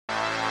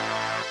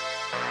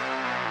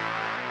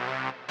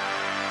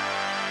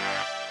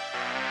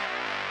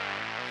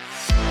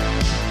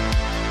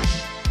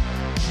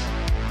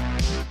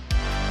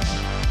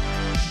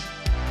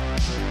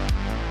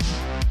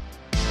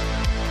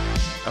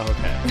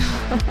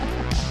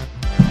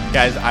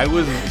Guys, I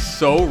was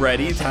so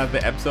ready to have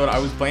the episode. I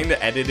was planning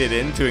to edit it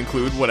in to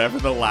include whatever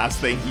the last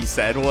thing he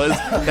said was.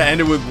 That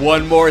ended with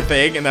one more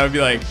thing, and that would be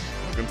like,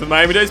 welcome to the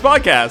Miami Days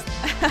podcast.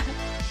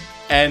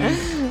 And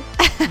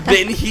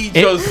then he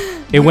just...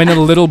 It went a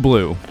little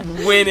blue.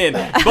 Went in.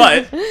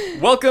 But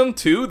welcome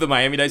to the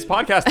Miami Days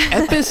podcast,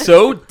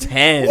 episode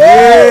 10.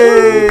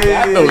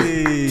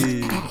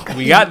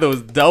 We got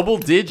those double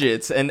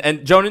digits. And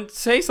Jonan,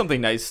 say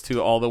something nice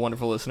to all the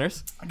wonderful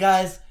listeners.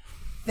 Guys,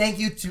 thank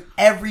you to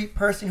every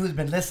person who's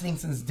been listening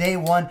since day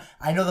one.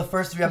 I know the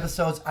first 3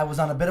 episodes, I was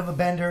on a bit of a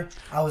bender.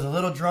 I was a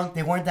little drunk.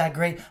 They weren't that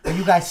great. But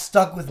you guys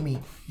stuck with me.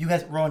 You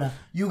guys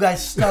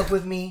stuck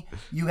with me.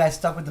 You guys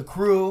stuck with the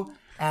crew.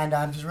 And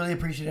I'm just really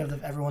appreciative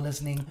of everyone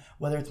listening,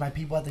 whether it's my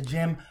people at the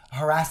gym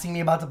harassing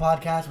me about the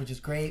podcast, which is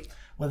great,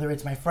 whether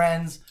it's my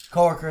friends,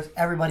 coworkers,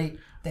 everybody.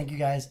 Thank you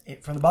guys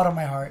from the bottom of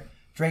my heart.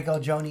 Draco,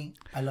 Joni,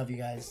 I love you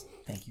guys.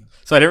 Thank you.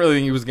 So I didn't really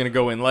think he was going to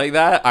go in like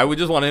that. I would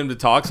just want him to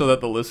talk so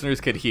that the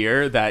listeners could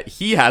hear that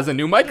he has a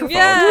new microphone.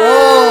 Yeah.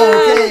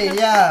 Oh, okay.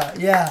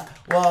 Yeah.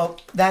 Well,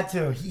 that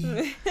too.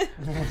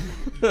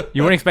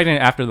 You weren't expecting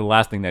it after the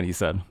last thing that he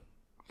said.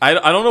 I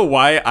don't know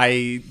why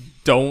I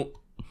don't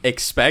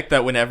expect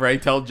that whenever I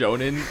tell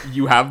Jonan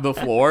you have the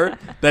floor,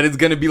 that it's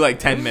going to be like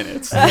 10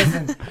 minutes.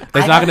 Listen,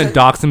 He's not going to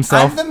dox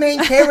himself. I'm the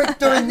main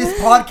character in this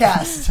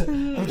podcast.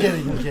 I'm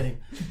kidding.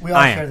 We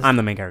all share this. I'm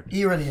the main character.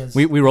 He really is.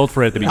 We rolled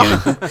for it at the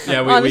beginning.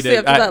 Yeah, we Honestly,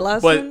 did. after that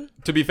last but one.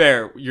 to be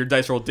fair, your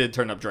dice roll did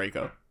turn up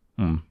Draco.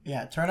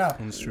 Yeah, turn up.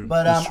 That's true.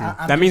 But That's true.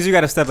 That means you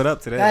got to step it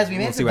up today. guys, we made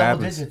We'll it see to what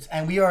double happens. digits,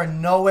 and we are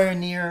nowhere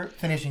near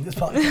finishing this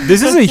podcast.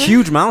 This is a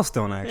huge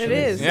milestone, actually. It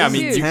is. Yeah, I It's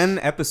mean, huge. 10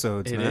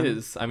 episodes, It man.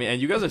 is. I mean, and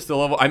you guys are still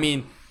level. I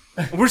mean,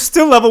 We're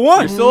still level 1.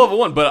 you're still level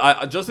 1,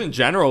 but just in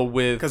general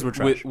 'Cause we're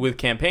trash. with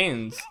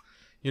campaigns,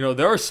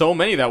 there are so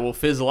many that will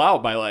fizzle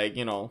out by like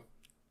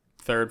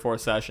 3rd, 4th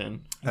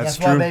session. That's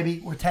Guess what, true.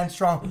 baby? We're 10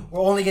 strong.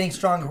 We're only getting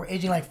stronger. We're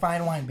aging like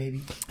fine wine,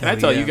 baby. Can I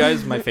tell you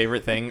guys my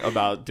favorite thing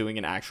about doing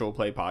an actual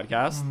play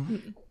podcast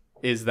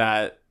is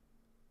that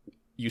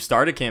you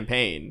start a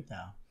campaign Yeah.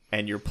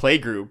 and your play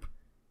group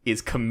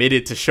is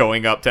committed to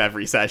showing up to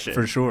every session.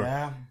 For sure.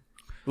 Yeah.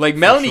 Like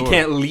Melanie sure.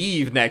 can't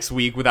leave next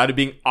week without it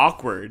being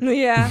awkward.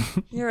 Yeah,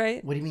 you're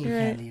right. What do you mean you You're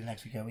can't right. leave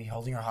next week? Are we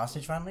holding her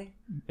hostage finally?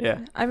 Yeah,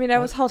 I mean, I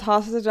was held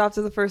hostage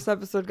after the first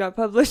episode got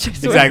published. I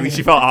swear. exactly.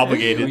 She felt There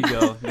obligated. we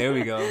go. There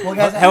we go. Well,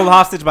 guys, Held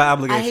hostage by I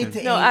obligation. hate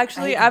to No, I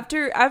actually,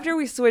 hate after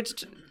we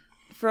switched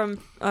from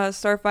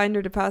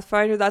Starfinder to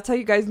Pathfinder, that's how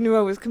you guys knew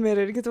I was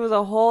committed, because it was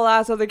a whole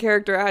ass other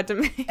character I had to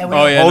make. and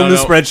Oh yeah, Whole no, new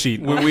no.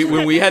 spreadsheet.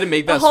 When we had to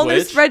make A that whole new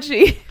switch.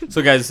 spreadsheet.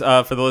 So guys,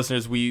 for the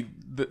listeners, we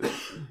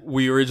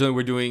originally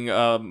were doing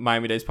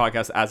Miami Days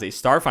podcast as a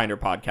Starfinder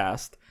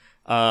podcast,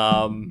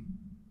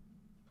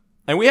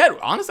 and we had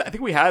honestly, I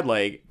think we had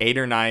like 8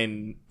 or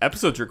 9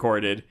 episodes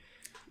recorded.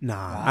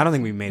 Nah, I don't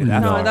think we made it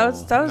that No, far. that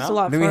was No? a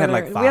lot. I think we had,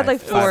 farther. like, We had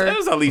like 4. It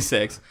was at least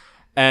 6.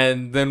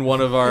 And then one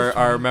of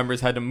our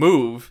members had to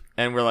move,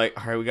 and we're like,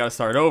 all right, we got to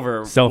start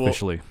over.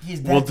 Selfishly.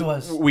 He's dead to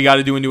us. We got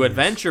to do a new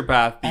adventure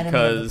path Enemy of the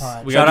because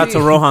pod. we Shout got out to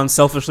Rohan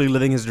selfishly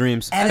living his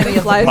dreams. Enemy of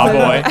the flies My pod.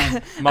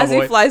 boy. My As he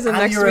boy. flies in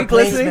I'm next your week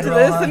listening to replacement,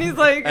 this, Rohan. and he's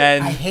like,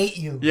 And I hate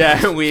you.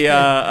 yeah,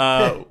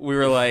 we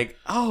were like,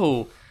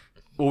 oh,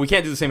 well, we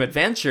can't do the same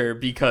adventure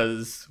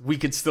because we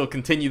could still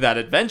continue that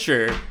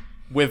adventure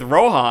with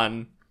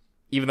Rohan,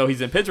 even though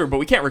he's in Pittsburgh, but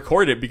we can't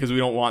record it because we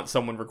don't want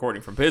someone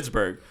recording from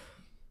Pittsburgh.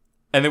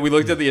 And then we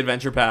looked at the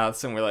adventure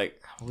paths and we're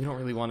like, we don't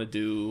really want to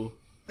do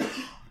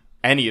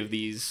any of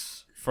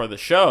these for the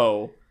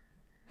show.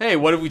 Hey,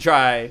 what if we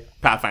try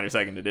Pathfinder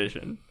 2nd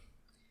Edition?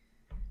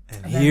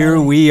 And then here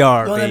Melanie- we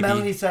are, So then baby.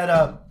 Melanie said,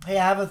 hey,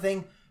 I have a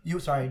thing. Do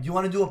you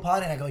want to do a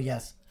pod? And I go,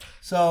 yes.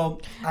 So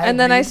and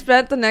then I agreed.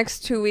 spent the next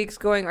 2 weeks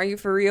going, "Are you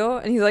for real?"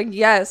 And he's like,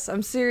 "Yes,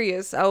 I'm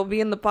serious. I will be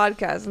in the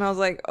podcast." And I was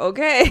like,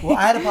 "Okay." Well,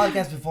 I had a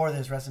podcast before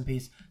this, rest in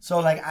peace. So,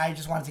 like, I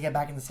just wanted to get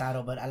back in the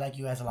saddle, but I like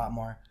you guys a lot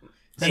more.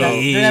 They're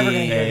never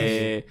going to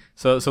hear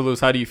this. So Lewis,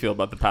 how do you feel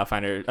about the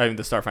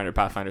Starfinder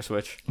Pathfinder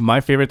switch? My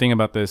favorite thing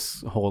about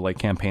this whole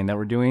campaign that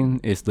we're doing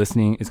is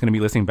listening. It's going to be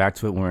listening back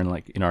to it when we're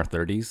in our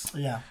 30s.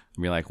 Yeah.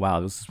 And be like,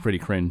 wow, this is pretty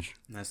cringe.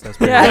 That's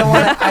pretty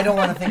Yeah. I don't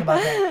want to think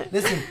about that.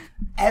 Listen,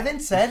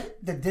 Evan said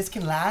that this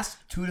can last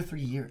 2 to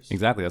 3 years.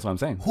 Exactly, that's what I'm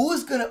saying. Who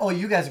is going to... Oh,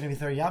 you guys are going to be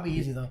 30. I'll be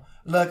easy, though.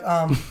 Look,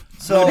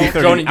 so...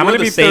 Joni, I'm you're gonna the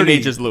be same 30.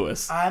 age as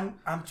Lewis. I'm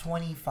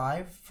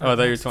 25. for Oh, I thought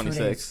the you were next 2 26.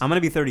 days. I'm going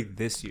to be 30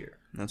 this year.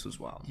 That's what's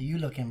wild. You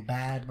looking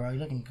bad, bro. You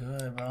looking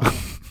good, bro.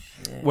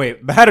 Shit.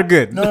 Wait, bad or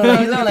good? No,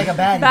 you looking like a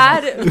baddie.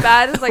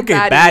 Bad is like Okay,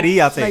 baddie. baddie,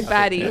 I'll take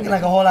like it. You looking baddie.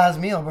 like a whole ass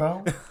meal,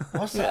 bro.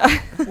 What's up?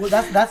 Well,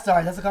 that's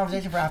sorry. That's a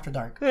conversation for after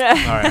dark. All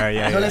right,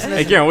 yeah. So listen,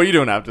 Hey, Karen, what are you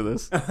doing after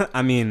this?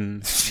 I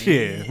mean,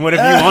 shit.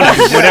 Whatever you want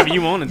to do. Whatever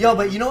you want to do. Yo,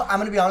 but I'm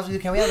gonna be honest with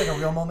you. Can we have like a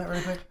real moment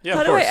really quick? Yeah,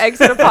 How of do I course.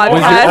 exit a Was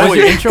your, podcast? was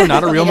your intro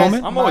not a real Okay, guys.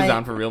 moment? I'm always My-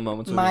 down for real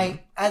moments. With you.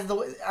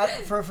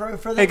 For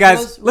the Hey, guys,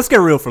 fellas, let's get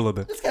real for a little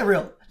bit. let's get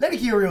real. Let me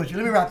keep it real with you.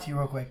 Let me rap to you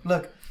real quick.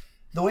 Look,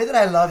 The way that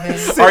I love him.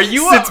 Are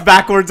you sits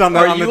backwards on the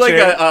Are on you the like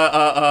chair.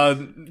 a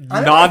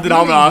I'm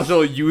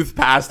non-denominational youth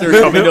pastor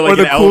coming to Or like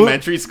the an cool-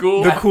 elementary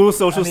school? the cool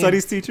social I mean,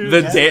 studies teacher?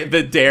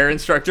 The dare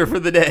instructor for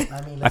the day.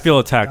 I mean, I feel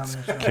listen,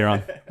 attacked, Dominic,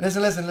 Kieran.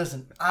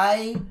 Listen.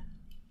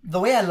 The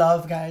way I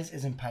love guys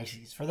is in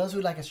Pisces. For those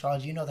who like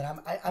astrology, you know that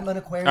I'm an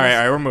Aquarius. All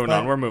right, we're moving but-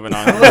 on. We're moving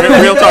on.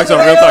 Real talk's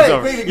over. Real talk's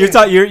over.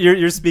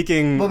 You're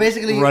speaking Well,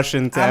 basically,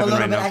 Russian to I'm a Evan little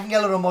right bit. now. I can get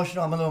a little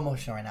emotional. I'm a little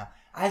emotional right now.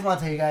 I just want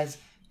to tell you guys,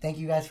 thank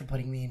you guys for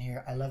putting me in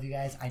here. I love you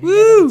guys. I knew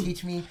you guys had to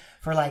teach me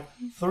for like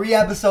 3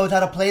 episodes how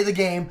to play the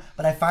game,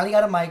 but I finally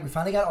got a mic. We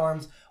finally got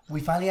arms.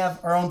 We finally have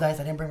our own dice.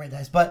 I didn't bring my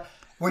dice, but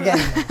we're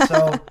getting there.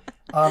 So,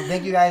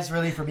 thank you guys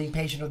really for being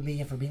patient with me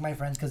and for being my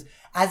friends. Because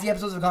as the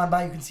episodes have gone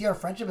by, you can see our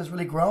friendship has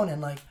really grown,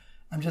 and like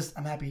I'm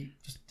happy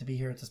just to be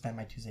here to spend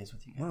my Tuesdays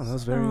with you guys. Wow, that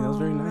was very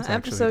nice. Actually.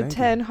 Episode Thank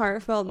 10,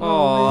 heartfelt Oh,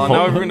 moment.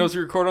 now everyone knows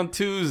we record on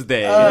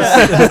Tuesdays.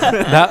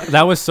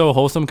 That was so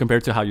wholesome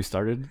compared to how you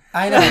started.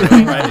 I know.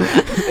 Right.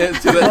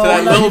 To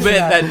that little bit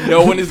that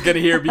no one is gonna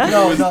hear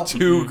because it was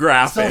too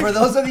graphic. So for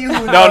those of you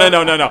who No.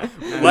 know,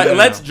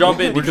 Let's jump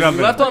in We're because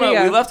we left jumping.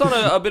 on we left on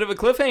a bit of a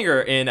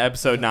cliffhanger in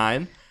episode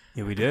 9.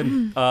 Yeah, we did.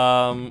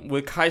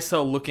 With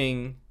Kaisel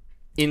looking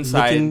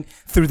inside, Looking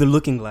through the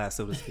looking glass,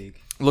 so to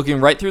speak. looking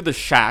right through the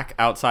shack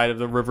outside of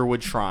the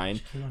Riverwood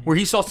Shrine, where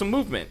he saw some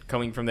movement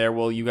coming from there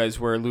while you guys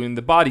were looting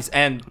the bodies.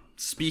 And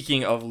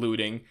speaking of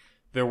looting,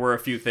 there were a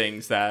few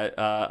things that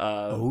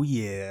Oh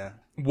yeah.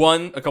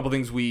 a couple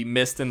things we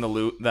missed in the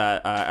loot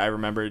that I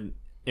remembered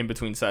in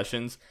between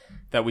sessions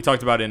that we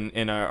talked about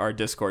in our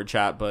Discord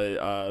chat,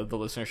 but the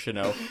listeners should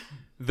know.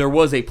 There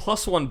was a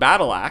 +1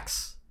 battle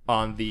axe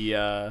on the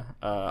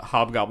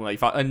hobgoblin that you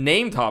fought, a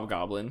named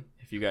hobgoblin,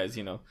 if you guys,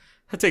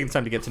 had taken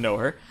time to get to know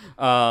her.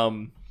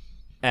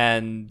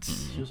 And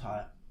she was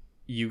hot.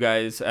 you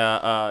guys,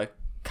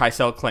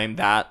 Kaisel claimed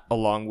that,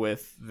 along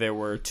with there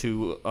were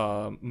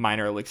 2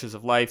 minor elixirs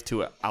of life,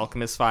 2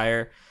 alchemist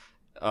fire,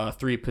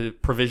 3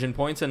 provision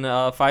points, and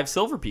 5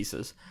 silver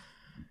pieces.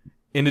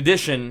 In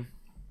addition,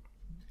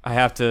 I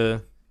have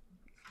to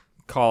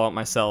call out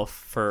myself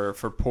for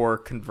poor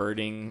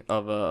converting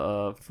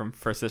of from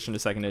first edition to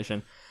second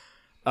edition.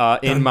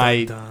 In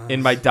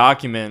my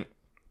document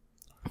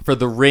for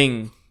the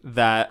ring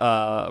that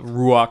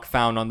Ruach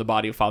found on the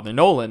body of Father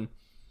Nolan,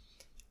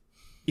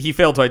 he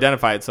failed to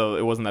identify it, so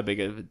it wasn't that big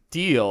of a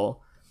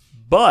deal.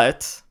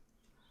 But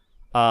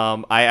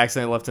I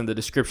accidentally left in the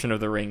description of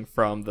the ring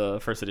from the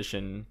first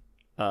edition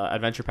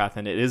adventure path,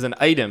 and it is an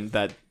item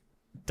that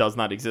does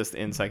not exist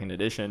in second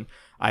edition.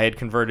 I had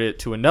converted it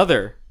to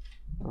another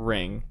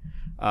ring,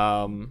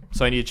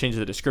 so I need to change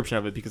the description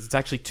of it because it's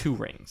actually 2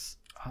 rings.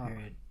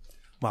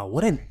 Wow,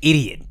 what an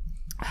idiot.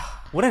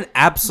 What an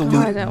absolute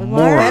God,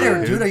 moron.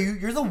 Better,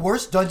 dude. You're the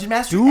worst dungeon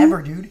master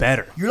ever, dude.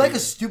 Better. You're like a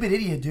stupid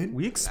idiot, dude.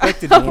 We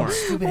expected more.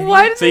 Stupid idiot.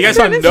 Why did So you guys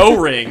turn found into-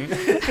 no ring,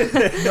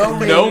 No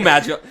ring. no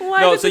magic. Why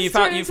No, did so this you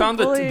turn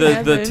found into the bullying,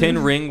 the Evan? tin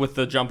ring with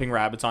the jumping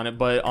rabbits on it,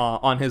 but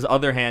on his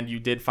other hand,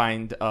 you did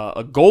find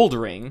a gold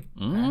ring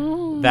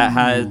that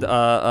had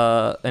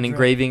an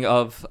engraving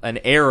of an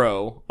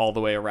arrow all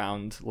the way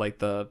around, like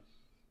the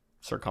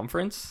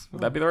circumference.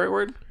 Would that be the right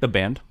word? The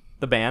band.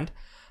 The band.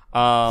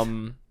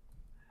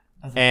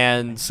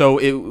 And so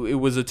it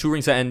was a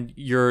 2-ring set, and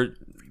your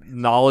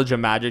knowledge of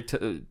magic,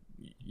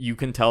 you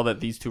can tell that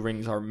these 2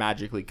 rings are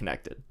magically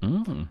connected.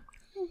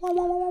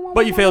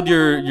 But you failed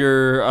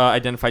your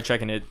identify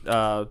check, and it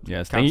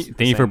Yes. counts Thank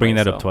the you for same bringing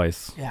way, that up so-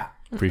 twice. Yeah.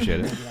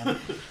 Appreciate it.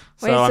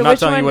 So Wait, I'm so not which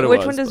telling you one? what it Which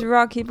was. one does but-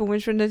 Rock keep and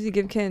which one does he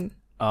give Kin?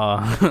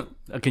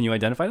 Can you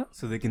identify that?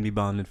 So they can be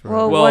bonded forever.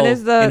 Well, Well, one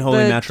is the in holy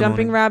matrimony.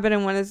 jumping rabbit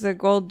and one is the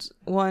gold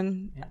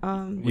one.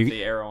 with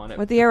the arrow on it.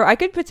 With the arrow, I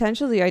could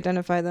potentially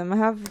identify them. I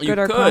have good You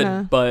arcana.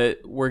 could, but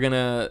we're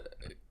gonna,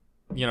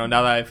 now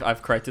that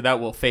I've corrected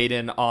that, we'll fade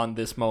in on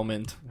this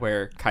moment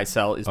where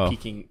Kaisel is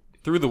peeking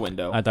through the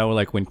window. I thought we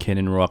like when Kin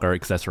and Rock are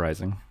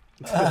accessorizing.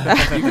 You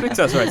could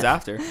accessorize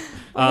after.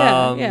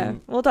 Yeah.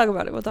 We'll talk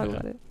about it. We'll talk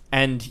about it.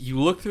 And you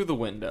look through the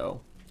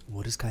window.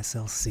 What does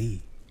Kaisel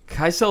see?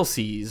 Kaisel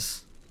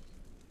sees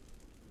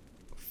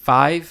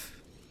 5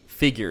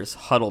 figures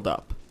huddled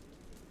up,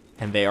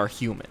 and they are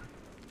human,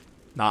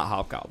 not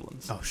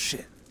hobgoblins. Oh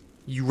shit.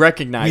 You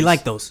recognize. We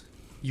like those.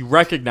 You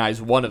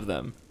recognize one of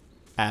them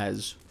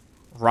as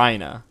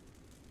Rhina,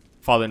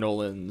 Father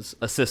Nolan's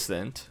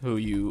assistant, who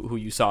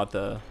you saw at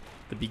the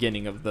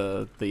beginning of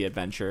the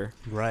adventure,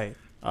 Right.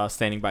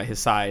 standing by his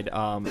side.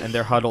 And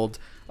they're huddled.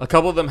 A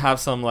couple of them have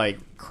some like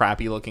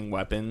crappy looking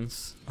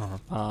weapons,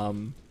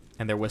 and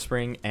they're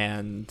whispering,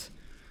 and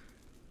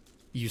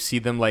you see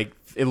them like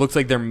it looks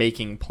like they're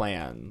making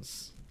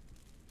plans.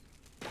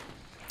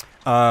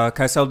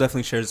 Kaisel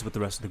definitely shares with the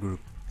rest of the group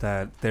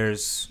that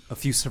there's a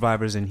few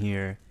survivors in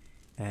here,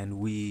 and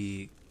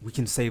we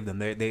can save them.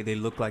 They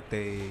look like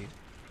they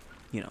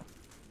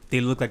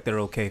look like they're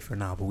okay for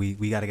now, but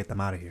we got to get them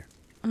out of here.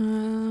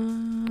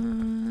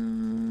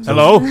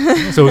 Hello.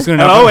 So who's gonna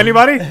knock Hello,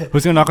 anybody?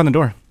 Who's gonna knock on the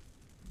door?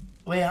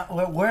 Wait,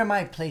 where am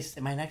I placed?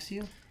 Am I next to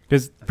you?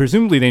 Because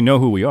presumably they know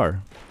who we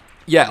are.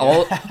 Yeah,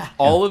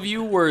 all of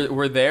you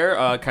were there.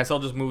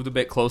 Kaisel just moved a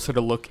bit closer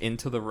to look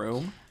into the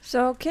room.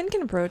 So Kin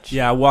can approach.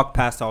 Yeah, I walked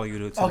past all you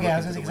to Okay, I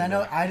was look gonna say into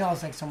because the I know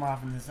it's like somewhere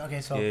off in this.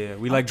 Okay, so window. Yeah,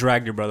 we like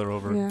dragged your brother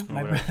over. Yeah.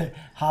 my brother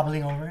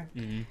hobbling over,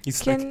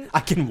 He's Can- like, I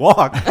can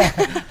walk.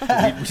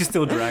 we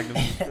still dragged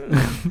him.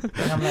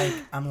 and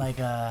I'm like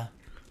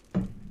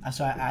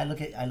so I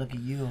look at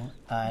you,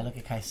 I look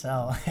at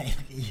Kaisel,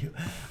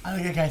 I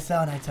look at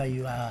Kaisel, and I tell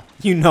you,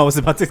 You know, I was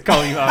about to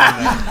call you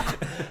out.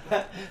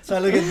 so I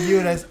look at you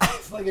and I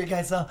look at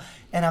Kaisel,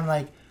 and I'm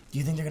like, do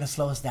you think they're gonna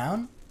slow us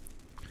down?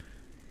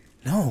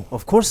 No,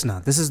 of course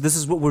not. This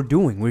is what we're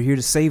doing. We're here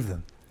to save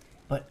them.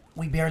 But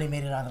we barely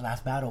made it out of the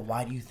last battle.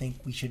 Why do you think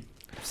we should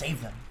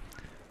save them?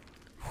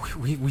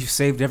 We've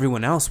saved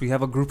everyone else. We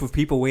have a group of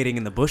people waiting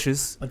in the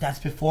bushes. But that's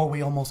before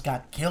we almost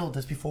got killed.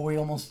 That's before we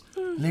almost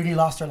literally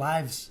lost our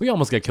lives. We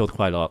almost get killed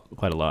quite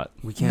a lot.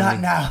 We can't. Not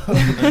now.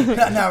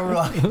 Not now,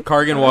 Ruach.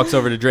 Kargan walks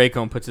over to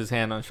Draco and puts his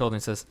hand on his shoulder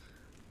and says,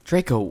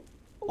 "Draco,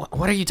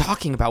 what are you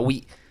talking about?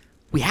 We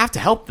have to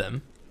help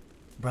them."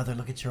 Brother,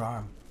 look at your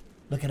arm.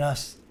 Look at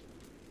us.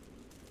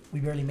 We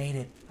barely made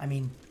it. I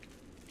mean,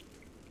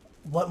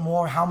 what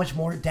more? How much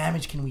more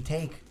damage can we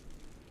take?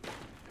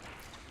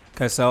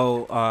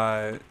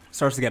 Kaisel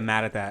starts to get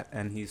mad at that,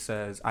 and he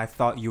says, "I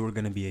thought you were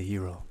gonna be a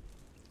hero.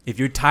 If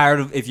you're tired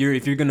of if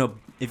you're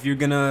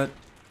gonna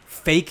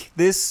fake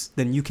this,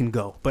 then you can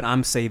go. But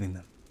I'm saving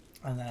them."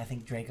 And then I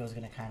think Draco's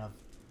gonna kind of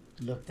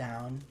look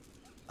down,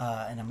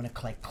 and I'm gonna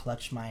like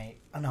clutch my.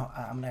 I'm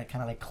gonna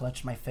kind of like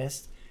clutch my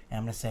fist, and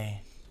I'm gonna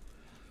say,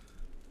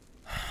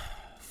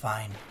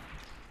 "Fine,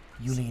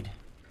 you lead."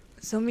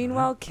 So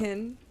meanwhile,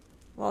 Kin,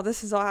 while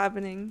this is all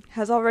happening,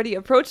 has already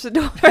approached the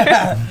door.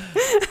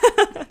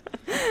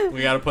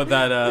 We gotta put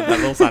that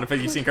little sound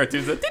effect you see in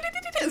cartoons. That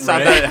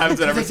sound Right. that happens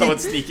whenever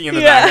someone's sneaking in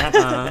the Yeah.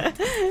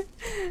 background.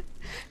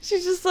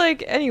 She's just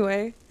like,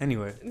 anyway,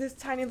 Anyway, this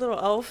tiny little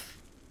elf.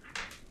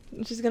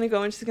 And she's gonna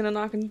go and she's gonna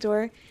knock on the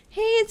door.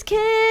 Hey, it's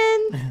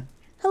Kin.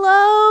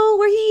 Hello,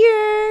 we're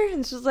here.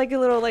 And she's like a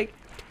little like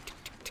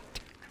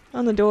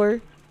on the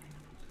door.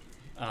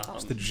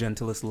 it's the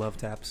gentlest love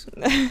taps.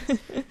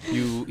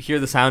 You hear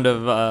the sound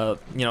of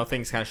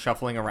things kind of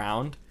shuffling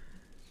around,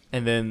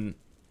 and then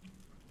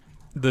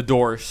the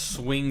door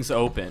swings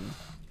open,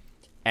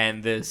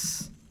 and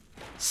this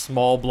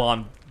small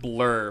blonde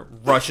blur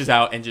rushes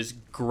out and just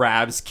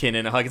grabs Kin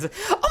in a hug and says,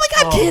 "Oh my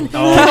God, Kin!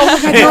 Oh my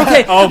God, you're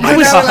okay! Oh my I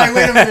was, God. Like,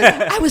 wait a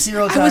minute. I was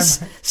Zero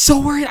so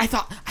worried. I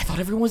thought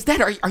everyone was dead.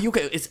 Are you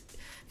okay?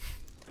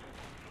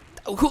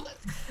 Who?"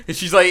 And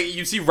she's like,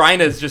 you see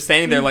Rhina's just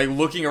standing there, like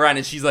looking around,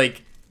 and she's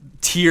like,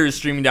 tears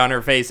streaming down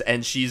her face,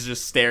 and she's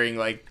just staring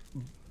like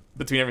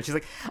between everyone. She's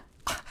like,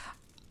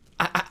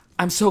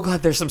 I'm so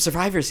glad there's some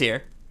survivors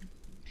here.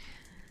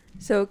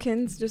 So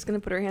Kin's just gonna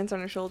put her hands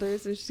on her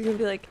shoulders and she's gonna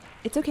be like,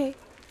 "It's okay.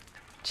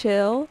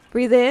 Chill.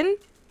 Breathe in.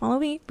 Follow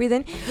me. Breathe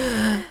in.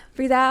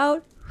 Breathe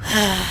out.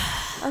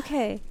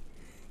 Okay."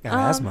 Got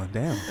asthma,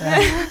 damn.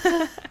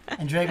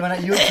 And Draco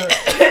and you.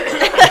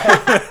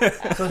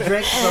 So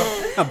Drake.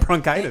 So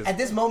Bronchitis. at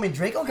this moment,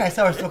 Draco and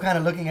Kaisel are still kind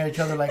of looking at each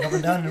other like up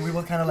and down, and we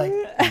both kind of like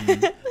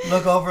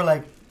look over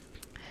like,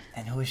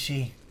 and who is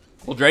she?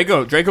 Well,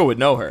 Draco would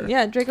know her.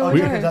 Yeah, Draco Oh, would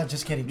Draco, know her.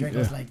 just kidding.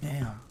 Draco's like,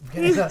 damn.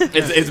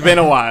 It's been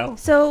a while.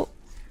 So,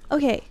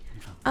 okay.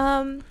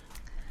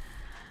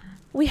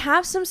 We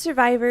have some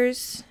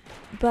survivors,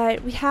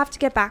 but we have to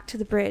get back to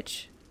the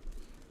bridge.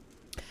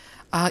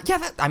 Yeah,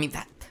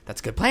 that's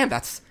a good plan.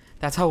 That's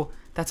how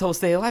we'll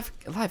stay alive.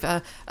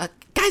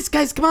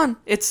 Guys, come on.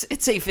 It's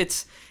safe.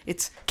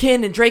 It's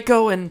Kin and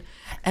Draco and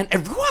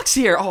Ruak's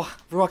here. Oh,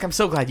 Ruak, I'm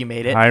so glad you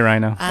made it. Hi,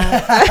 Rhino.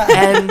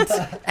 And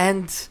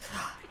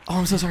oh,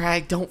 I'm so sorry. I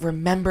don't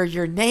remember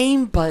your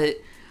name, but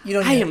You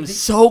don't I need am to-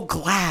 so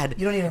glad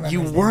You don't even remember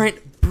you his name.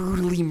 weren't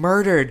brutally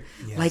murdered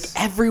Yes. like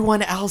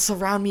everyone else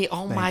around me.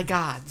 Oh my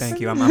God. Thank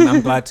you.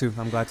 I'm glad to.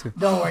 I'm glad to.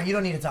 Don't worry. You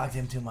don't need to talk to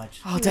him too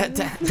much. Oh,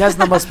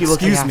 Desna must be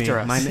looking Excuse me. after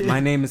us. My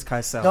name is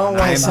Kaisel. Don't and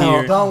worry I about am it.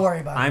 here. Don't worry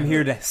about it. I'm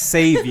here to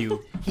save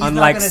you, He's not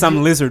unlike gonna some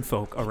do- lizard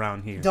folk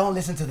around here. Don't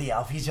listen to the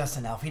elf. He's just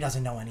an elf. He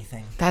doesn't know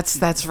anything. That's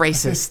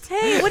racist.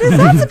 Hey, what is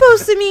that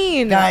supposed to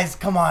mean? Guys,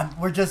 come on.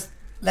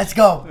 Let's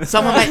go.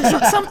 Some of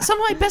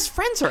my best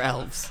friends are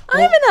elves. I'm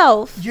an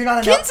elf. You're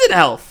not an elf. Kin's an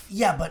elf.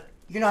 Yeah, but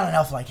you're not an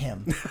elf like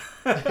him.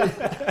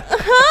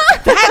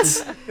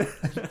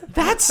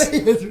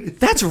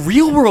 That's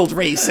real world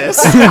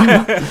racist.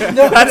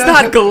 That's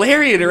not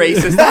Galarian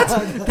racist.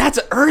 That's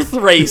Earth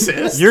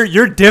racist.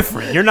 You're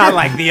different. You're not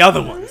like the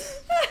other ones.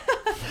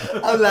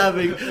 I'm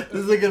laughing. This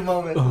is a good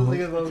moment.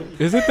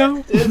 Is it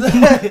though?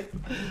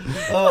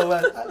 Oh,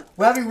 man.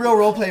 We're having real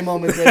roleplay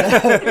moments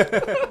right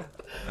now.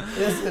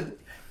 Listen.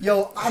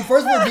 Yo,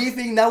 first we're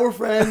beefing, now we're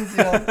friends.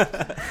 You know,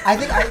 I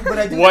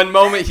think. One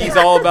moment he's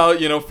all about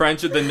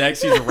friendship, the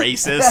next he's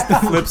racist.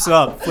 Flips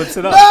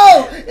it up.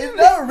 No, it's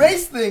not a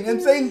race thing. I'm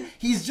saying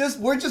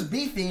we're just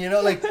beefing,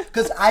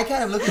 because I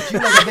kind of look at you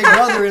like a big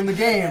brother in the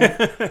game.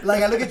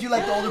 Like I look at you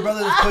like the older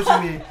brother that's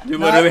pushing me. You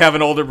literally have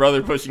an older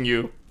brother pushing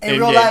you. In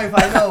real life,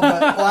 I know,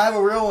 but I have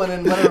a real one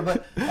and whatever.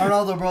 But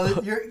Arnaldo, bro,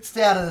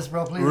 stay out of this,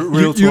 bro,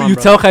 please. You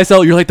tell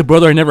Kaisel you're like the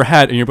brother I never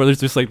had, and your brother's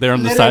just like there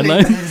on the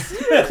sideline.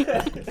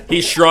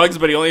 He shrugs,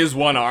 but he only has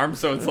one arm,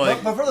 so it's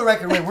like. But for the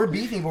record, wait, we're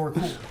beefing, but we're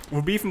cool.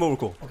 We're beefing, but we're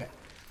cool. Okay.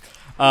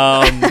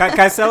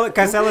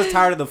 Kaisel is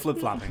tired of the flip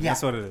flopping. Yeah.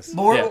 That's what it is.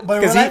 But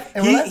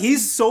Because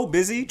he's so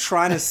busy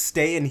trying to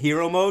stay in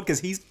hero mode because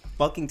he's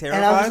fucking terrified.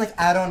 And I was like,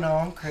 I don't know,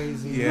 I'm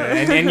crazy. Yeah,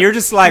 and you're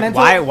just like,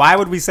 why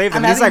would we save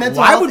them? I'm He's like, mental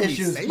why health would we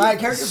issues. save My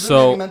them? character's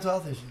So- having mental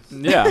health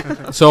issues.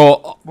 Yeah.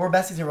 So We're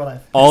besties in real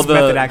life. all It's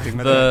method acting,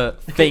 the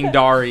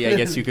Thingdari, I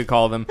guess you could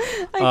call them,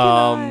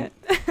 I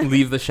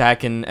leave the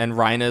shack, and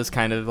Rhina's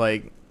kind of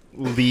like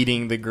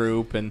leading the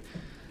group, and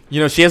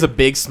she has a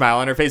big smile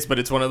on her face, but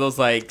it's one of those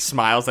like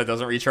smiles that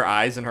doesn't reach her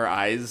eyes, and her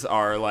eyes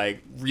are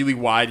like really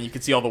wide, and you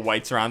can see all the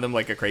whites around them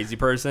like a crazy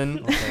person.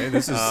 Okay,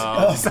 this is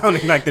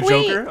sounding like the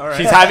Wait. Joker. All right.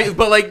 She's having,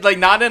 but like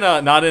not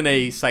in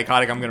a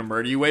psychotic I'm gonna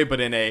murder you way, but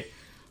in a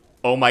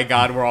oh my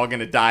god we're all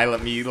gonna die.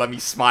 Let me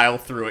smile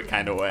through it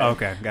kind of way.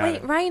 Okay, got Wait,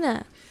 it.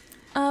 Rhina.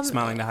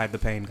 Smiling to hide the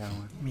pain, kind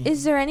of way.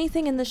 Is there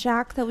anything in the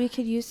shack that we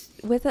could use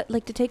with it,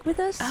 like to take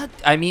with us?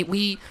 I mean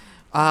we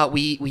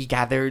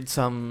gathered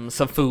some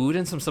food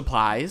and some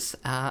supplies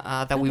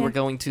that we Okay. were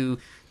going to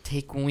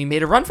take when we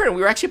made a run for it.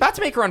 We were actually about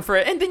to make a run for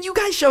it, and then you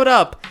guys showed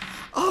up.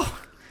 Oh,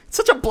 it's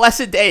such a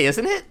blessed day,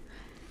 isn't it?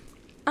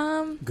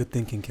 Good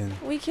thinking, Ken.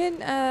 We can Is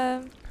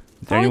there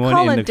probably anyone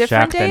call in a the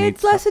shack different that day a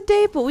needs? blessed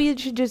day, but we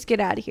should just get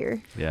out of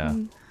here. Yeah.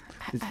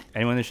 Does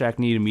anyone in the shack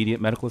need immediate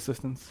medical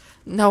assistance?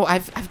 No,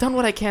 I've done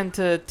what I can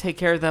to take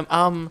care of them.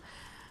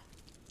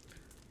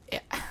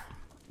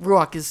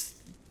 Ruach,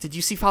 did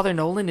you see Father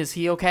Nolan? Is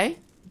he okay?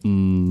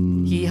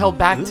 He held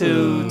back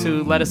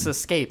to let us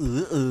escape.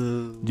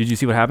 Did you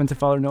see what happened to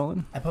Father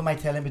Nolan? I put my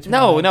tail in between.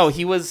 No,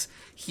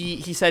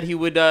 he said he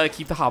would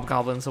keep the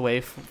hobgoblins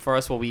away for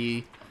us while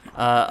we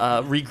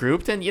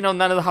regrouped, and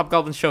none of the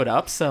hobgoblins showed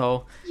up,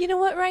 so You know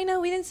what, Rhino?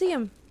 We didn't see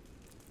him.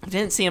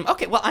 didn't see him.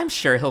 Okay, well I'm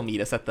sure he'll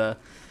meet us at the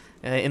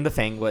in the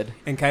Fangwood.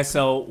 And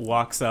Kaisel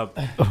walks up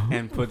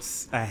and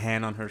puts a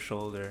hand on her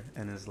shoulder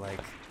and is like,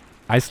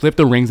 I slipped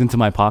the rings into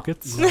my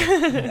pockets.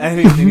 and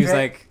he's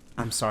like,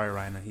 I'm sorry,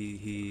 Rhina.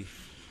 He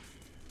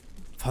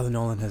Father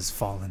Nolan has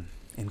fallen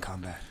in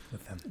combat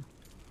with them.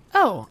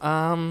 Oh,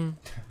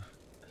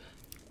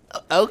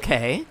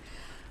 okay.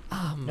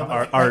 No,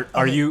 but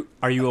Are you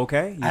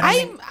okay?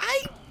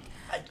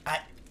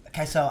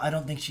 Kaisel, I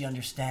don't think she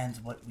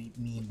understands what we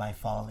mean by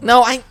falling.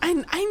 No, I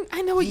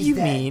know what He's you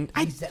dead. mean.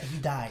 He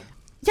died.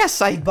 Yes,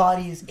 His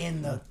body is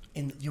in the.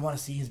 You want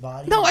to see his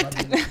body? No, His I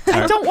body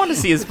I don't want to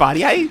see his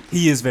body.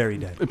 He is very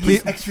dead.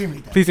 He's extremely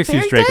dead. Please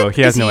excuse Very Draco. dead?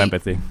 He has Is no he-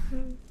 empathy.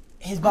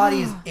 His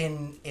body is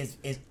in is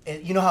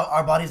you know how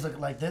our bodies look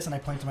like this, and I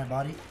point to my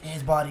body.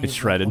 His body It's is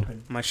shredded. Like,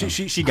 open. I'm like,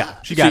 she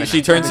got it.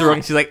 She turns to Ruach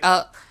and she's like,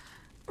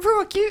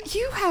 Ruach,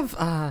 you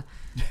have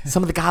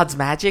some of the gods'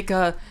 magic.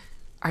 Are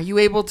you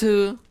able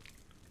to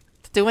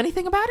do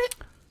anything about it?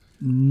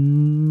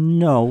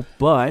 No,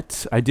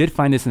 but I did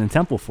find this in the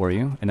temple for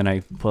you, and then I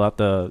pull out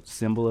the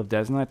symbol of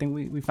Desna. I think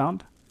we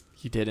found.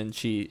 You did, and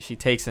she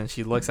takes it and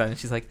she looks at it and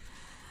she's like,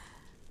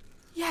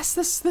 yes,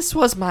 this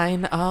was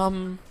mine.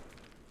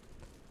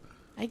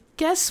 I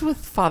guess with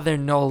Father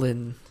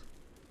Nolan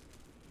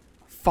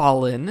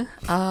fallen,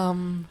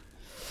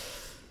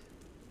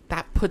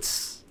 that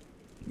puts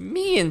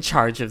me in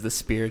charge of the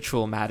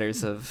spiritual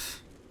matters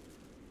of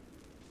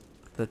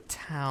the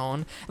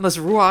town. Unless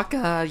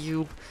Ruach,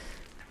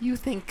 you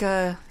think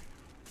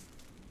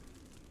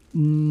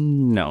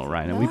No,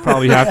 Rhino. We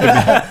probably have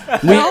to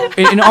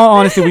be. In all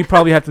honesty, we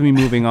probably have to be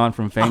moving on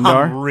from I'm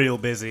Fangdar. real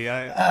busy.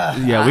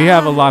 Yeah, we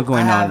have a lot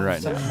going I on have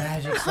right some now.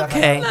 magic stuff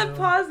Okay. I gotta That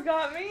do. pause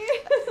got me.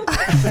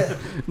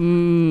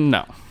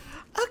 No.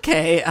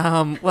 Okay,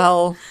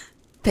 well,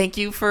 thank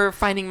you for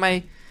finding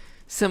my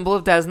symbol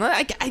of Desna.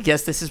 I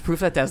guess this is proof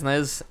that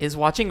Desna is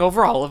watching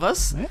over all of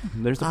us. Yeah,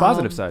 there's the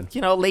positive side.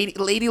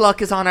 Lady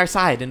Luck is on our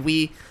side, and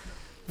we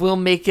will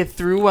make it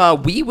through.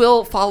 We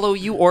will follow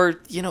you, or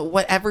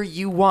whatever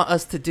you want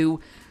us to do,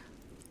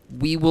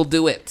 we will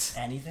do it.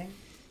 Anything?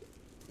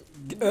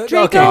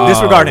 Draco. Okay,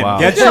 disregard him. wow.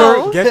 Get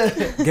No. get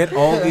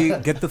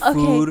the Okay,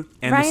 food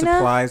and the Rhina?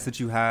 supplies that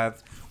you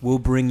have. We'll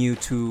bring you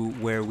to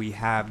where we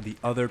have the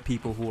other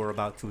people who are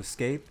about to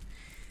escape.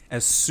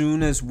 As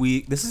soon as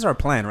this is our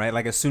plan, right?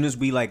 Like as soon as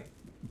we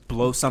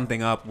blow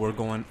something up,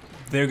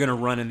 they're gonna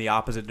run in the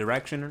opposite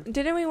direction.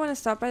 Didn't we want to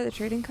stop by the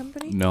trading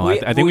company? No,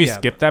 I think we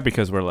skipped that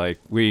because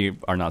we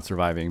are not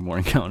surviving more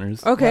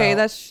encounters. Okay, Well,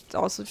 that's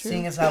also true.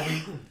 Seeing as how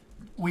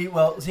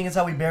seeing as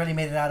how we barely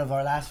made it out of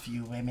our last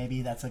few,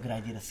 maybe that's a good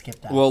idea to skip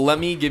that. Well, let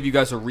me give you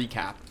guys a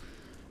recap.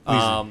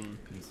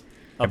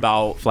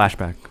 About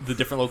Flashback. the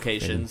different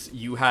locations.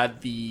 You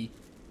had the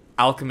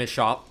alchemist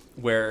shop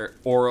where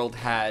Orald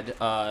had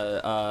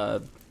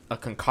a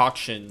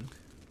concoction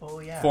oh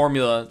yeah.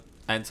 formula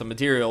and some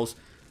materials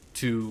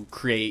to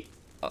create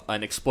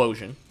an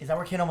explosion. Is that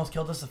where Ken almost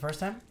killed us the first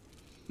time?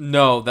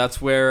 No,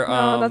 that's where.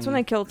 No, that's when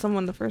I killed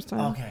someone the first time.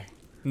 Okay.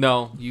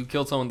 No, you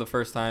killed someone the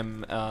first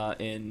time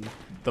in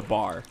the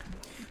bar.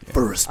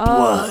 First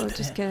Oh,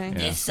 just kidding.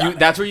 Yeah.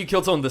 That's where you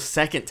killed someone the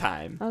second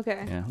time.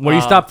 Okay. Yeah. Where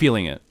you stop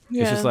feeling it.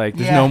 Yeah. It's just like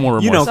there's Yeah. no more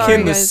remorse. You know, Sorry,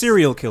 Kim, the guys.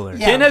 serial killer.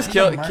 Yeah. Kin has he's a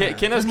killed. murderer.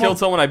 Kin has He's killed more-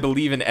 someone, I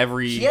believe, in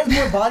every. She has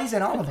more bodies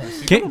than all of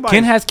us.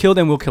 Kin has killed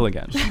and will kill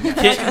again.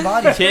 Kin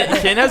bodies.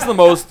 Kin has the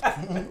most.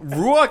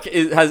 Ruach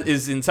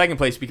is in second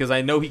place because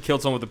I know he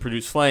killed someone with the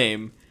produced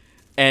flame,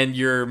 and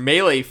your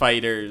melee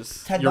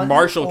fighters, Ted your Bundy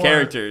martial or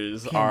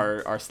characters Kin?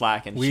 are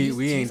slacking. We ain't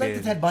She's like the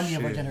dated. Ted Bundy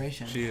of She our is.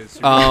 generation. She is.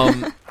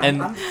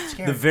 And I'm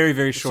scared. The very,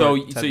 very short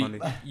so Ted Bundy.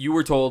 you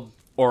were told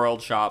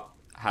Orald Shop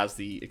has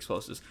the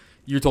explosives.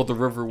 You're told the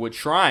Riverwood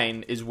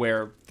Shrine is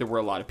where there were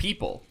a lot of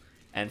people,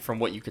 and from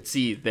what you could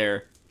see,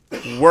 there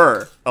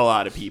were a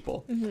lot of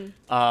people.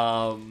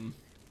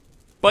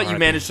 But you R.I.P.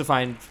 managed to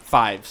find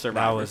 5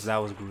 survivors. that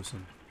was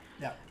gruesome.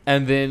 Yeah.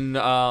 And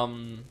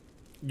then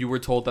you were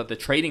told that the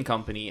trading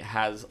company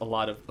has a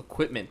lot of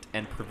equipment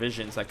and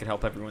provisions that could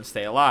help everyone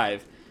stay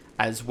alive,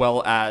 as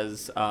well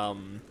as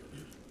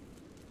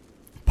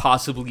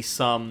possibly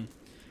some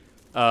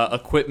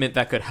equipment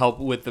that could help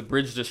with the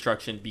bridge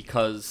destruction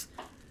because,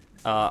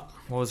 what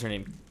was her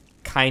name?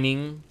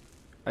 Kining,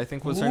 I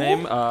think was her Who?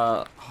 name.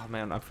 Oh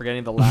man, I'm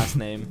forgetting the last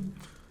name.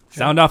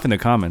 Sound off in the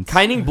comments.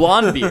 Kining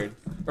Blondebeard,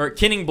 or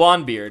Kinning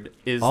Blondebeard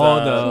is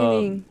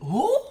Kidding.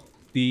 Who?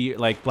 the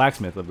like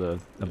blacksmith of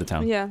the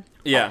town. Yeah.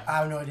 yeah. I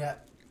have no idea.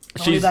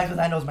 Only She's back because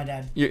I know it's my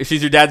dad.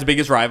 she's your dad's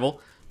biggest rival.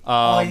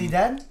 Oh, is he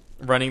dead?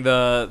 Running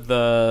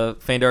the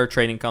Feindar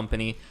trading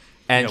company,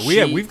 and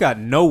Yeah, we've got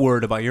no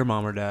word about your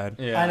mom or dad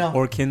yeah. I know.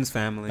 or Kin's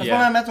family. That's Yeah.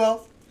 why my mental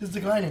health is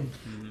declining.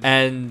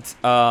 And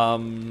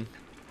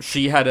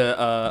she had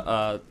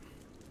a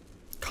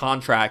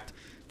contract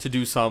to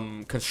do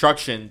some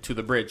construction to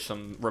the bridge,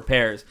 some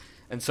repairs,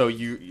 and so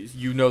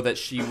you know that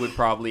she would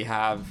probably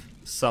have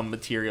some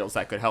materials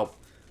that could help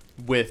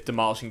with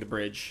demolishing the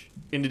bridge,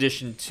 in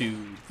addition to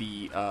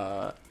the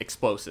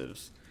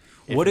explosives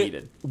if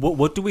needed.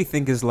 What do we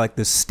think is like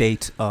the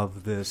state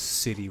of the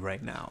city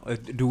right now?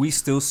 Do we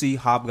still see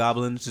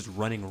hobgoblins just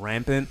running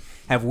rampant?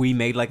 Have we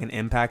made like an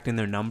impact in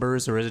their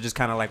numbers, or is it just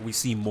kind of like we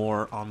see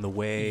more on the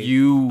way?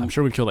 I'm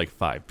sure we killed like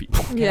 5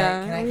 people.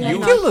 Yeah. can I- we can I- have We've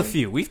not- killed a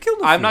few. We've killed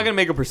a few. I'm not gonna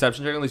make a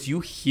perception check unless you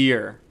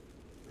hear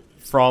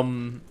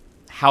from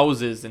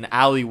houses and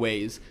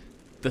alleyways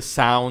the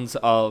sounds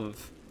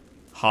of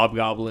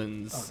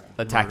hobgoblins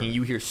attacking.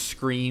 You hear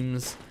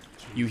screams,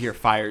 you hear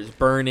fires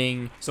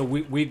burning. So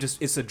we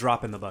just it's a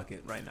drop in the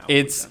bucket right now.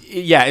 It's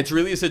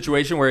really a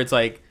situation where it's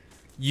like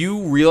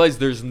you realize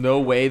there's no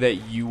way that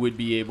you would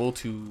be able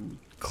to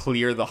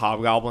clear the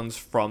hobgoblins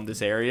from this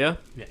area.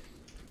 Yeah.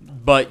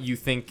 But you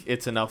think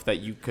it's enough that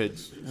you could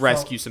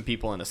rescue some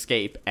people and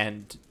escape,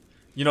 and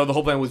you know the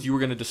whole plan was you were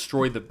going to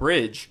destroy the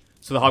bridge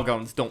so the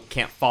hobgoblins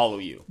can't follow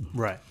you.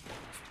 right.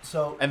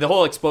 So And the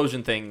whole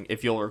explosion thing,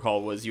 if you'll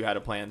recall, was you had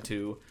a plan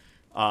to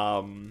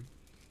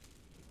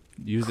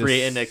Use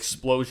create this- an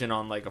explosion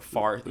on like a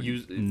far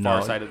No.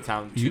 far side of the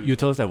town. You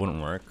told us that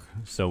wouldn't work,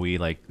 so we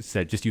like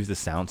said just use the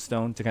sound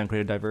stone to kind of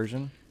create a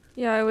diversion.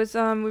 Yeah, it was.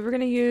 We were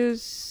gonna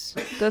use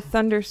the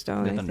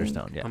Thunderstone. The I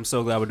thunderstone, think. yeah. I'm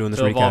so glad we're doing this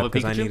To evolve recap a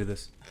because I Pikachu? needed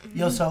this.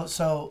 yo,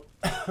 so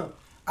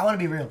I want to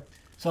be real.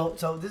 So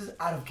this is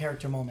out of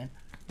character moment.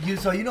 You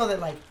know that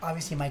like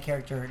obviously my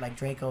character like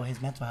Draco,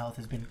 his mental health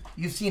has been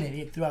you've seen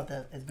it throughout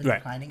it's been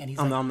declining, and he's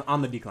like,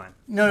 on the decline.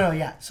 No,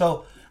 yeah.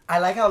 So I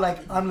like how like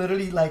I'm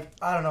literally like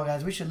I don't know,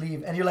 guys, we should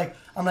leave. And you're like,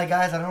 I'm like,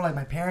 guys, I don't know, like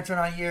my parents are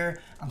not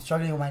here. I'm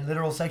struggling with my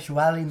literal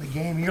sexuality in the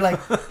game. And you're like,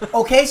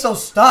 okay, so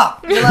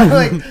stop. You're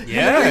like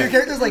Yeah. your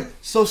character's like,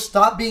 so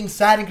stop being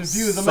sad and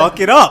confused. I'm Suck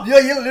like, it up. Yeah,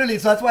 literally.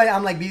 So that's why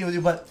I'm like beefing with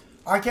you. But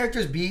our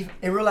characters beef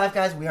in real life,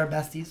 guys. We are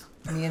besties.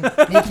 Me and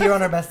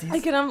Kieran are besties. I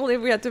cannot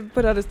believe we had to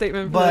put out a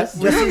statement for But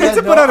this. just so you need guys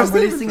to know, put out a I'm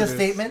statement releasing for a this.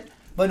 statement.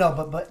 But no,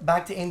 but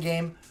back to in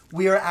game,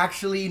 we are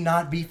actually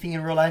not beefing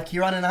in real life.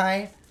 Kieran and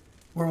I,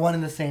 we're one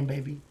and the same,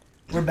 baby.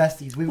 We're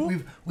besties. We've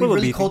little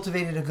really beefy.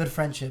 cultivated a good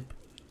friendship.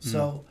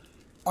 So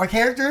our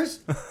characters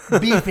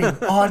beefing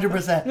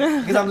 100%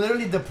 because I'm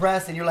literally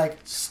depressed and you're like,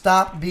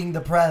 stop being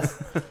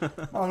depressed.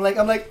 I'm like,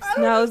 I don't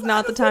Now know is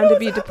not the what's time to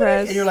happening. be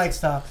depressed. And you're like,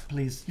 stop,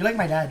 please. You're like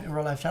my dad in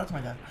real life. Shout out to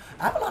my dad.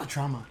 I have a lot of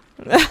trauma.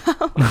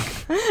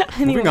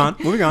 Anyway, Moving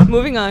on.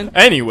 moving on.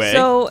 Anyway,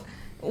 So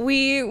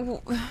we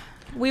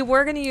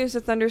were gonna use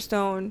the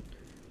Thunderstone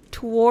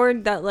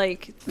toward that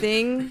like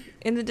thing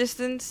in the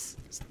distance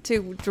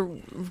to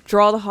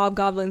draw the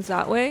hobgoblins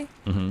that way.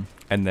 Mm-hmm.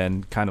 And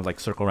then kind of like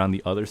circle around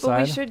the other But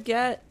side.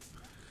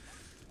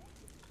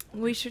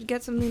 we should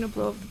get something to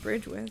blow up the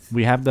bridge with.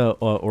 We have the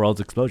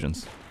Orald's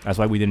explosions. That's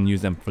why we didn't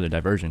use them for the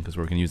diversion, because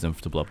we're going to use them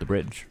to blow up the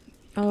bridge.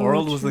 Oh,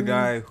 Orald was the true.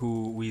 guy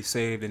who we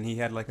saved, and he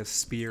had like a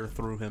spear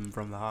through him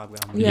from the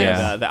hobgoblin. Yeah.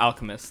 Yeah. the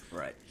alchemist.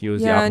 Right. He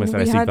was Yeah, the alchemist and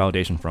that I we seek had-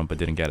 validation from, but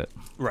didn't get it.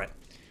 Right.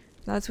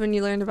 That's when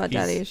you learned about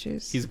He's- daddy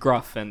issues. He's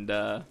gruff and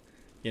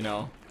you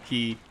know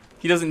he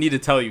doesn't need to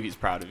tell you he's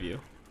proud of you.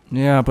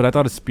 Yeah, but I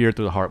thought a spear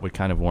through the heart would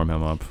kind of warm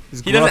him up.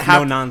 He's He doesn't gruff,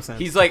 have no nonsense.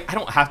 He's like, I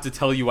don't have to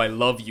tell you I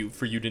love you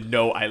for you to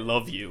know I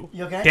love you.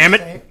 You okay? Damn it.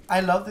 Say, I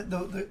love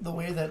the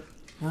way that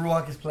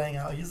Ruak is playing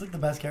out. He's like the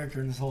best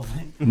character in this whole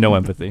thing. No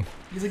empathy.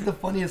 He's like the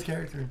funniest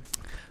character.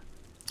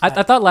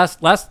 I thought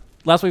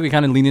last week we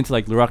kind of leaned into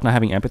like Lurak not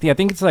having empathy. I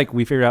think it's like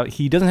we figured out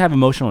he doesn't have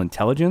emotional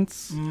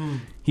intelligence.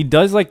 He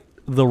does like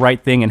the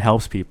right thing and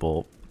helps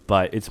people,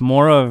 but it's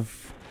more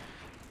of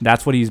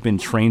that's what he's been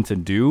trained to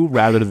do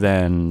rather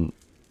than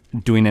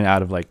doing it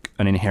out of like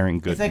an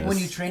inherent goodness. It's like when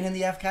you train in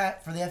the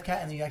FCAT for the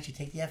FCAT and then you actually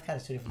take the FCAT.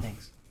 It's two different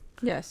things.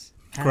 Yes.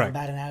 Kind of a Correct.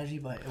 bad analogy,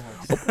 but it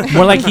works.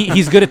 More like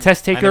he's good at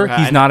test taker.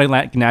 never- He's not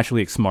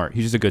naturally smart.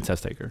 He's just a good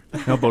test taker.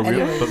 No, but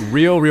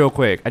real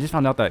quick. I just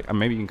found out that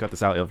maybe you can cut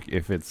this out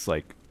if it's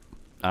like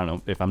I don't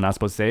know if I'm not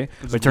supposed to say it.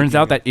 But it turns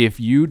out that if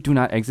you do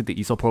not exit the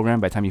ESOL program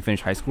by the time you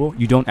finish high school,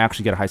 you don't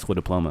actually get a high school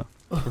diploma.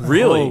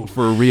 Really?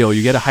 For real,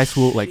 you get a high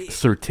school like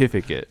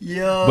certificate,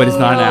 Yo. but it's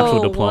not an actual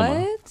Oh, diploma.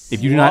 what?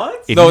 If you do not,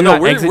 if No, you do no,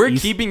 not exit we're ESOL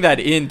keeping that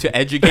in to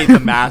educate the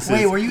masses.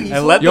 Wait, were you ESOL?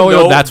 And let them Yo,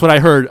 know. that's what I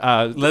heard.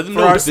 Let them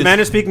For know our this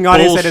Spanish-speaking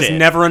audience that has bullshit.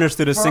 never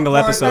understood a single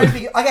episode.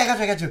 Okay, I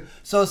got you.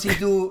 So, si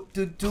tú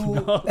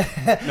terminas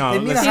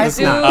let's- high let's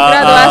school, not.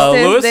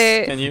 Graduaste Lewis,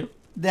 de- can you?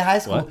 de high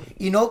school What?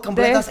 y no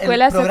completas el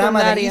escuela programa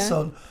de secundaria.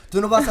 ESOL, tú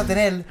no vas a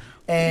tener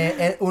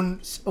un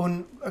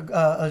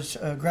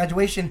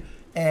graduation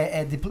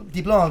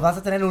diploma, vas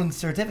a tener un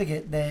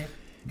certificate de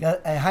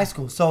high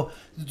school. So,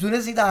 tú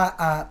necesitas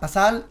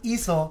pasar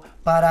ESOL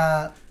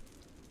para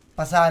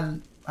pasar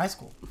high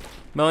school.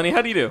 Melanie,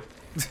 how do you do?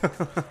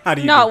 How do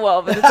you Not do?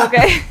 well, but it's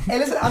okay. Hey,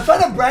 listen, I'm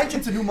trying to branch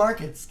into new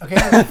markets, okay?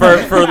 For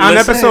On listen-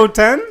 episode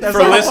 10? That's for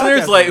not a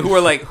listeners podcast. like who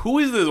are like, who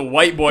is this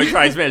white boy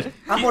trying Spanish?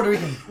 I'm Puerto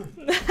Rican.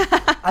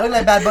 I look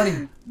like Bad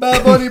Bunny.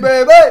 Bad Bunny,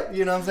 baby.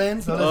 You know what I'm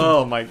saying? So listen,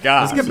 Oh my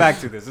god. Let's get back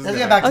to this. let's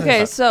get back to Okay,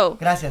 this. so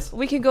Gracias.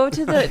 we can go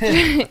to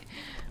the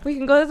we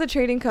can go to the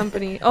trading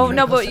company. Oh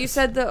no, but you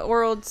said the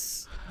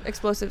world's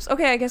explosives.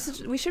 Okay, I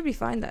guess we should be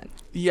fine then.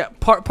 Yeah,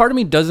 part of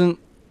me doesn't.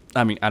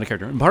 I mean, out of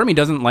character. Part of me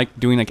doesn't like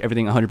doing like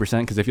everything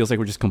 100% because it feels like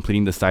we're just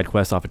completing the side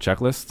quest off a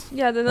checklist.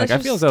 Yeah, then Like, let's I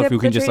just feel as though if skip we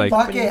can the just, trading like-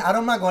 Fuck company. it.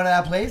 I'm not going to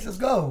that place. Let's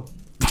go.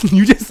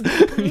 You just We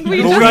But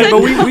just right, said-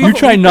 but we- you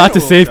try not to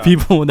go, save John.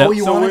 people. That Oh,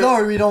 you So want to we're-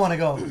 go or we don't want to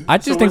go? I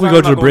just So think we're we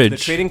go to talking the about going bridge.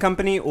 the trading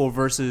company or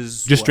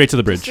versus Just what? straight to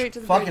the bridge. Straight to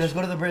the Fuck bridge. it. Let's go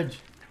to the bridge.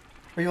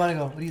 Where you want to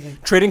go? What do you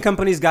think? Trading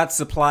companies got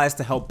supplies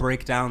to help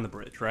break down the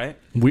bridge, right?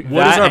 We,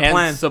 What is That our and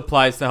plan?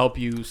 supplies to help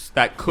you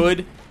that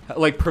could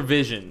like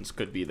provisions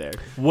could be there.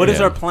 What is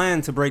Yeah. our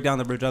plan to break down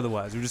the bridge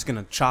otherwise? We're just going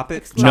to chop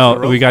it? Chop the no,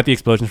 rope? we got the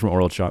explosions from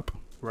Oral Shop.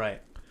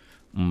 Right.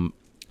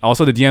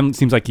 Also, the DM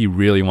seems like he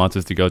really wants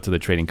us to go to the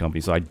trading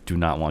company, so I do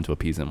not want to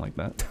appease him like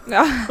that.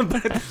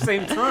 But at the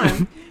same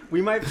time,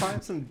 we might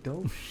find some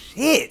dope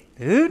shit,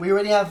 dude. We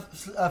already have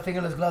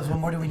fingerless gloves. What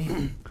more do we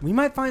need? We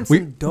might find We-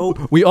 some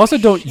dope. We also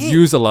don't Shit.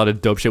 use a lot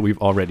of dope shit we've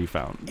already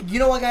found. You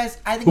know what, guys?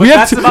 I think We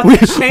have That's to- about we-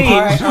 to change. All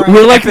right, all right.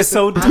 We're like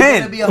episode I'm going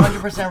to 10. be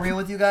 100% real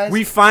with you guys.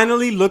 We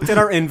finally looked at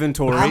our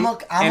inventory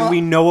and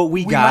we know what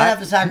we We might have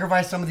got. to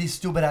sacrifice some of these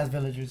stupid ass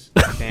villagers.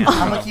 Damn.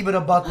 I'm going to keep it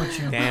a buck with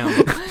you.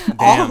 Damn.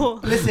 All,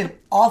 listen,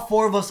 all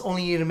four of us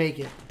only need to make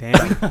it.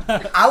 Damn.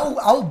 I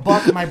will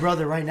buck my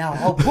brother right now.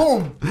 Oh,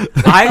 boom.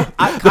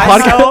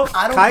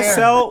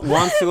 Kaisel care.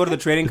 wants to go to the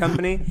trading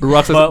company.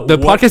 Rock says, But the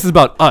what- podcast is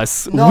about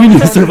us. No, we need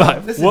no, to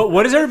survive. Listen,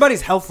 What is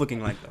everybody's health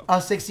looking like though?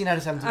 16 out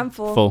of 17. I'm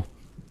full. Full.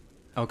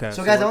 Okay.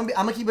 So, guys, I'm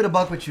gonna keep it a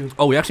buck with you.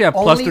 Oh, we actually have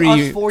Only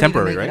 +3 us 40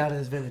 temporary, to make it out right? of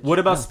this village. what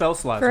about spell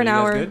slots? For Are an you guys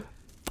hour. good?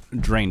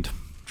 Drained.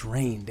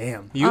 Drain.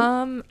 Damn. You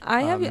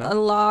I have no. a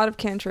lot of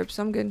cantrips.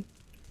 I'm good.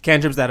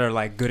 cantrips that are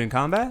like good in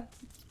combat?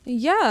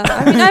 Yeah,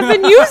 I mean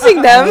I've been using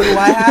What them. do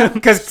I have?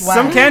 Because Swag.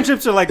 some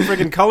cantrips are like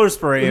friggin' color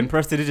spray and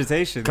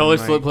prestidigitation. Color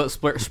and,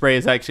 like, spray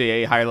is actually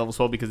a higher level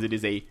spell because it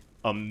is an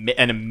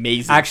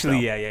amazing.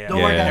 Actually, spell. yeah.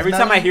 Don't worry, Yeah. guys. Every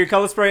time I Melanie- hear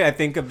color spray, I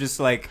think of just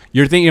like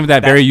You're thinking of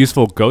that very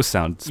useful ghost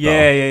sound spell. yeah,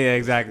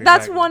 exactly.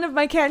 That's exactly. one of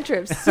my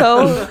cantrips.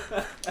 So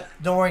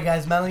Don't worry,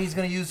 guys. Melanie's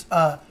gonna use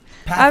I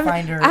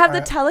Pathfinder. have the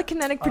or-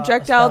 telekinetic spells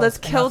projectile that's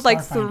and not killed like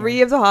Starfinder.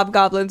 3 of the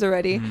hobgoblins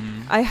already.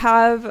 Mm. I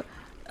have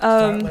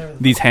whatever the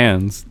These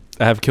hands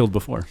I have killed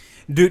before.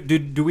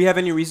 Do we have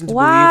any reason to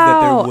Wow, believe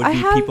that there would I be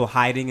have- people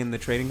hiding in the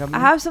trading company?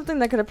 I have something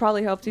that could have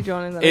probably helped you,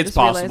 Jonan. That I It's just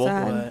realized possible. I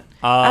had. What?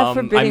 I have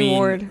Forbidding I mean,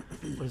 Ward.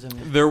 What does that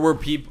mean? there were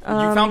people.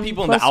 You found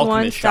people in the +1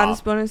 alchemist status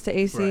shop, bonus to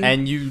AC. Right.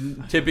 and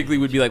you typically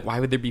would be like, "Why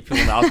would there be people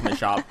in the alchemist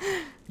shop?"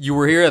 You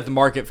were here at the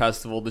market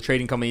festival. The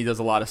trading company does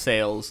a lot of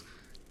sales.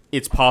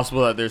 It's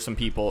possible that there's some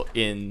people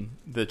in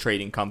the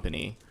trading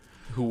company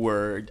who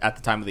were at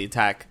the time of the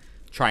attack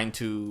trying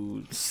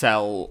to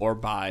sell or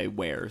buy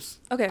wares.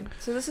 Okay,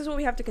 so this is what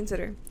we have to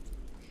consider.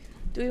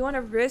 Do we want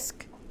to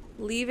risk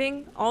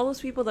leaving all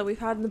those people that we've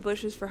had in the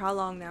bushes for how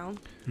long now?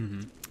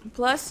 Mhm.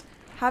 Plus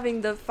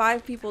having the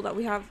 5 people that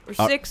we have, or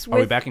 6 Are we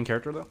with... back in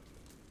character though?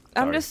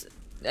 I'm Sorry.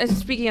 just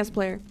speaking as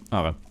player.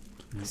 Okay.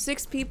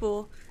 6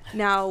 people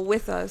now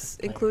with us,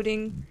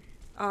 including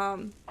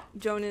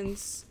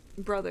Jonan's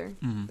brother.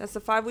 Mhm. That's the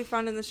 5 we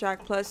found in the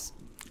shack, plus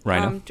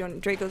Rhino.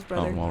 Draco's Oh,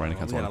 brother. well, Rhino We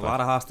counts got a one. lot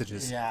of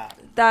hostages. Yeah.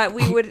 That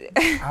we would...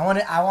 I want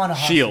a hostage.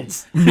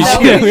 Shields. that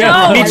we,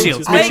 Yeah. Need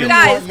shields, I need Wait,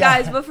 shields.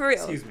 guys, Yeah. but for real.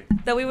 Excuse me.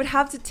 That we would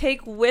have to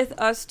take with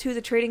us to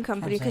the trading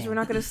company because we're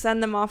not going to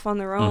send them off on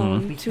their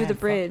own We to can't the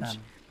fuck bridge. them.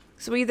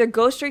 So we either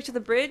go straight to the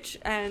bridge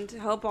and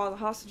help all the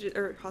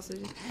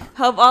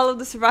help all of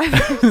the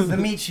survivors, The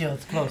meat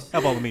shields, close.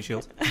 Have all the meat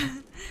shields.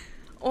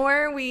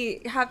 or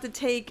we have to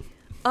take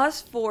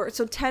us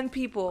 10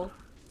 people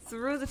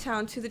through the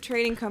town to the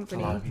trading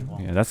company. A lot of people.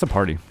 Yeah, that's the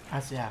party.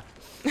 That's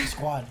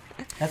squad.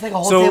 That's like a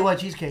whole So- table of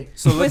cheesecake.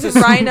 So let's With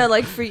just, Rhina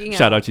like freaking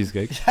Shout out. out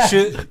cheesecake.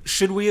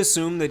 should we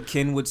assume that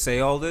Kin would say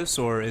all this,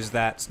 or is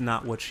that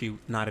not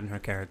in her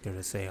character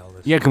to say all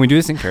this? Yeah, can we do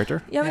this in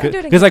character? Yeah, we can do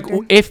it Because like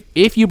again.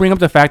 if you bring up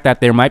the fact that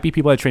there might be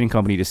people at a trading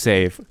company to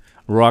save,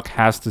 Rock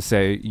has to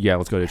say, yeah,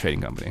 let's go to a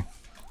trading company,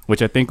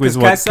 which I think was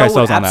what Kaisel would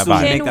Kaisel's on that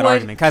absolutely vibe. make that Kin would-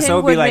 argument. Kaisel Kin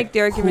would be would like, make the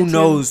who argument too.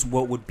 knows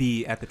what would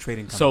be at the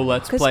trading company? So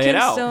let's 'Cause play it Kin's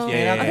out. so-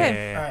 Yeah.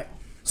 Okay. All right.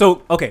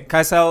 So okay,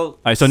 Kaisel. All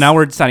right, so now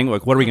we're deciding,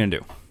 like, what are we gonna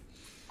do?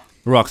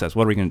 Rock says,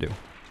 what are we gonna do?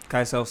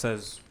 Kaisel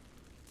says,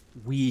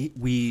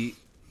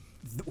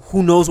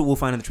 who knows what we'll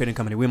find in the trading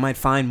company? We might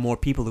find more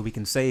people that we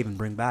can save and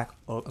bring back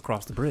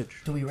across the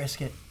bridge. Do we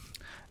risk it?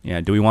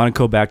 Yeah, do we want to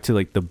go back to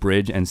like the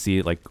bridge and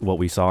see like what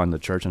we saw in the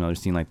church, another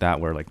scene like that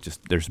where like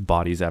just there's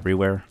bodies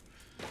everywhere?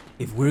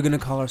 If we're gonna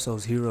call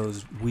ourselves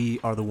heroes,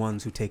 we are the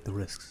ones who take the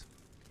risks.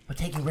 But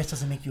taking risks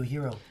doesn't make you a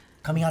hero.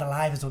 Coming out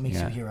alive is what makes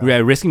you a Yeah. hero. Yeah,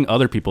 risking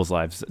other people's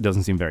lives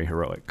doesn't seem very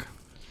heroic.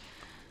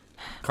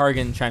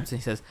 Cargan chimes in.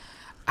 He says,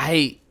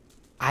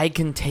 I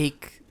can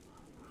take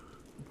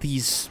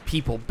these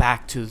people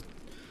back to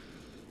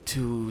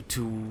you.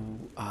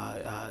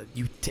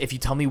 If you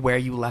tell me where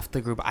you left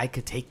the group, I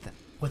could take them.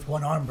 With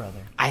one arm, brother.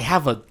 I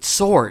have a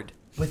sword.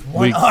 With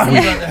one arm,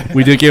 brother.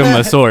 We did give him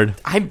a sword.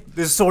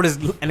 This sword is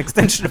an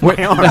extension of Wait,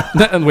 my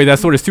arm. wait, that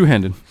sword is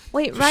two-handed.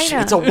 Wait,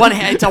 Rhina.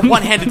 It's a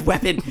one-handed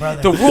weapon.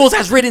 Brother. The rules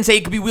as written say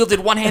it could be wielded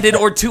one-handed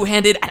or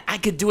two-handed, and I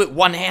could do it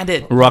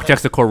one-handed. Rock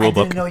checks the core I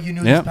rulebook. didn't know you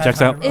knew Yeah, this checks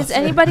background, out. bro. Is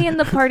anybody in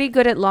the party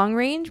good at long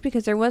range?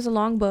 Because there was a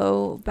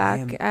longbow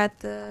back at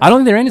the. I don't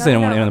think there is No,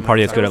 anyone no. in the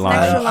party that's good at There long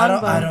was an range. extra I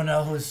longbow. don't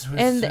know who's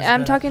And who's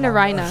I'm good talking at to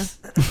longbows.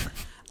 Rhina.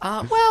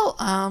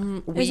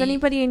 Is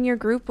anybody in your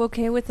group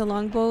okay with the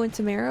longbow and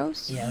some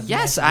arrows? Yeah,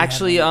 Yes, we have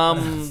actually,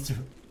 one.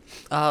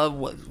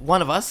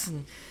 one of us.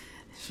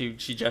 She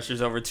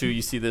gestures over to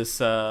you. See this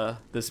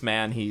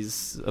man.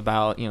 He's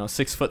about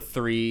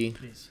 6'3",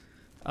 Please.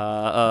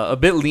 a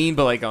bit lean,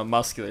 but like a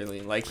muscular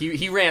lean. Like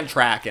he ran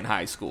track in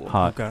high school.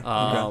 Hot. Okay.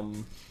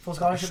 Full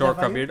scholarship. Short there for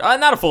crop you? beard.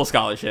 Not a full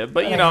scholarship,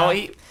 but Like half?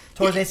 he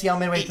Towards ACL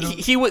midway through.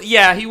 he was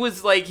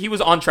he was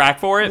on track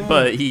for it,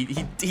 but he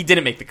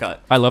didn't make the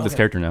cut. I love this Okay.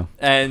 character now.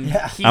 And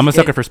Yeah. I'm a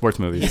sucker for sports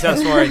He movies.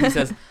 says for it. He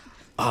says,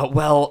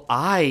 "Well,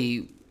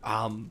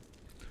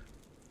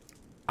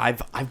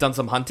 I've done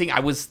some hunting. I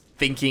was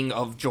thinking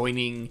of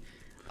joining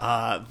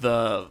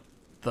the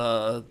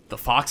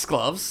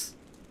foxgloves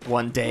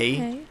one day.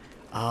 Okay.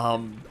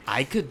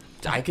 I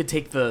could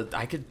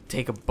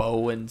take a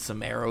bow and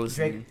some arrows.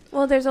 Drake. And,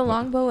 Well, there's a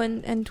longbow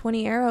and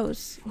 20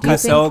 arrows. Do you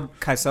think-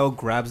 Kaisel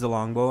grabs the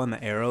longbow and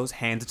the arrows,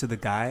 hands it to the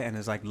guy, and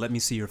is like, "Let me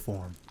see your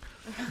form."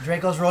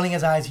 Draco's rolling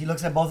his eyes. He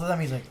looks at both of them.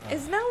 He's like, oh.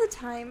 Is now the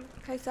time,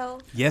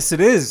 Kaisel? Yes, it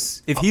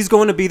is. If he's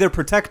going to be their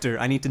protector,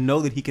 I need to know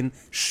that he can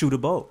shoot a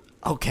bow.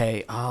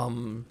 okay.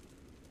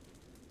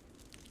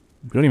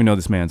 We don't even know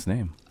this man's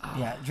name.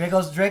 Yeah,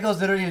 Draco's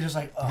literally just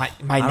like, oh. My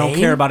I name. don't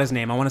care about his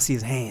name. I want to see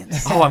his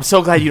hands. Oh, I'm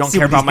so glad you don't See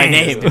care what about my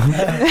these name.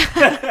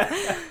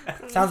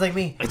 hands Sounds like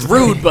me. It's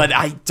rude, but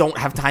I don't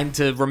have time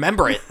to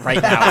remember it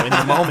right now in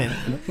the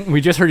moment.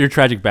 We just heard your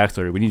tragic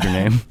backstory. We need your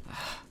name.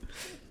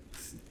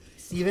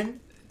 Steven?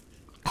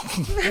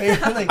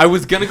 Wait, like, I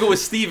was gonna go with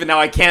Steven, now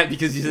I can't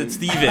because you said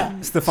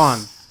Steven.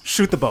 Stefan,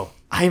 shoot the bow.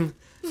 I'm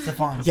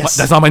Stefan. yes,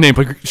 That's not my name,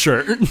 but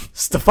sure.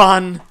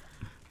 Stephan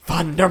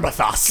von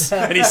Nirmathas,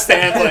 and he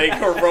stands like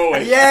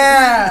heroic.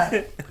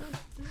 Yeah!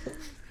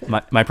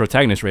 My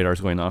protagonist radar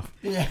is going off.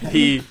 Yeah.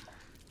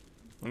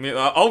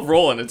 I'll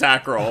roll an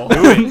attack roll.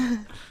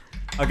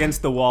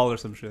 Against the wall or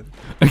some shit.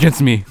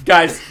 Against me.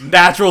 Guys,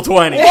 natural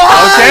 20.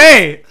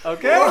 Okay.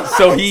 Okay.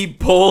 So he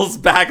pulls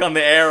back on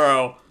the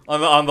arrow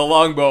on the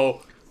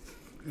longbow,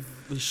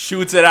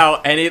 shoots it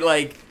out, and it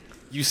like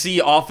you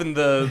see off in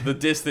the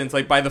distance,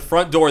 like by the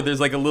front door, there's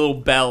like a little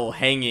bell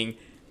hanging,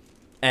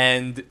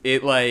 and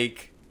it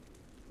like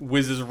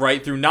whizzes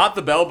right through, not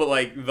the bell, but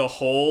like the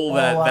hole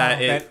wow.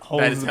 That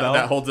holds the bell?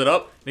 that holds it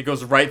up. And it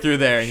goes right through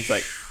there, and he's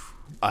like,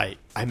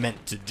 I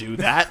meant to do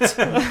that.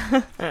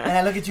 And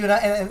I look at you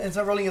and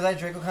start rolling his eyes.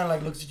 Draco kind of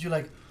like looks at you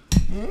like,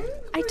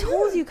 I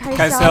told you,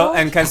 Kaisel.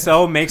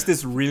 Kaisel makes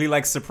this really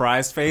like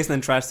surprised face and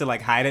then tries to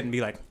like hide it and be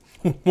like,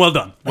 well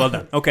done.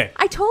 Okay.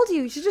 I told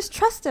you. You should just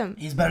trust him.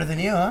 he's better than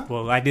you, huh?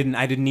 Well, I didn't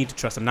need to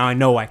trust him. Now I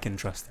know I can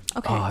trust him.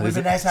 Okay. Oh, It would is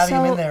have it- been nice having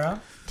him So- in there, huh?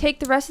 Take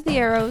the rest of the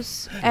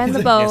arrows and the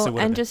Yes, bow it would've and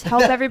been. just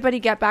help everybody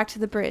get back to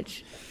the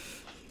bridge.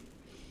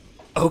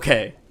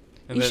 Okay.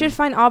 And You then- should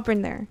find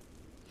Auburn there.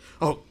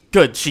 Oh,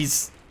 good.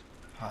 She's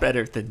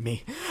better than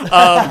me.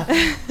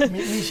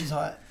 Me, she's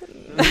hot.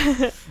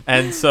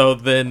 And so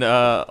then,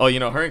 her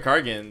and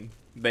Cargan,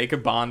 they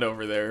could bond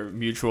over their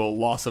mutual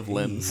loss of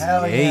limbs.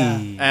 Hell yeah.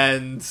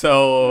 And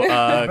so,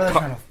 My brother's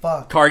trying to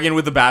fuck. Cargan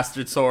with the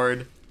bastard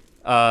sword,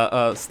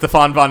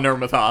 Stephan von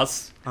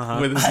Nirmathas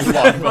with his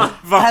longbow.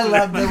 I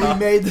love that we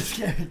made this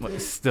character.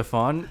 What,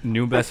 Stefan,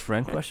 new best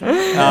friend question?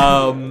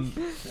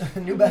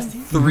 New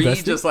bestie. 3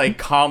 Bestie? just like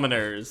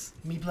commoners,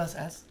 Me plus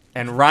S.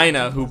 and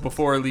Rhina, who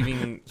before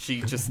leaving,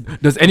 she just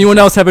Does anyone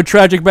else have a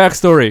tragic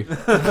backstory?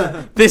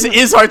 this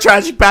is our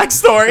tragic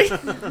backstory.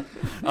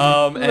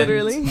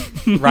 Literally.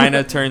 And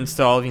Rhina turns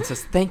to all of you and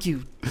says, "Thank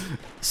you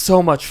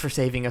so much for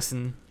saving us,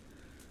 and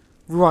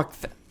Ruach,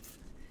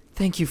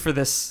 thank you for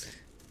this,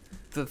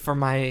 for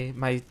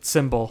my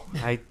symbol.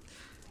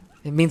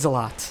 It means a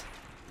lot."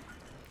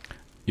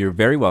 You're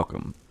very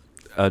welcome.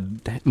 A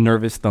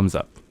nervous thumbs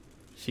up.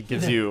 She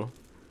gives you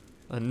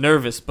a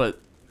nervous but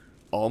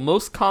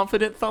almost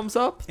confident thumbs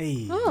up.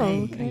 Hey. Oh,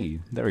 okay. Hey,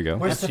 there we go.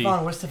 Where's She-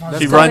 Stefan? Where's Stefan?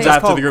 She That's runs funny.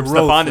 after the It's group. called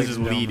growth, Stefan is ladies just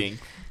and gentlemen. leading.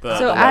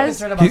 So I'm as-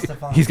 concerned about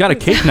Stefan. He's got a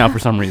cape now for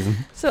some reason.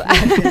 So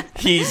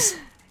He's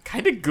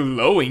kind of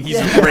glowing. He's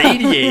Yeah.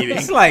 radiating.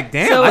 It's like,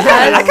 damn, So I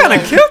as- kind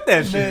of killed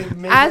that shit.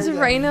 as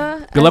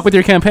Reyna, Good luck with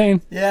your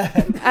campaign. Yeah.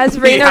 as He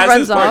Reyna has runs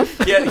his part.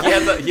 off. He has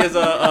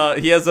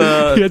he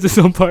has his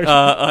own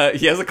part.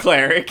 he has a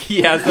cleric.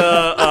 He has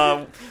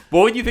a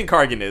what would you think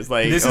Kargan is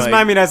like? This is like,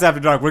 Miami Nights After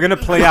Dark. We're gonna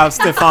play out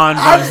Stefan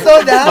I'm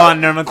so down. von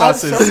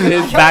Nirmathas'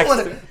 his back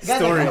Guys, I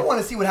story. kind of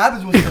want to see what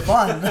happens with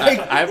Stefan. Like,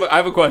 I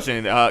have a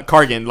question,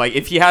 Kargan. Like,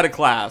 if he had a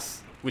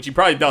class, which he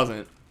probably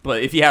doesn't,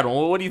 but if he had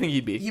one, what do you think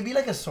he'd be? you'd be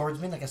like a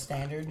swordsman, like a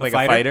standard. Like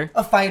fighter?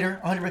 a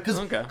fighter? A fighter, 100%.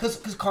 Because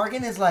Okay.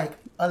 Kargan is like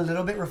a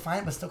little bit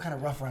refined, but still kind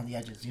of rough around the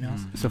edges, you know?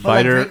 So But like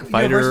fighter, Draco, you know,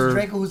 versus fighter.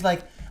 Draco, who's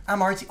like, I'm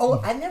artsy. Oh,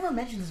 I never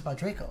mentioned this about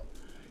Draco.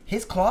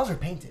 His claws are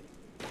painted.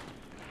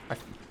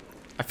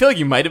 I feel like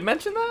you might have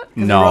mentioned that. 'Cause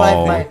in real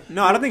life,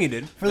 No. No, I don't think he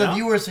did. for the No?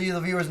 viewers, so you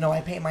the viewers know,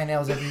 I paint my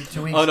nails every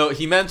 2 weeks. Oh no,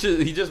 he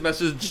just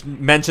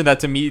mentioned that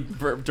to me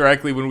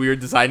directly when we were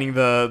designing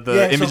the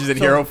Yeah, images in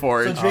Hero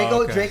Forge. So Draco,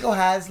 Oh, okay. Draco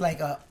has like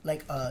a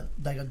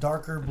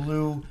darker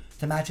blue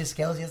to match his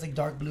scales. He has like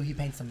dark blue. He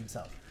paints them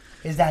himself.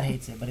 His dad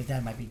hates it, but his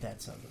dad might be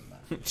dead, so it doesn't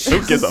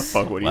matter. Who gives a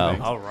fuck? What do you Wow.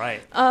 think? All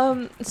right.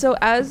 So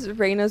as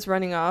Reyna's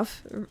running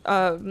off,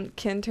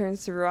 Ken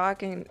turns to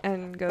Rock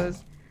and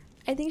goes,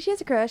 "I think she has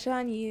a crush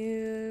on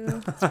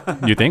you."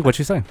 You think? What'd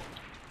she say?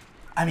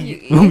 I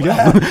mean,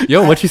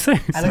 Yo, what'd she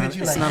say? I look at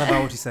you It's like, not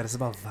about what you said. It's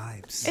about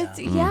vibes. It's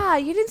yeah.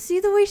 You didn't see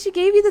the way she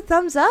gave you the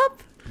thumbs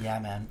up. yeah,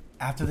 man.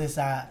 After this,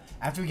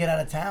 after we get out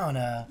of town,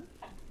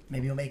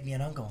 maybe you'll make me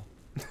an uncle.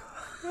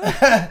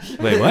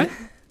 Wait, what?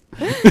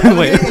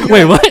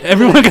 wait, what?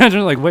 Everyone kind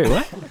of like, wait,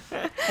 what?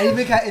 Hey,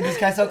 does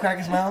Kai still crack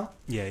his smile?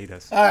 Yeah, he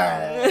does. All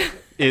right.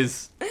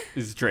 Is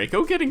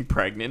Draco getting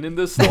pregnant in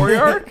this story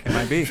arc? It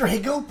might be.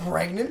 Draco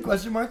pregnant?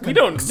 Question mark. We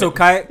don't. So No, he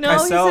said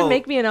Kaisel,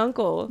 make me an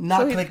uncle.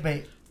 Not so he,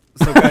 clickbait.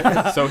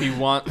 So he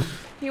wants.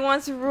 he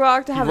wants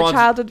Ruach to have a wants-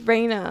 child with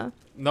Reyna,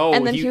 No,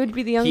 and then he would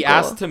be the uncle. He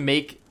asked to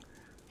make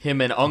him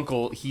an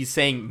uncle. He's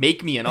saying,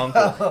 "Make me an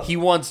uncle." He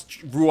wants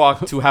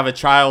Ruach to have a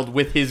child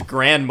with his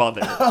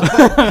grandmother.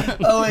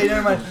 Oh wait,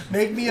 never mind.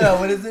 Make me a.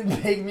 What is it?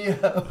 Make me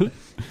a.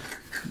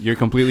 You're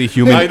completely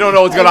human. I don't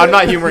know what's going on. I'm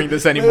not humoring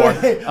this anymore.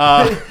 Wait,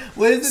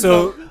 what is it?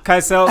 So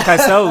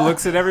Kaisel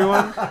looks at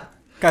everyone.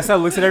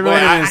 Kaisel looks at everyone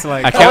Wait, and is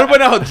like, I want to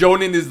point out how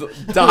Jonan is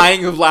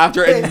dying of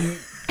laughter and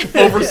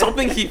over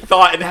something he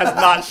thought and has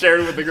not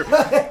shared with the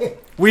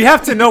group. we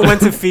have to know when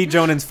to feed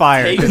Jonan's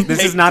fire.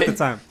 This is not the take-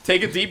 time.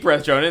 Take a deep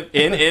breath, Jonan.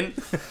 In.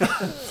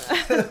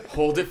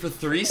 Hold it for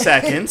 3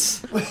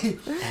 seconds. Wait,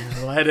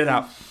 And let it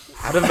out.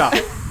 Out of the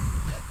mouth.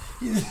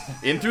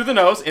 In through the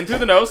nose. In through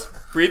the nose.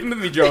 Breathe with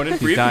me, Jonan. He's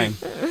Breathe dying.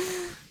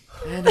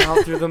 with me. And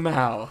out through the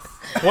mouth.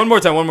 One more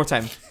time.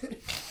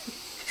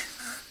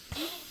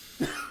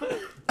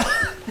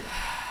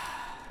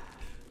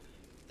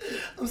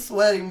 I'm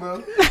sweating,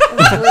 bro.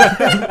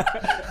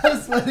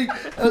 I'm sweating.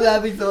 I'm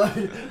laughing so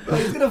hard. Bro,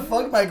 he's gonna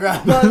fuck my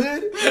grandma,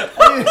 dude.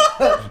 I'm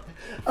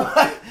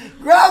like,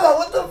 Grandma,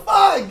 what the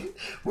fuck?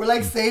 We're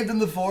like saved in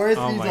the forest.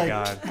 Oh He's my like,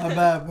 God. my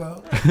bad,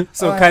 bro.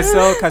 So Alright.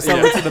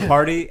 Kaisel looks at the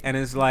party and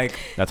is like,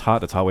 That's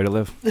hot. That's a hot way to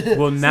live.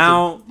 well,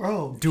 now,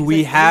 Bro, do he's we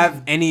like,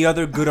 have any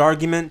other good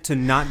argument to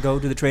not go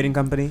to the trading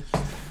company?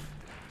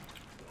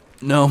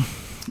 No,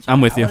 I'm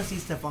with I you. want to see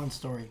Stefan's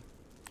story.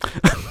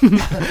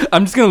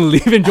 I'm just gonna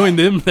leave and join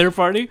their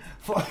party.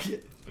 Fuck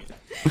it.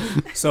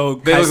 So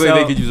They look like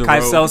they could use a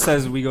Kaisel rogue.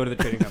 says we go to the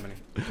trading company.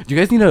 Do you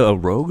guys need a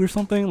rogue or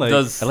something? Like,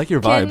 Does- I like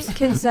your Ken, vibes,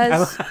 Ken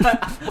says,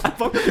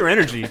 Fuck with your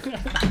energy.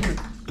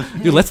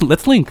 dude.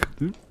 Let's link.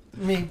 Dude.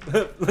 Me.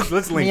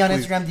 Let's link. Me on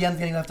please. Instagram, DMs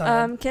getting left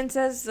on. Ken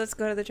says, let's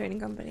go to the trading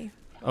company.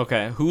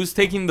 Okay. Who's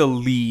taking the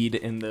lead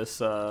in this?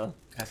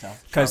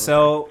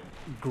 Kaisel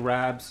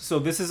grabs. So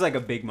this is like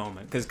a big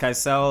moment because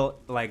Kaisel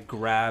like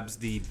grabs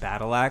the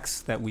battle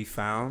axe that we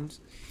found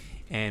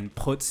and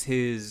puts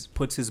his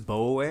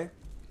bow away.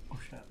 Oh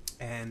shit.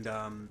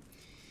 And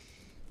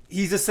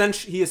he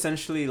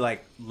essentially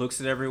like looks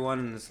at everyone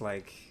and is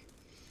like,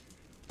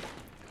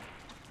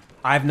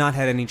 I've not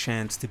had any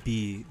chance to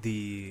be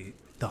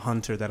the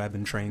hunter that I've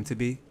been trained to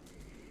be,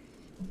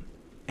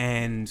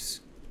 and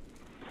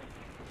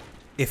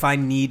if I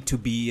need to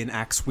be an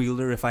axe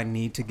wielder, if I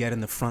need to get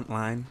in the front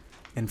line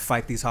and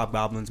fight these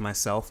hobgoblins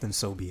myself, then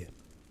so be it.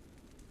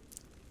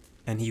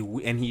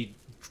 and he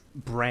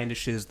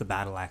brandishes the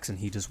battle axe, and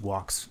he just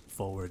walks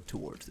forward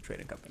towards the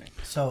trading company.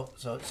 So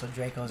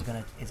Draco is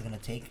gonna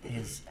take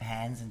his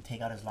hands and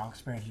take out his long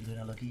spear, and he's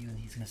gonna look at you and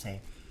he's gonna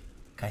say,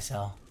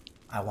 Kaisel,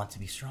 I want to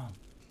be strong.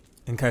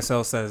 And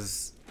Kaisel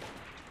says,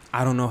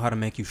 I don't know how to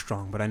make you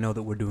strong, but I know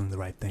that we're doing the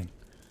right thing.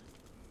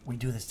 We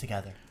do this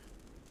together.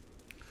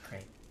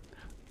 Great.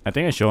 I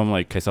think I show him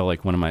like Kaisel,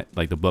 like one of my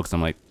like the books.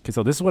 I'm like,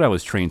 Kaisel, this is what I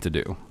was trained to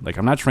do. Like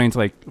I'm not trained to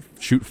like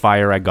shoot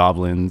fire at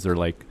goblins or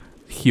like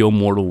heal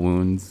mortal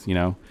wounds. You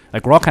know,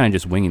 like we're all kind of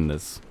just winging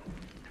this.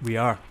 We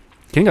are.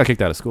 Ken got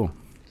kicked out of school.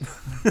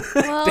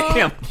 Well,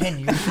 Damn. Ken,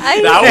 you.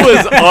 That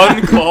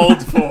was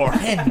uncalled for.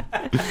 Ken.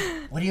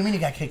 What do you mean you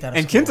got kicked out of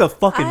And school? Ken's a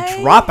fucking I-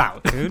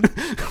 dropout, dude.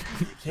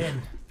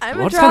 Ken. I'm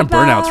Well, a it's kind of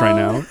burnouts right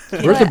dropout.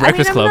 now. Where's the But,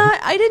 Breakfast I'm Club?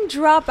 I didn't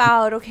drop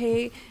out,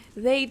 okay?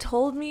 They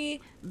told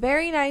me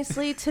very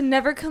nicely to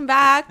never come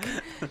back,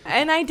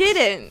 and I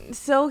didn't.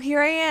 So here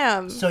I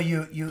am. So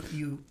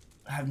you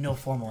have no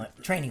formal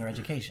training or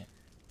education.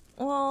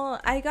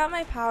 Well, I got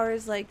my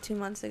powers like 2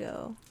 months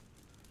ago.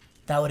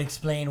 That would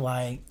explain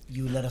why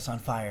you lit us on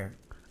fire.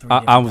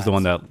 I was the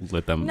one that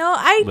lit them. No,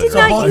 I did Listen.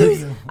 So both not of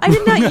use. you. I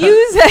did not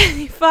use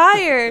any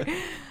fire.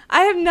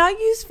 I have not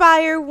used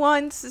fire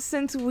once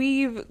since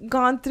we've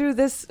gone through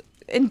this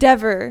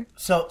endeavor.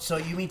 So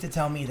you mean to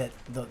tell me that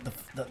the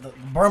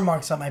burn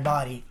marks on my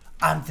body,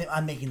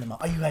 I'm making them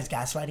up? Are you guys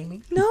gaslighting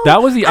me? No,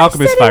 That was the I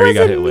alchemist said fire it you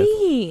got wasn't hit with.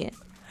 me.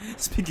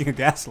 Speaking of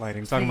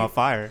gaslighting, talking about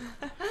fire.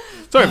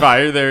 Sorry,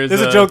 fire. There's There's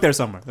a joke there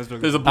somewhere. There's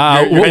a.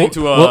 we'll You're heading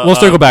to a. we'll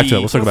circle back to the- it.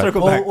 We'll circle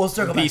back. We'll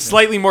circle back. The to it.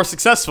 slightly more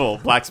successful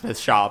blacksmith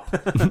shop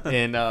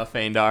in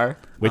Feindar.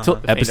 Wait till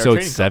The Feindar episode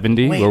Trading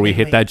 70 Wait, where we wait,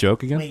 hit wait. that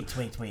joke again.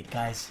 Wait,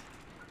 guys.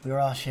 We were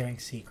all sharing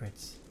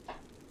secrets.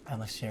 I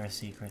must share a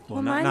secret.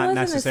 Well, not- mine not wasn't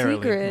necessarily. a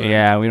secret.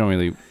 Yeah, we don't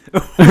really.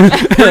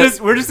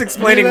 we're just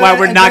explaining why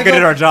we're not good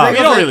at our job. We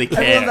don't really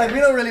Everyone's care. like, we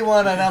don't really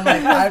want it. And I'm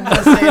like, I'm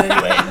gonna say it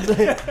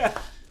anyway.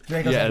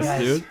 Draco's Yes, like,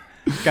 guys, dude.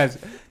 Guys,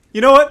 you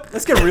know what?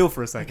 Let's get real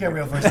for a second. get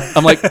real for a second.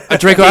 I'm like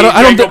Draco.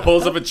 I Draco don't.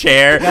 pulls up a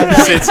chair,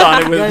 sits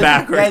on it with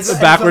backwards. Guys,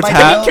 backwards so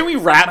hat. Can we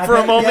rap for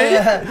a moment?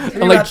 Yeah. Let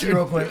me I'm like, rap to you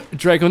real quick.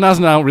 Draco, now's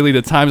not really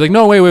the time. He's like,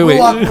 no, wait.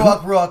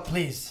 Ruak,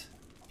 please.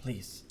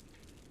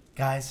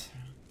 Guys,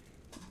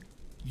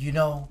 you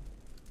know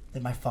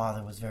that my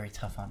father was very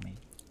tough on me.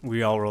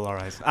 We all roll our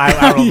eyes.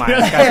 I roll my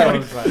eyes. Guys,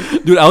 roll his eyes.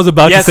 Dude, I was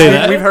about Yes, to say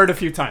that. we've heard a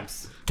few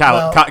times.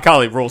 Well-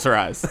 Kali rolls her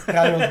eyes.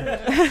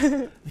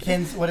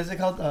 Ken's, what is it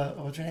called?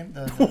 What's your name?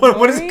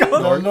 What is it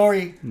called?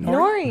 Nori.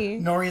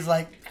 Nori. Nori's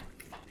like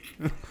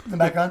in the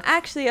background.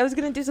 Actually, I was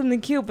gonna do something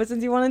cute, but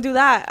since you want to do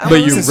that,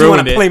 But you Since you want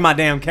ruined to it. play my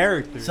damn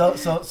character. So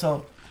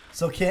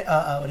Ken,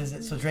 what is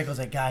it? So Draco's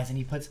like, guys, and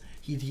he puts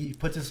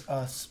his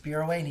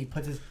spear away and he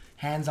puts his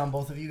hands on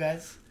both of you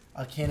guys,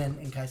 Ken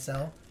and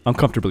Kaisel.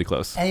 Uncomfortably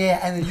close. And yeah,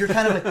 and then you're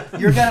kind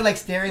of like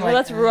staring well,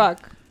 like. that's Ruak.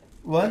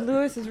 What?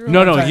 Lewis is Ruak.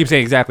 No, he sorry. keeps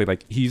saying exactly.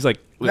 Like he's like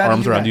with Grabbing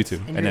arms around you guys, two,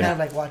 and and you're kind of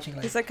then like watching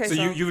like. He's like, So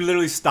you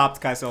literally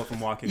stopped Kaisel from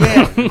walking.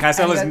 Yeah.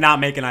 Kaisel And is then- not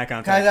making eye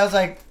contact. Guys, I was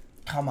like,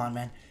 come on,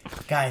 man.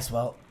 Guys,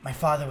 well, my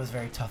father was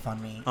very tough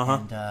on me,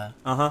 and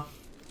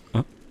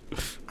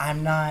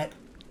I'm not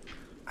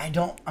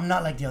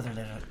like the other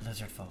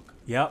lizard folk.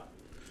 Yep.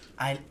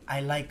 I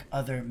like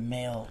other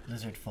male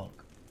lizard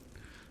folk.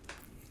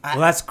 Well,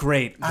 that's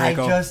great,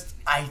 Draco.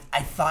 I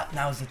thought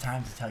now's the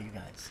time to tell you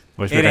guys.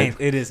 It ain't.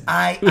 It isn't.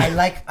 I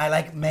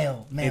like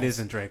males. It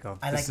isn't, Draco.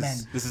 I like men.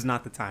 This is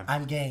not the time.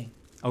 I'm gay.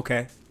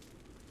 Okay.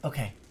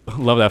 Okay.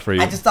 Love that for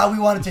you. I just thought we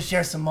wanted to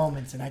share some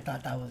moments, and I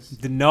thought that was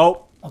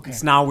Nope. okay.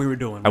 It's not what we were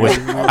doing. I wish.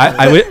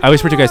 I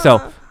whispered to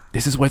Kaisel,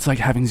 this is what it's like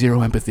having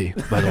zero empathy.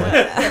 By the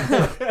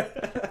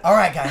way, All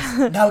right,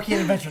 guys. Now we can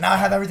adventure. Now I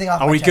have everything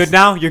off. Are my we chest. good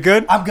now? You're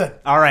good? I'm good.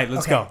 All right,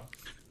 let's Okay. go.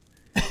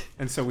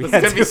 And so we It's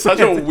had gonna be such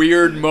a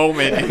weird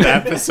moment in the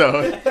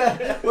episode.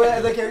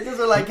 Well, the characters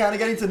are like kind of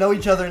getting to know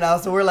each other now,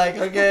 so we're like,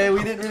 okay,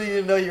 we didn't really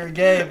even know you were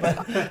gay, but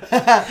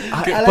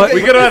But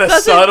We could have had a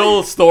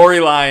subtle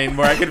storyline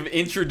where I could have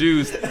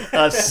introduced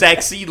a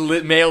sexy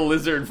male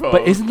lizard folk.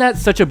 but isn't that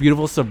such a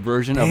beautiful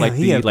subversion of Damn, like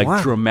he the had like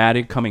one.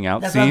 dramatic coming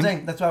out That's what I'm scene?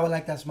 saying. That's why I would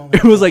like that moment.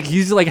 It was like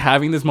he's like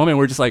having this moment.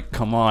 Where we're just like,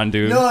 come on,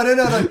 dude. No.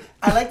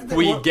 I like that.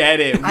 we get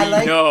it. We I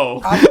like,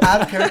 know. I'm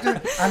out of character.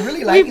 I'm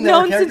really liking We've that our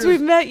known since characters-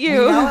 we've met we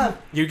you. now have-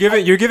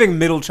 You're giving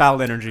middle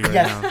child energy right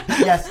now.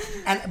 yes,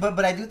 and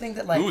but I do think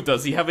that like Ooh,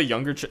 does he have a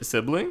younger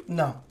sibling?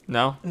 no.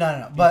 No.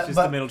 But just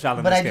but the middle child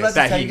in but this I do case. have to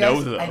That tell he you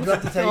guys. knows of. I do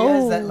have to tell you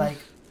guys that Oh. like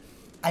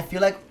I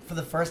feel like for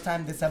the first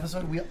time this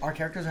episode, our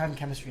characters are having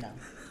chemistry now.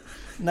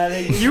 Now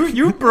they,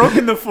 You've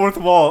broken the fourth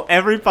wall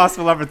every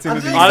possible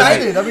opportunity. I'm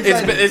Honestly, excited. I'm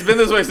excited. it's been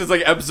this way since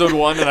like episode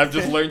 1, and I've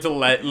just learned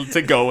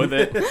to go with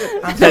it.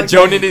 I'm so That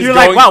Jonan excited. is You're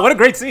going. like, wow, what a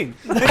great scene.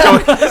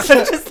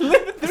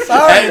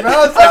 Sorry,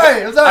 bro. I'm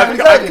sorry. I'm I've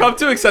excited. come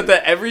to accept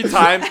that every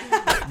time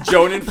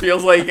Jonan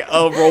feels like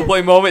a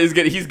roleplay moment is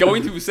he's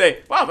going to say,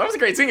 "Wow, that was a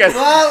great scene, guys."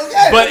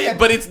 Well, yeah,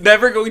 But it's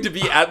never going to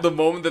be at the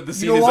moment that the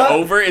scene You know is what?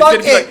 over. It's Fuck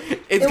gonna be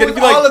like it was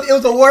like it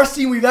was the worst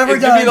scene we've ever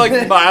it's done. gonna be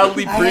like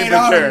mildly I hate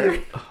all of premature.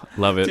 you.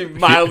 Love it.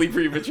 Mildly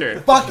premature.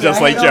 Fuck it, Just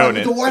I like know,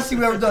 it's the Jonan. worst thing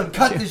we've ever done.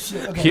 Cut this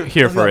shit. Okay,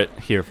 Here let's for go. it.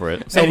 Here for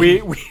it. So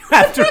we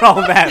after all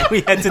that,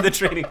 we head to the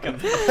trading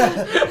company.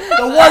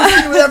 The worst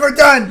thing we've ever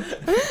done.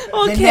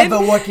 Well, They're Ken,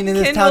 never working in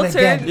this Ken town will turn-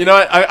 again. You know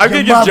what? I'm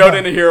going to Your give mother.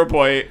 Jonan a hero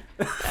point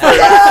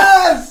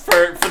Yes!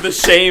 for the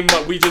shame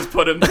we just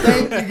put him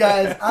through. Thank you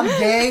guys. I'm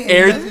gay. and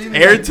he doesn't even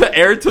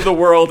Aired to the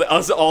world,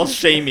 us all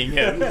shaming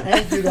him.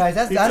 Thank you guys.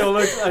 That's He told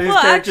us his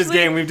Well, character's actually,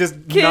 game. We've just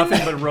Ken-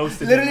 nothing but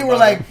roasted. literally him we're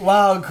about it. like,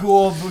 wow,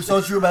 cool,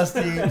 so true,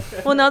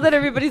 bestie. Well, now that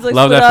everybody's like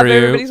Love split that up, for you.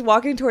 everybody's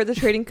walking toward the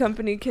trading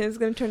company. Ken's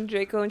gonna turn to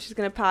Draco and she's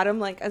gonna pat him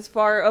like as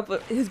far up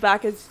his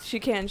back as she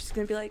can. She's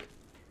gonna be like,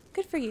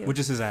 "Good for you. which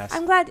is his ass.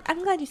 I'm glad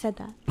you said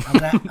that."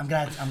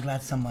 I'm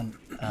glad someone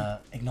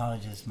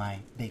acknowledges my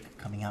big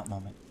coming out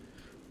moment.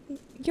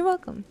 You're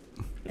welcome.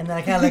 And then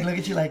I kind of like look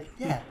at you like,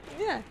 yeah.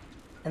 Yeah.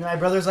 And my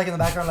brother's like in the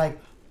background like,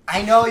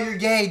 I know you're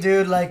gay,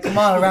 dude. Like, come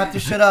on, wrap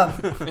this shit up.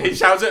 He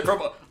shouts it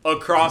from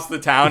across the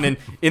town, and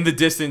in the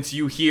distance,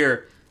 you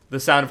hear the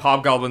sound of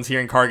hobgoblins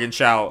hearing Kargan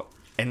shout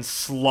and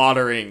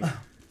slaughtering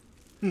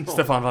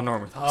Stephan von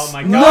Nirmathas. Oh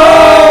my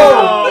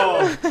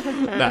No!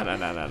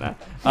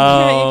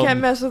 No. You can't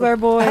mess with our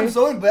boy. I'm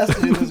so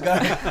invested in this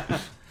guy.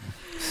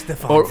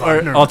 Stephan Or von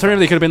Nirmathas.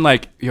 alternatively, it could have been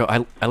like, yo,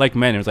 I like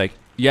men. It was like,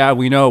 yeah,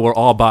 we know we're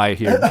all bi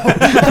here.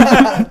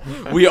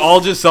 We all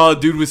just saw a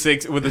dude with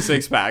a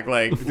six pack.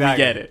 Like, we Exactly.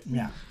 get it.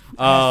 Yeah. Um,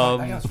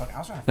 I was trying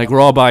to fuck. Like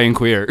we're all bi and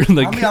queer. I'll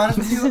Like be honest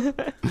with you.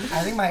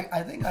 I think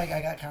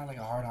I got kind of like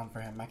a hard on for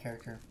him. My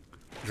character,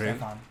 Drake?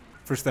 Stephan.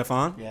 For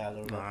Stephan? Yeah, a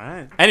little bit. All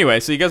right. Anyway,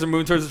 so you guys are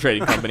moving towards the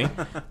trading company.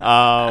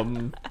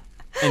 And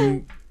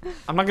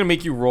I'm not going to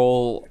make you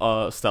roll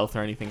stealth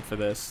or anything for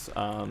this.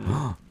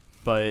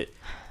 But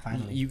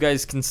Finally. you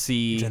guys can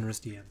see Generous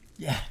DM.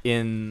 Yeah.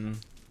 in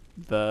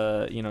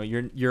the,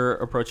 you're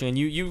approaching, and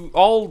you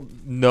all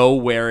know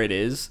where it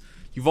is.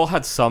 You've all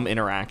had some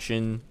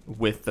interaction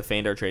with the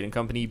Feindar Trading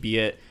Company, be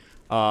it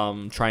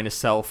trying to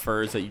sell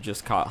furs that you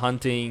just caught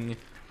hunting,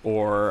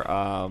 or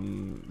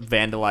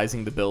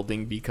vandalizing the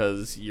building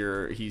because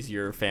she's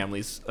your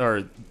family's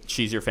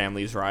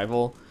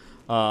rival.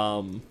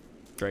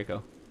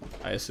 Draco,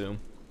 I assume.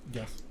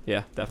 Yes.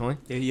 Yeah, definitely.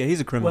 Yeah, he's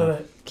a criminal.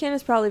 Wait. Ken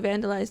has probably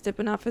vandalized it,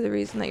 but not for the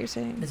reason that you're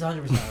saying. It's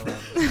 100%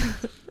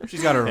 around.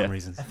 She's got her Yeah. own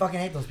reasons. I fucking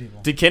hate those people.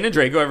 Did Ken and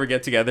Draco ever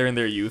get together in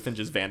their youth and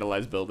just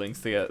vandalize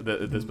buildings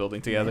this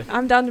building together?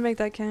 I'm down to make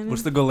that canon.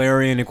 What's the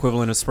Galarian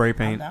equivalent of spray I'm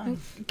paint? down.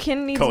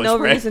 Ken needs Color no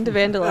spray. reason to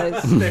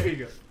vandalize. There you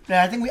go.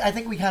 Yeah, I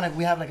think we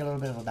have like a little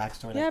bit of a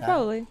backstory. Yeah, like that.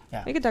 probably.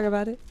 Yeah. We could talk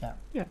about it.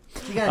 You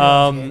gotta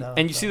know it's gay, though,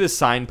 And you so. see the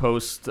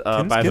signpost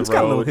Ken's by Ken's the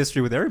got a little road.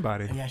 history with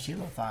everybody. Yeah, she a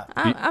little thought.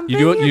 I'm you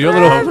do been you do here a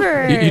little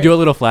forever. you do a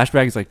little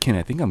flashback. It's like, Ken,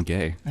 I think I'm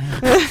gay.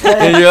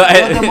 And you're like-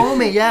 At the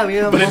moment, yeah, we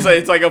have. But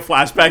it's like a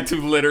flashback to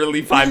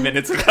literally 5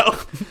 minutes ago.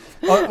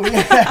 we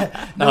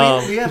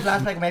have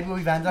flashback. Maybe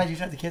we vandalized. You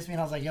tried to kiss me,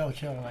 and I was like, "Yo,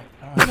 chill." Like,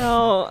 I don't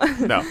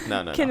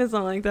know. No. Ken is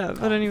not like that.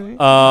 But anyway.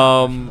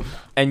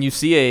 And you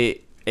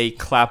see a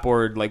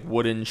clapboard, like,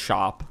 wooden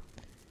shop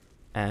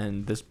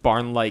and this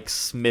barn-like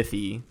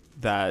smithy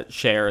that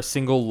share a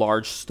single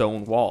large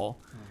stone wall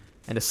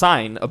and a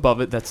sign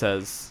above it that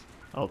says,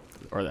 or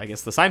I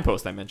guess the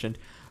signpost I mentioned,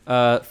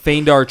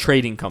 Feindar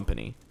Trading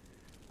Company.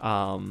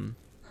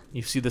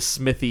 You see the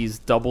smithy's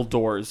double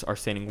doors are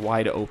standing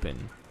wide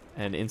open,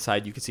 and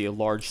inside you can see a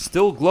large,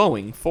 still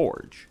glowing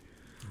forge.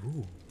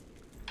 Ooh.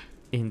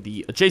 In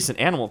the adjacent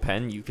animal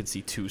pen, you can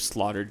see 2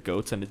 slaughtered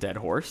goats and a dead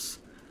horse.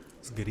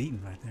 It's good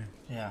eating right there.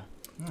 Yeah.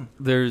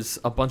 There's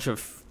a bunch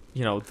of,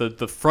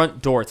 the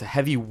front door. It's a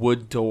heavy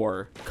wood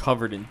door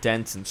covered in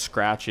dents and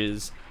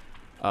scratches,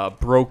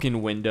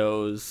 broken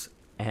windows,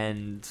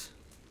 and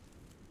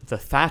the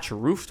thatch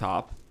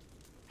rooftop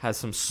has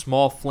some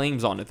small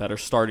flames on it that are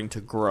starting to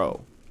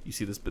grow. You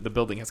see the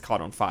building has caught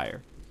on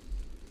fire.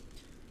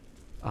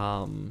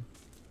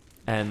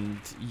 And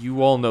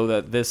you all know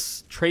that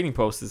this trading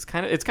post is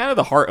kind of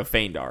the heart of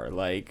Feindar.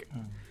 Like,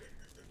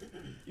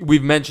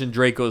 we've mentioned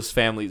Draco's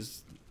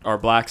families are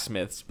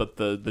blacksmiths, but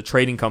the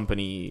trading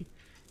company,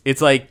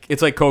 it's like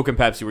Coke and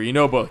Pepsi,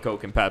 where both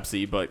Coke and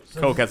Pepsi, but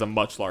So Coke has a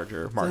much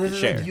larger So market this is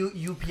share. like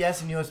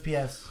UPS and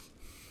USPS.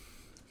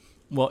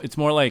 Well, it's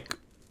more like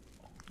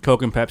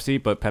Coke and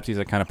Pepsi, but Pepsi's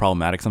like kind of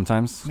problematic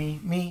sometimes.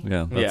 Me.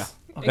 Yeah. Yeah.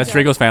 That's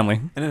Draco's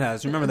family. And it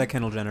has. Remember that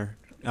Kendall Jenner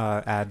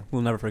ad?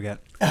 We'll never forget.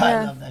 I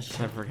Yeah. love that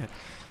shit. I forget.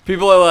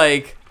 People are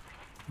like,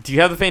 "Do you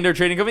have the Feindar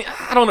Trading Company?"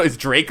 I don't know. Is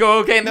Draco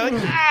okay? And they're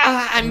like,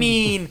 I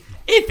mean,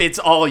 if it's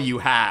all you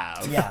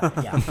have. Yeah.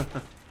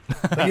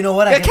 But you know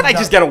what? Can I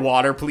just get a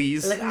water,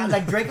 please?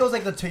 like Draco's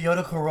like the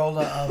Toyota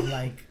Corolla of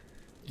like,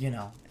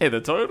 Hey,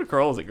 the Toyota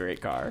Corolla is a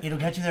great car. it'll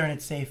get you there and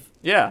it's safe.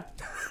 Yeah.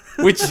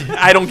 Which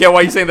I don't get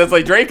why you're saying that's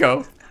like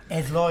Draco.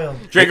 It's loyal.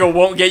 Draco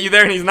won't get you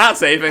there, and he's not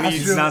safe, and That's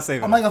he's true. not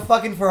safe I'm enough. like a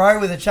fucking Ferrari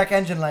with a check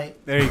engine light.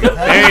 There you go.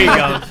 There you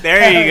go.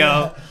 There you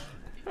go.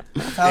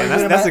 That's, how we Yeah,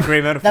 do it in that's a Mi-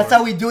 great metaphor. That's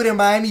how we do it in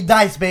Miami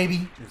Dice,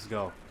 baby. Let's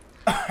go.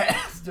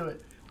 Let's do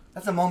it.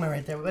 That's a moment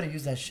right there. We better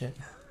use that shit.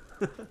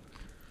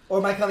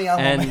 Or my coming out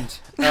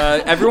moment.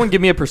 And everyone give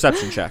me a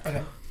perception check.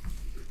 Okay.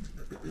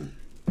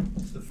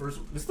 This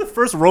is the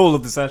first roll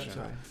of the session.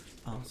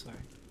 I'm sorry.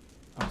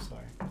 I'm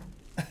sorry.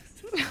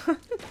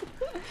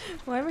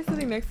 Why am I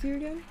sitting next to you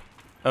again?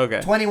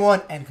 Okay.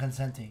 21 and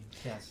consenting.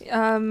 Yes.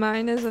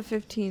 Mine is a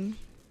 15.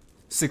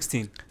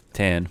 16.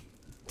 10.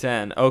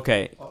 10.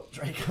 Okay. Oh,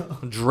 Draco.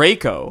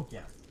 Draco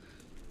Yeah.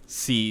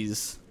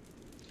 sees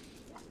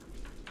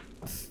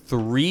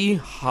 3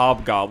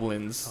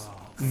 hobgoblins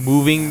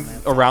moving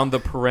around the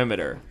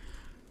perimeter.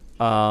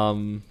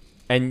 And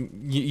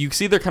you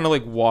see they're kind of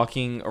like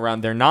walking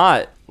around. They're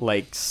not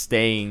like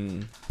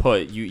staying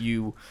put. Are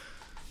they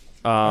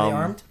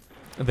armed?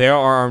 They are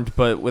armed,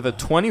 but with a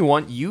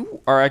 21,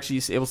 you are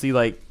actually able to see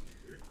like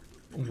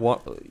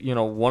what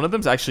one of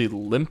them's actually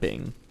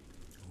limping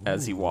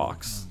as he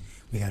walks.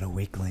 We got a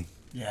weakling.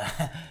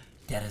 Yeah.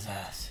 Dead as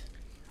ass.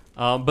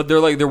 But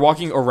they're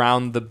walking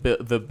around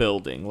the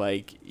building.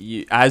 Like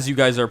as you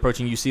guys are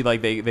approaching, you see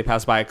like they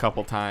pass by a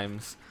couple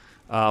times.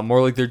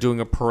 More like they're doing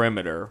a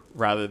perimeter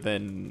rather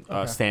than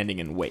standing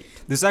in wait.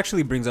 This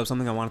actually brings up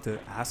something I wanted to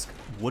ask.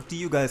 What do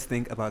you guys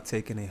think about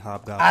taking a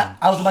hobgoblin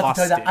I was about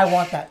to tell you that. I hostage?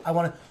 want that. I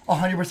want to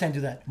 100%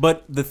 do that.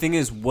 But the thing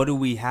is, what do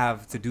we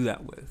have to do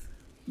that with?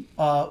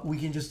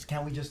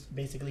 Can't we just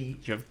basically...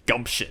 You have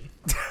gumption.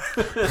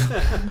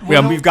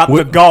 We've got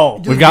the gall.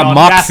 Dude, We've got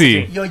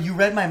Moxie. Yo, you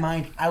read my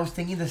mind. I was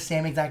thinking the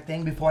same exact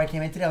thing before I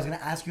came in today. I was going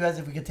to ask you guys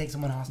if we could take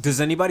someone hostage. Does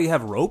anybody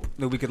have rope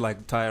that we could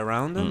like tie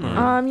around them?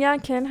 Or? Yeah,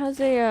 Ken has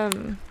a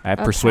I have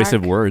a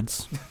persuasive pack.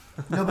 words.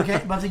 No,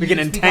 but We can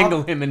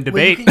entangle him in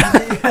debate.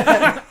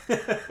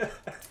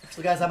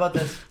 So guys, how about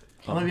this?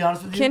 I'm going to be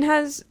honest with you. Ken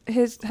has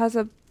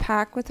a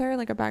pack with her,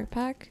 like a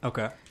backpack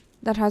Okay.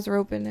 that has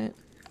rope in it.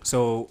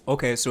 So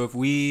if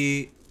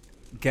we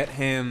get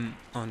him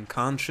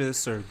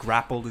unconscious or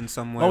grappled in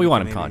some way. Oh, we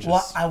want him maybe- conscious.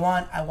 Well, I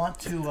want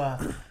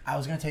to. I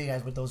was gonna tell you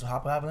guys with those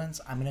hobgoblins.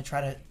 I'm gonna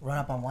try to run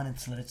up on one and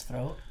slit its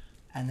throat,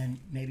 and then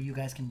maybe you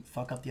guys can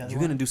fuck up the other You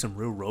one. gonna do some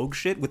real rogue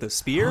shit with a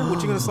spear?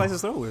 What you gonna slice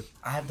his throat with?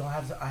 I have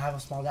a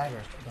small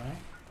dagger, don't I?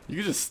 You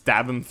can just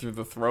stab him through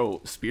the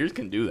throat. Spears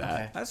can do that.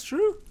 Okay. That's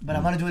true. But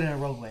I'm gonna do it in a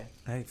rogue way,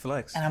 Hey,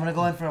 flex. and I'm gonna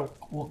go in for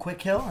a quick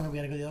kill, and then we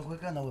gotta go the other quick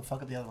kill, and then we'll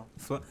fuck up the other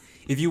one.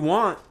 If you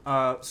want,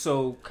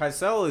 so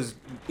Kaisel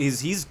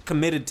he's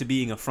committed to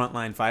being a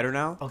frontline fighter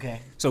now.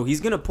 Okay. So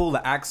he's gonna pull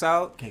the axe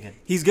out. Okay, good.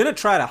 He's gonna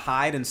try to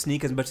hide and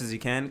sneak as much as he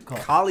can. Cool.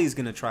 Kali's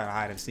gonna try to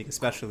hide and sneak,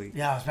 especially.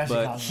 Yeah, especially.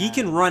 But Kali, he yeah.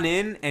 can run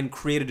in and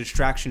create a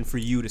distraction for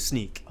you to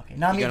sneak. Okay.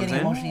 Now I'm You get what getting I'm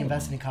saying? emotionally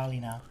invested in Kali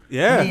now.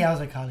 Yeah. Me, I was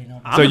like Kali,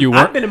 no. So you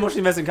I've weren't been emotionally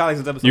invested in Kali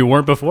since episode. you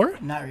weren't before?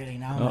 Not really.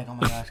 Now I'm like, oh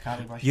my gosh,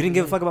 Kali, bro. You didn't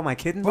give a fuck about my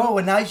kitten, Bro,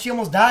 and now she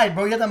almost died,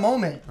 bro. You had that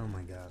moment. Oh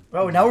my god.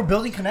 Bro, now we're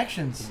building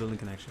connections. We're building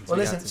connections. Well,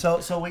 We listen. got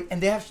to. So wait,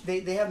 and they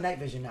have night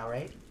vision now,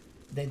 right?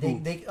 They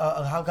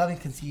hobgoblins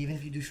can see even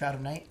if you do Shroud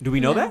of Night. Do we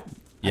know Yeah. that?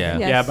 Yeah.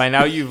 Yes. Yeah, by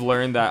now you've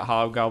learned that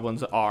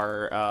hobgoblins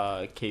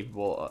are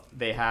capable.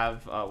 They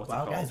have what's it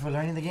Wow, called? guys, we're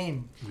learning the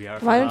game. We are.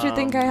 Why don't you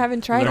think I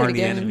haven't tried it Learn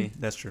the again? enemy.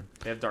 That's true.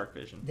 They have dark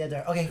vision. They're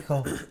there. Okay,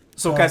 cool.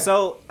 So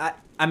Kaisel,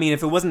 I mean,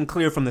 if it wasn't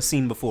clear from the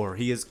scene before,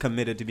 he is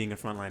committed to being a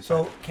frontline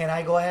So fighter. can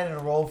I go ahead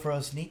and roll for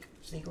a sneak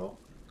roll?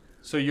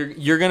 So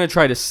you're gonna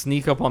try to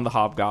sneak up on the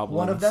hobgoblins.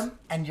 One of them,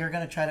 and you're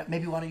gonna try to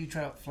maybe one of you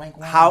try to flank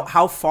one.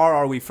 How far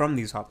are we from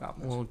these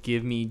hobgoblins? Well,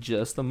 give me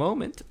just a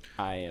moment.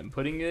 I am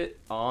putting it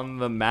on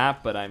the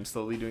map, but I'm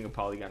slowly doing a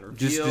polygon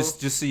reveal. Just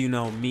so you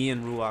know, me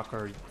and Ruach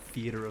are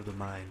theater of the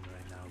mind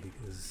right now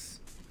because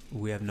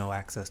we have no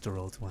access to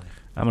Roll20.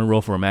 I'm gonna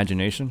roll for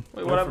imagination.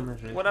 Wait, Roll what for happened?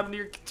 measuring. What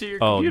happened to your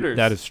Oh, computers?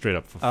 that is straight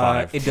up for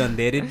 5. It done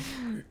did it.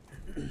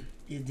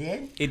 You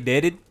did? It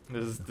did it.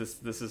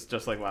 This is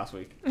just like last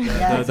week.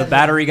 Yeah, The it's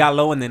battery got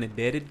low and then it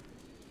did it.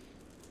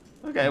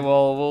 Okay,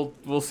 well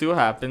we'll see what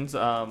happens.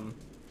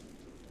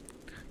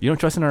 You don't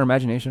trust in our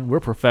imagination? We're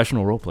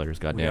professional role players,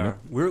 We goddammit. are.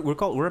 We're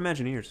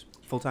Imagineers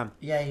full time.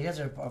 Yeah, you guys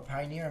are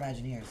pioneer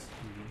Imagineers.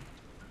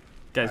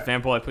 Guys,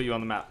 Vampole, I put you on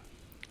the map.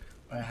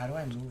 Alright, how do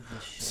I move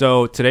this shit?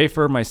 So today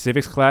for my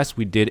civics class,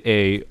 we did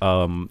a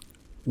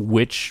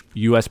which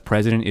U.S.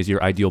 president is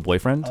your ideal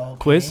boyfriend Okay,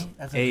 quiz.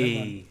 That's a good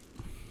Hey,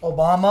 one.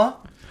 Obama.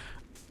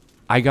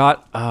 I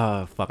got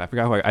I forgot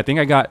who I think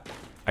I got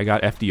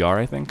FDR.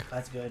 I think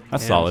That's good.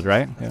 that's Yeah. solid,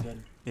 right? That's Yeah.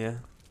 good.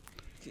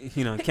 yeah.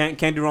 You know, can't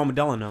do wrong with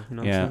Delano. You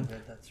know. Yeah. That's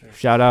good. That's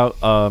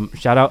right.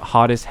 Shout out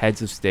hottest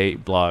heads of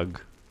state blog.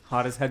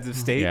 Hottest heads of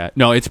state. Yeah,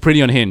 no, it's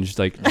pretty unhinged.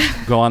 Like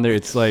go on there.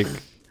 It's like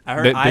I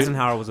heard They-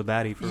 Eisenhower was a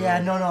baddie for.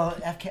 Yeah, no.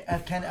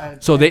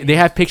 FK, so they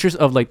have pictures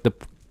of like the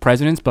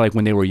presidents, but like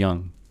when they were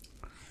young.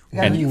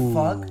 Yeah, and- would you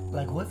fuck?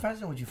 Like, what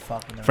president would you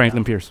fuck? when they were Franklin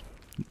young? Pierce.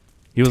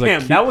 He was Damn,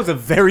 like, that was a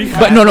very.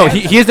 but no,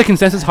 he is the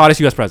consensus hottest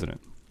U.S. president.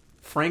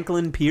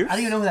 Franklin Pierce. I don't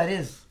even know who that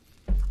is.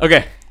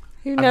 Okay,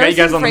 You've I've never got you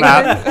guys seen on the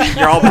Franklin? map.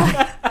 You're all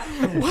back.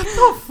 What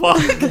the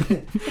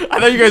fuck? I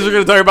thought you guys were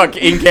gonna talk about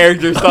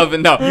in-character stuff,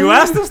 and no. You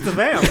asked us to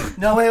vamp.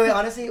 No, wait.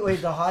 Honestly,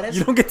 the hottest.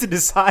 You don't get to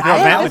decide I our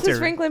am. vamp This is material.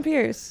 Franklin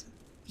Pierce.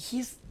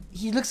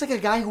 He looks like a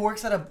guy who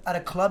works at a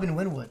club in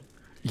Wynwood.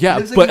 Yeah,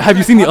 Looks like but he's have you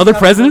like seen the walking other out of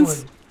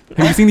presidents? Wynwood.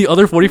 Have you seen the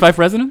other 45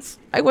 presidents?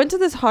 I went to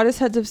this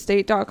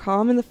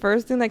hottestheadsofstate.com and the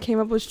first thing that came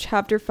up was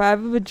chapter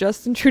 5 of a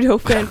Justin Trudeau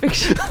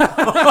fanfiction.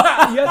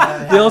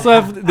 They also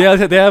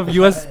have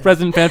U.S.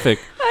 president fanfic.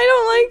 I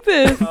don't like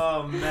this.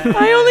 Oh man.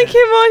 I only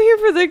came on here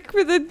for the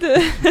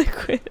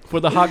quiz. For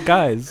the hot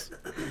guys.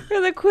 For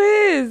the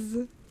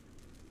quiz.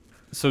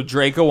 So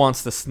Draco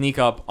wants to sneak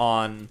up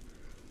on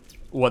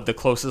the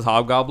closest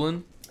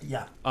hobgoblin,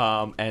 Yeah.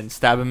 and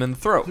stab him in the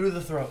throat. Through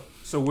the throat.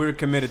 So we're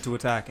committed to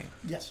attacking.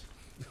 Yes.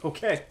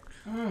 Okay.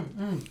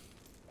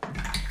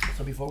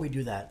 So before we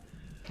do that,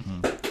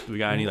 Do we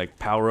got any like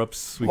power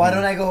ups? why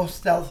don't I go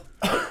stealth?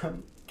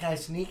 Can I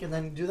sneak and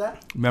then do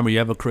that? Remember, you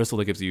have a crystal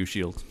that gives you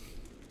shield.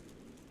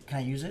 Can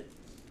I use it?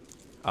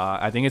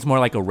 I think it's more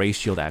like a race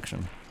shield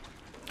action.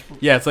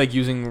 Yeah, it's like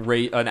using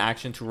an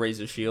action to raise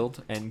a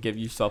shield and give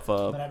yourself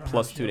But I a don't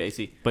plus have 2 to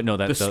shield. AC. But no,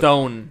 The that's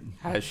stone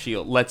has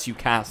shield, lets you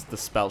cast the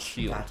spell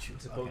shield. Got you.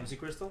 It's a Okay. potency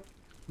crystal?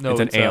 No, It's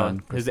an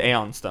Aeon His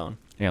Aeon stone.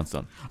 Aeon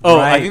stone. Oh,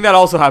 I Right. think that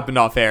also happened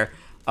off air.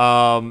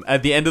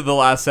 At the end of the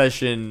last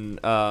session,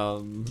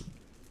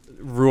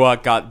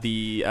 Ruak got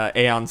the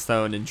Aeon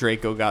stone and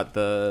Draco got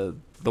the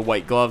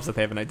white gloves that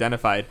they haven't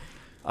identified.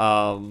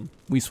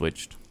 We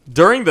switched.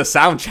 During the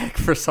sound check,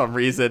 for some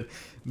reason,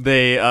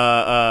 they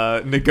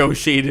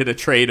negotiated a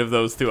trade of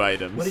those two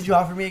items. What did you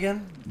offer me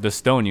again? The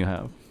stone you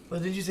have. Well,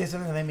 did you say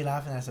something that made me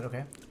laugh and I said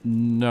okay?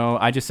 No,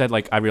 I just said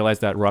like I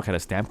realized that Rock had a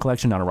stamp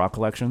collection, not a rock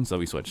collection, so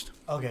we switched.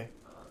 Okay.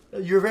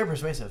 You're very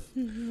persuasive.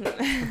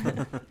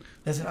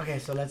 Listen, okay,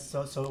 so let's do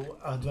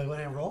I go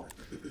ahead and roll?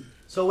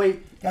 So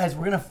wait, guys,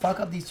 we're gonna fuck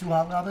up these two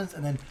hobgoblins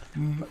and then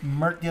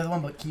murk the other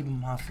one, but keep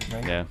them hostage,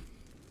 right? Yeah.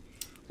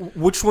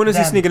 Which one is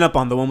he Them. sneaking up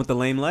on? The one with the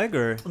lame leg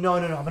or No,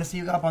 I'm gonna see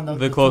you up on the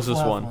The two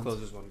closest full one. health ones.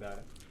 closest one? Got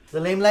it. The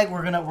lame leg,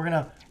 we're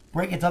gonna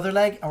break its other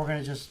leg, and we're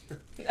gonna just.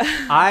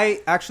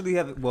 I actually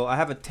have. Well, I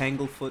have a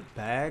tanglefoot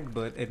bag,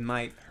 but it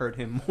might hurt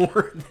him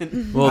more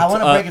than. Well, I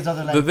wanna break his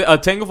other leg. A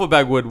Tanglefoot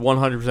bag would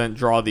 100%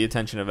 draw the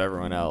attention of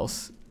everyone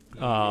else.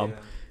 Yeah.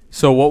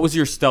 So what was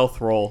your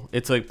stealth roll?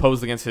 It's like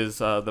posed against his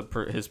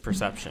his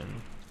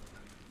perception.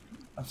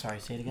 I'm sorry,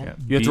 say it again. Yeah.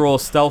 You have to roll a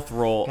stealth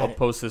roll Got it.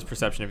 opposed to his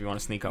perception if you want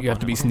to sneak up. You have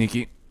on to be him.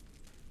 sneaky.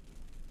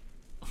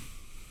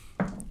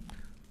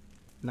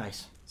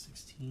 Nice.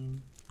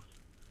 16.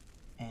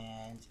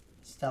 And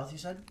stealth, you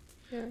said?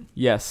 Yeah.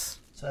 Yes.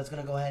 So that's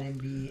gonna go ahead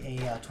and be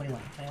a 21.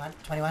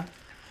 21?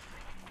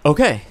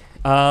 Okay.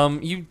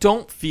 You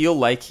don't feel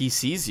like he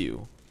sees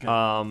you.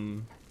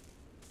 Good.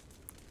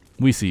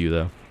 We see you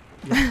though.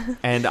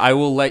 And I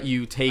will let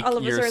you take All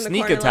of us your are in the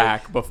sneak corner,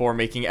 attack before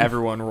making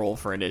everyone roll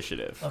for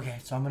initiative. Okay,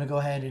 so I'm gonna go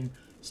ahead and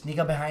sneak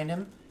up behind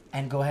him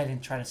and go ahead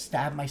and try to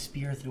stab my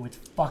spear through its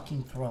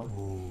fucking throat.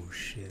 Oh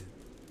shit!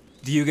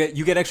 Do you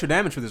get extra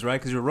damage for this, right?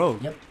 Because you're a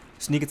rogue. Yep.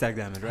 Sneak attack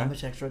damage, How right?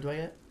 much extra do I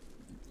get?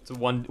 It's a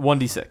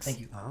 1d6. Thank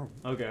you. Oh.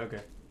 Okay.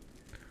 Okay.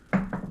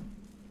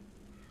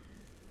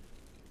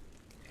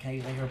 Can I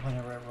use my hero point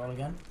and roll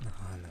again?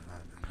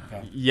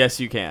 Okay. Yes,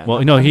 you can.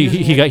 Well, no,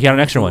 he got an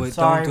extra one.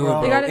 Sorry, Don't do bro.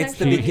 it, They bro. got an It's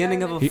the extra-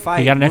 beginning of a He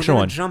fight. got an extra We're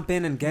gonna one. Jump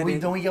in and get it.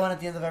 Don't we get one at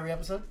the end of every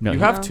episode? No, you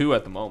he- have 2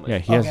 at the moment. Yeah,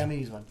 he Okay, has. I'm gonna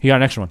use one. He got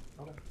an extra one.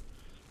 Okay.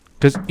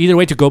 Because either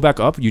way, to go back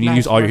up, you need to Nice,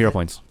 use all your hero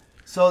perfect. points.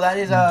 So that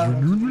is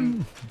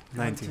 19.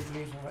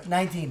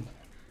 19.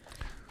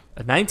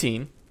 A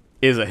 19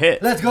 is a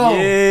hit. Let's go.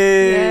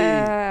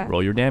 Yeah.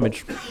 Roll your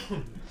damage.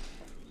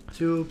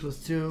 2 plus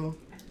 2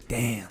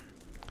 Damn.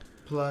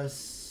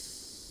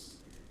 plus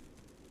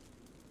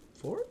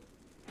 4?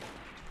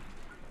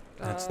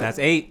 That's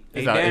 8.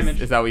 Is 8 that,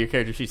 damage. is that what your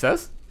character sheet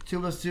says? 2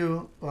 plus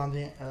 2. Well, I'm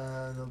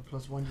the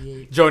plus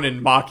 1d8.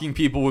 Jonan mocking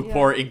people with Yeah.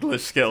 poor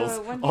English skills.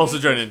 So 1d8 Also,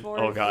 plus Jonan, 4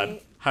 oh is god,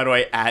 8. how do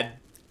I add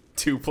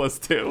 2 plus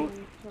 2?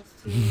 Plus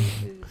 2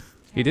 is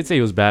He did say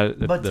he was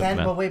bad at But the 10,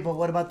 math. but wait, but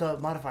what about the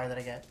modifier that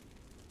I get?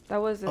 That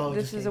was Oh,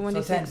 this just is a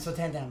kidding. 1d6. So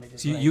 10 damage.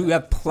 is So what I you got.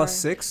 have plus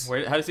Sorry. 6.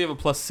 How does he have a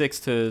plus 6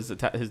 to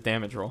his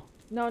damage roll?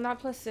 No, not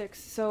plus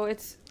 6. So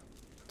it's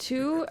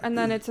 2, and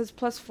then it says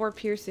plus 4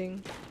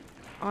 piercing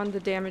on the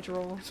damage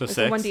roll. So it's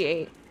 6? a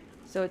 1d8.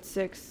 So it's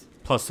 6.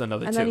 Plus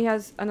another And 2. then he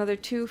has another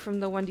 2 from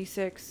the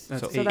 1d6.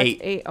 That's so eight. that's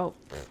 8. 8. Oh.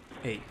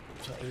 8.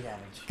 So 8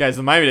 damage. Guys,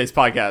 the Miami Days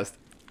podcast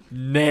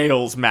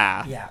nails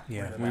math. Yeah.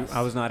 Yeah. we're the best.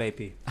 I was not AP.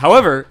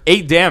 However,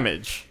 8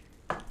 damage.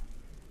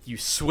 You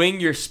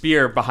swing your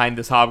spear behind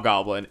this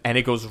hobgoblin, and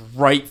it goes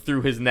right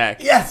through his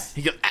neck. Yes!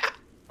 He goes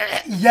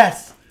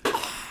Yes!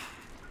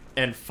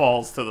 and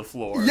falls to the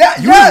floor.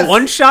 Yeah, You yes!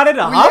 one shot at a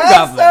Yes,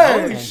 hobgoblin.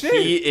 sir! Holy And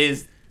shit. he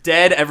is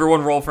dead.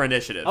 Everyone roll for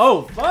initiative.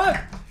 Oh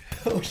fuck.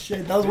 Oh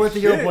shit, that was worth the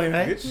hero point,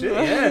 right? Good shit.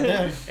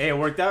 Yeah. Hey, it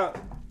worked out.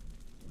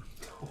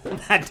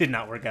 That did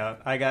not work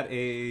out. I got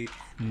a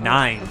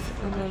 9.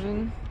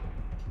 11.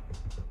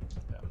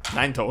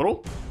 9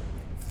 total?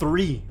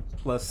 3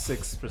 plus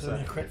 6%. This is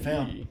a crit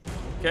fail.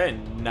 Okay,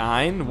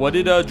 9. What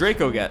did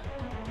Draco get?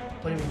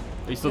 What do you mean?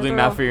 Are you still Yeah, doing they're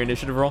math all- for your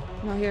initiative roll?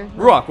 No, here.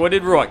 No. Ruak, what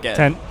did Ruak get?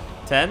 10.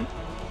 10?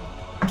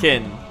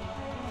 Kin.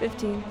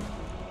 15.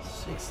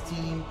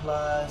 16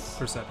 plus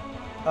Percent.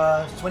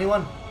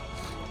 21.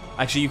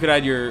 Actually, you could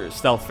add your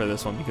stealth for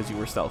this one because you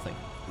were stealthing.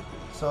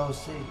 So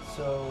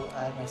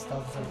I had my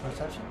stealth instead of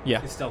perception.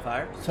 Yeah. Is stealth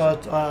higher? So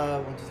it's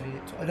 1,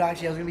 2, 3. No,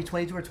 actually, I was gonna be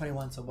 22 or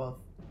 21, so both.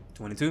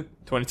 22.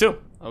 22.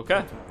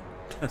 Okay.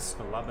 That's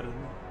a lot better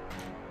than me.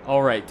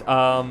 All right.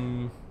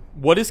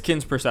 What is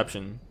Kin's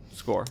perception?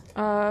 score?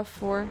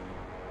 4.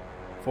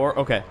 4?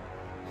 Okay.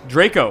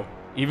 Draco,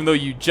 even though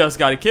you just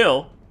got a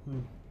kill,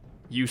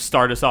 you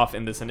start us off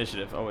in this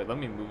initiative. Oh, wait, let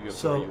me move you up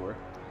to where you were.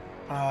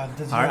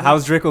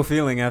 How's Draco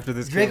feeling after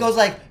this? Draco's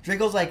like,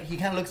 he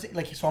kind of looks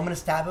like, so I'm going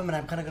to stab him, and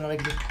I'm kind of going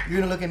to like, you're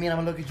going to look at me, and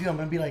I'm going to look at you. I'm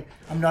going to be like,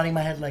 I'm nodding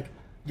my head like,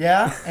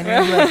 yeah? And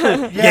you're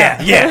like,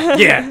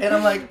 Yeah. And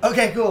I'm like,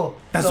 okay, cool.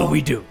 That's what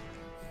we do.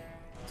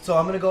 So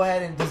I'm going to go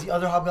ahead, and does the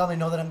other hobgoblin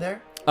know that I'm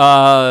there?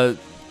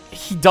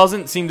 He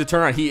doesn't seem to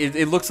turn around.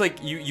 It looks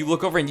like you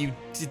look over and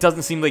it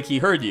doesn't seem like he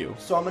heard you.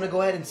 So I'm going to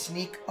go ahead and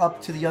sneak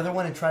up to the other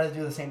one and try to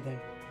do the same thing.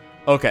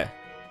 Okay.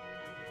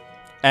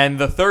 And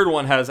the third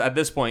one has, at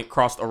this point,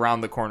 crossed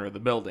around the corner of the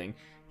building.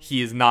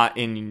 He is not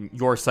in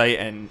your sight,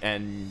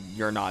 and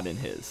you're not in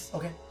his.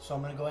 Okay, so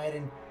I'm going to go ahead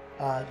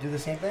and do the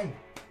same thing.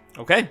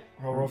 Okay.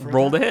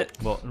 Roll the hit.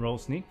 Well, roll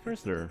sneak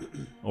first,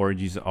 or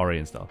you already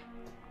in stealth?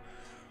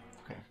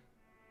 Okay.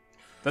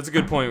 That's a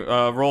good point.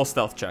 Roll a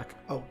stealth check.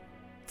 Oh.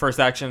 First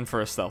action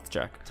for a stealth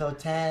check. So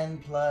 10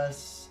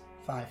 plus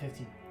 5,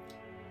 15.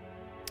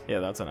 Yeah,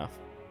 that's enough.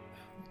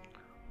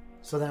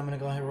 So then I'm going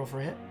to go ahead and roll for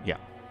a hit. Yeah.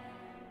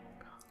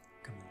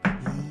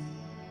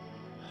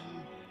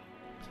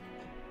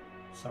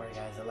 Sorry,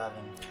 guys, 11.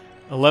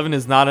 11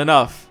 is not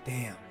enough.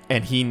 Damn.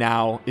 And he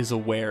now is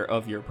aware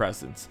of your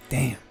presence.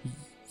 Damn.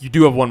 You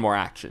do have one more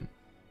action.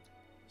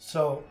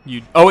 So...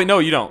 Oh, wait, no,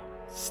 you don't.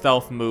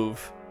 Stealth,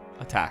 move,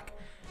 attack.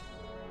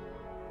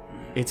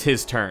 It's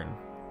his turn.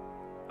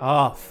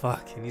 Oh,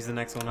 fuck. And he's the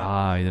next one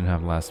up. He didn't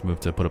have last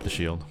move to put up the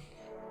shield.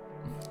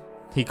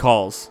 He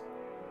calls.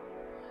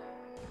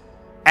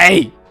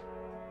 Hey!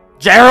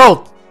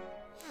 Gerald!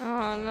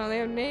 Oh no, they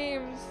have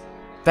names.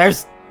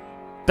 There's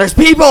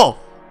people!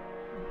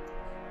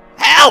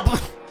 Help!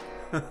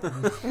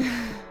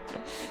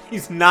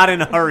 He's not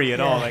in a hurry at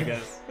all, I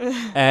guess.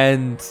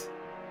 And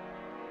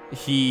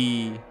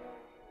he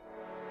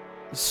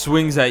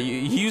swings at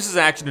you. He uses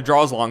an action to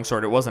draw his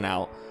longsword. It wasn't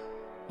out.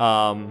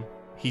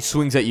 He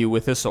swings at you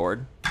with his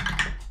sword.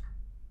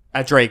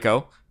 At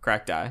Draco.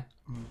 Crack die.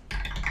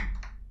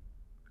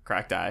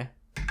 Crack die.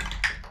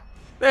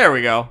 There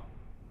we go.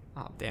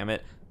 Oh, damn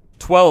it.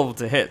 12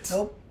 to hit.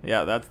 Nope.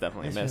 Yeah, that's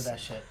definitely a miss. That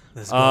shit.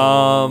 Let's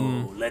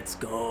go. Let's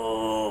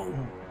go.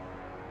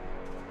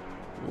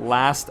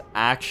 Last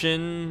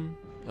action.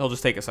 He'll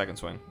just take a second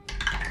swing.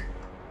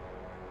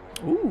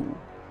 Ooh.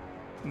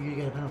 You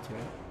get a penalty,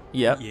 right?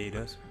 Yep. Yeah, he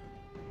does.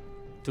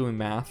 Doing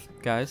math,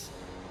 guys.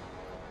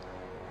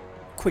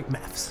 Quick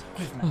maths.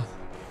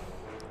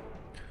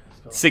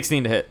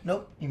 16 to hit.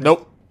 Nope. You missed.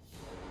 Nope.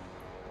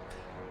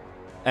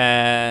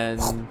 And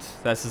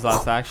that's his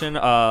last action.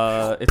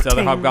 It's the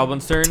other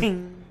hobgoblin's turn.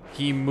 Ting.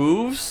 He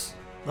moves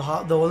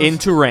The one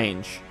into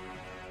range,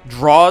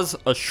 draws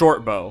a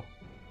short bow,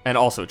 and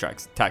also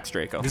attacks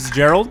Draco. This is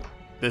Gerald?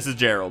 This is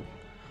Gerald.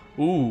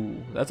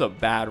 Ooh, that's a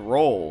bad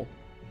roll.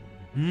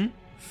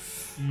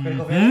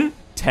 critical failure?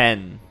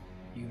 10.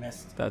 You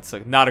missed. That's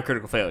not a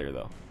critical failure,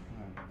 though.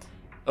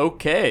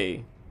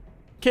 Okay.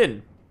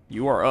 Kid,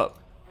 you are up.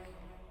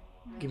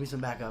 Give me some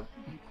backup.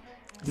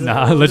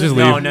 Nah, let's just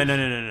leave.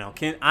 No.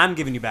 I'm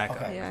giving you back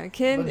Okay.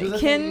 Yeah, But do the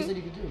thing you said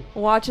you could do.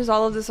 watches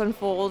all of this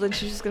unfold, and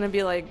she's just gonna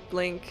be like,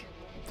 blink,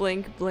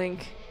 blink,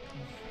 blink.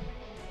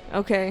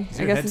 Okay, Is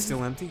I your guess head this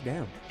still empty?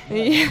 Damn.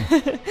 Yeah.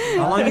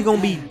 How long are you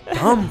gonna be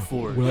dumb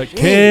for? We're like,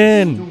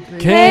 Ken,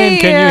 Hey,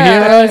 can you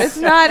hear us? It's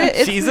not.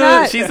 It's she's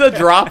not. she's a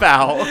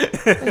dropout.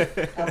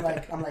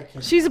 I'm like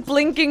him. She's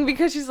blinking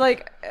because she's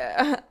like,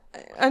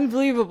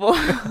 unbelievable.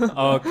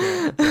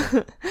 Okay.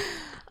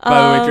 By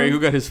the way, Drake, who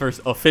got his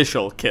first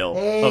official kill of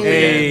the game?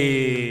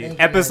 Hey, Thank you,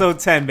 episode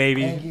 10,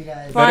 baby. Thank you,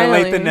 guys. Better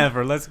late Finally. than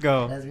never. Let's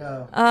go. Let's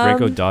go.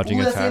 Draco dodging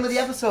Ooh, that's the name of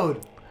attacks. the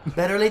episode.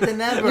 Better late than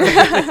never.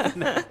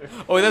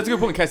 Oh, that's a good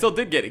point. Kaisel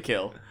did get a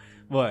kill.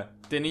 What?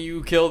 Didn't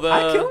you kill the...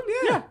 I killed him,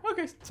 yeah.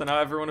 Okay, so now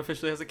everyone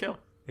officially has a kill.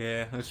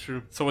 Yeah, that's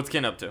true. So what's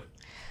Kin up to?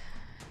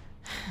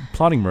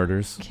 Plotting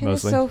murders, Ken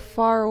is mostly. so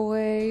far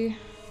away.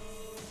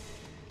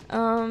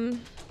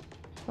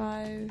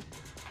 5,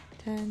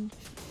 10,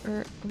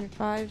 or okay,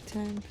 5,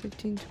 10,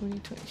 15, 20,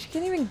 20. She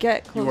can't even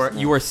get close enough.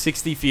 You are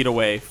 60 feet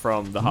away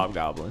from the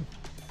hobgoblin.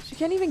 She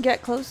can't even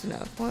get close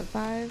enough. What,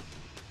 5,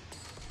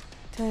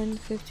 10,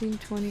 15,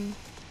 20,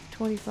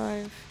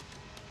 25.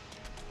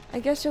 I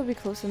guess she'll be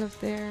close enough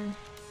there.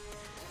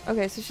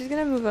 Okay, so she's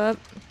gonna move up.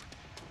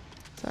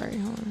 Sorry,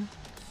 hold on.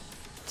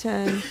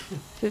 10,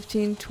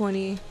 15,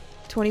 20,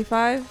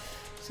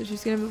 25. So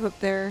she's gonna move up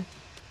there.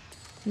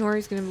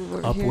 Nori's gonna move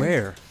over Up here.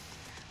 where?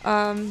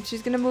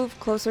 She's gonna move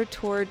closer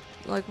toward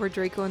like where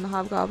Draco and the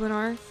Hobgoblin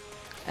are.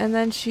 And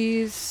then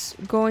she's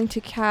going to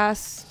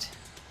cast...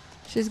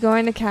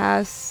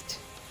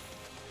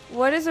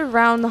 What is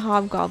around the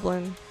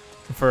Hobgoblin?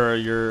 For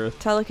your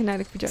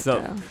Telekinetic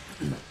projectile.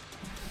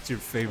 It's your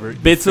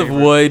favorite. bits of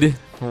wood,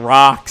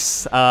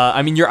 rocks.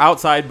 I mean, you're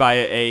outside by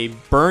a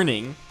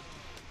burning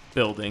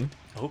building.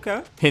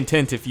 Okay. Hint,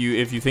 hint. If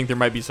you think there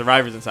might be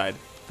survivors inside,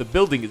 the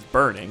building is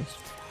burning.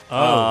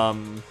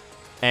 Oh.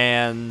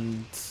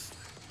 And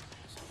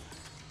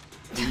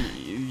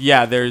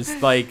yeah,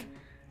 there's like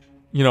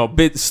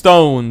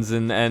stones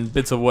and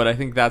bits of wood. I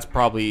think that's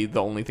probably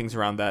the only things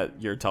around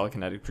that your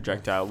telekinetic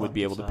projectile would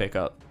be able to pick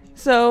up.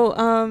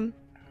 So,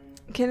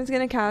 Kin is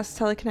going to cast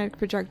telekinetic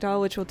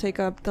projectile, which will take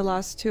up the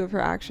last 2 of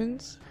her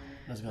actions.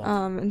 Let's go.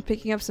 And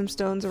picking up some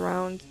stones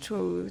around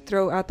to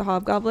throw at the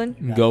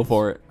hobgoblin. Go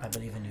for it. I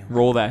believe in you.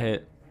 Roll that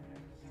hit.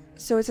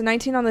 So it's a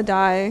 19 on the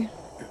die.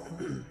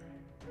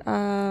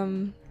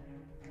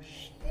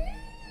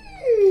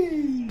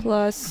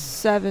 Plus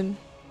 7.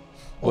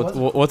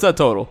 What's that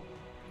total?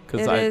 It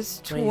is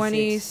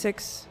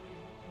 26.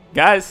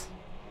 Guys,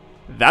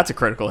 that's a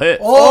critical hit.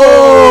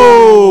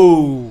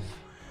 Oh!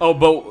 Oh,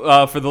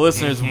 but for the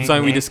listeners,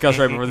 something we discussed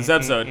right before this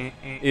episode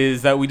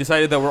is that we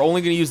decided that we're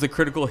only going to use the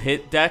critical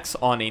hit dex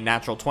on a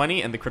natural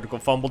 20 and the critical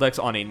fumble dex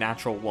on a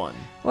natural 1.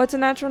 Well, it's a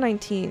natural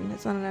 19.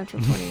 It's not a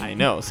natural 20. I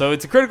know. So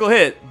it's a critical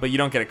hit, but you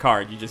don't get a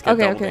card. You just get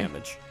double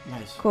damage.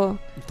 Nice. Cool.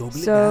 Double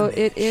So damage.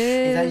 it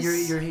is...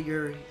 Is that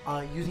you're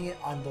using it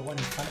on the one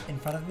in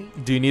front of me?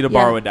 Do you need to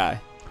borrow a die?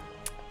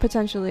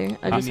 Potentially.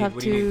 I just have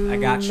What do you mean? to I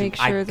got you. make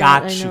I sure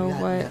got that I you. know You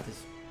got what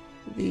this.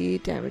 the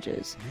damage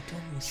is.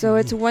 So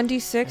it's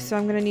 1d6, so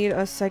I'm going to need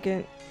a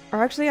second...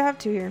 Or actually, I have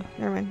 2 here.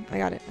 Never mind. I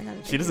got it.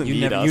 She doesn't You need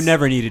never, us. you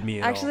never needed me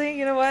at Actually,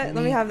 you know what?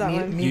 Let me have that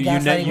one. me all. You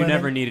gaslighting women,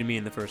 never needed me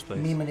in the first place.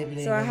 Me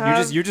manipulating. So I women.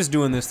 have You're just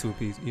doing this to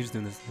appease. You're just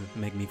doing this to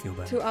make me feel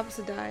bad. 2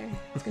 opposite die.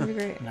 It's going to be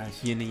great.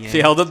 Nice. Yin and yang. She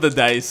held up the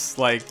dice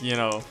like,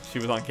 she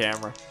was on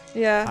camera.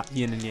 Yeah.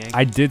 Yin and yang.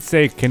 I did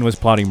say Kin was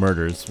plotting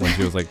murders when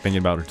she was like thinking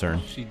about her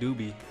turn. She do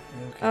be.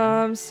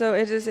 So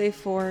it is a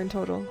 4 in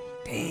total.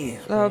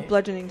 Damn.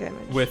 Bludgeoning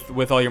damage.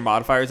 With all your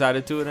modifiers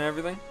added to it and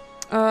everything?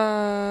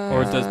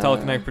 Or does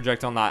telekinetic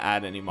projectile not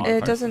add any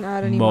modifiers? It doesn't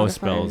add any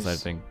Most modifiers. spells,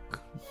 I think.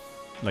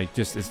 Like,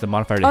 just, it's the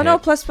modifier to Oh hit. no,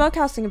 plus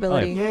spellcasting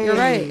ability. Yay. You're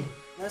right.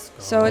 Let's go.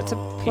 So it's a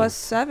plus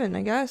 7,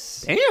 I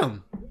guess.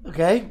 Damn.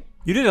 Okay.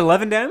 You did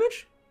 11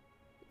 damage?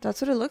 That's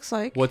what it looks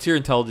like. What's your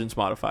intelligence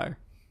modifier?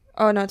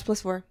 Oh no, it's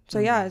plus 4. So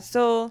yeah, it's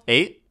still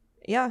 8?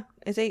 yeah,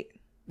 it's 8.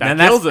 That and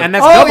kills that's, it. and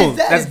that's Oh, double. is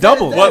that- That's is that-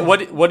 double. is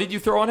that- What did you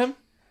throw on him?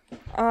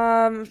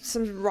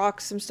 Some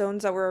rocks, some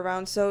stones that were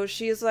around. So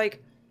she's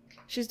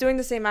doing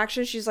the same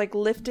action. She's like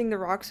lifting the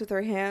rocks with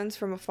her hands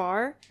from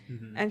afar,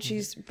 and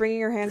she's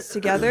bringing her hands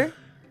together,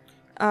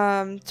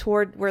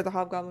 toward where the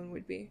hobgoblin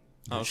would be.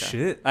 Okay.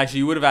 Shit. Actually,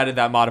 you would have added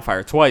that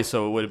modifier twice,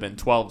 so it would have been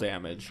 12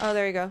 damage. Oh,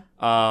 there you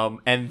go.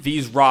 And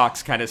these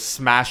rocks kind of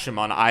smash him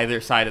on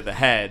either side of the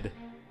head,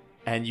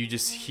 and you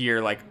just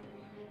hear like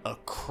a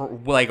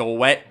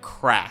wet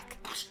crack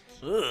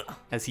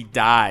as he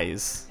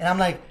dies. And I'm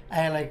like,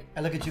 I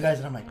look at you guys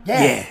and I'm like,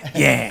 yeah.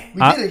 Yeah.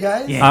 We did it,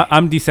 guys. Yeah.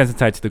 I'm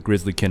desensitized to the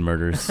Grizzly Kin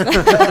murders.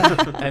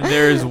 And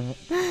there's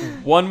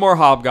one more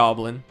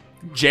hobgoblin,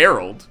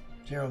 Gerald.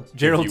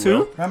 Gerald if you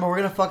will. too? Remember, we're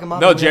gonna fuck him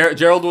up. No,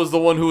 Gerald was the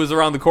one who was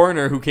around the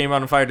corner who came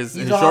out and fired his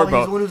He's short the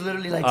bow. one who's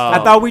literally like.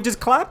 I thought we just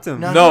clapped him.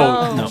 No.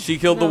 No, No. she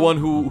killed the No. one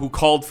who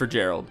called for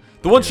Gerald.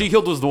 The one she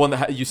killed was the one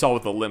that you saw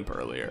with the limp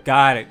earlier.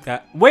 Got it.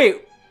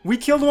 Wait, we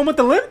killed the one with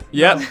the limp?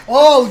 Yep.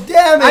 Oh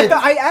damn it!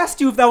 I asked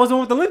you if that was the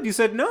one with the limp. You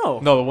said no.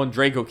 No, the one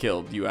Draco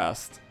killed, you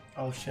asked.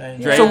 Oh shit!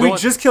 Dre- So the we one-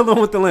 just killed the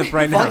one with the limp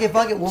right now.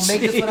 Fuck it. We'll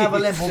make this one have a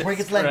limp. We'll break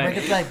its leg. Right. Break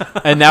its leg.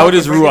 And now it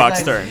is Break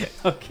its Ruok's leg.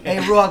 turn. Hey,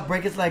 Ruok,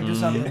 break its leg. Do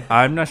something.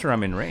 I'm not sure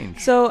I'm in range.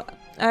 So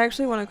I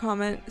actually want to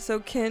comment. So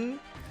Kin,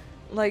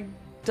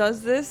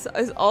 does this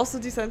is also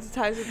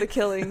desensitized with the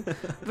killing,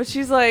 but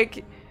she's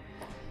like,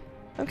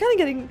 I'm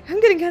getting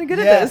kind of good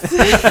Yeah. at this.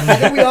 I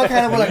think we all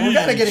kind of were like, we're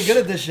kind of getting good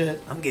at this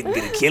shit. I'm getting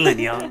good at killing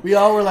y'all. We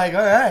all were like,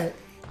 all right.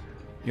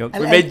 Yo,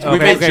 And- We made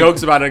Okay.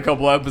 jokes about it a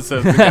couple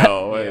episodes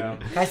ago.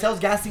 and Guys, I was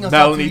gassing us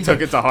Melanie up.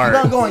 took it to heart.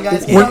 Keep on going,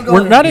 guys. Keep on we're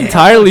going. not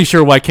entirely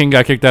sure why King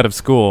got kicked out of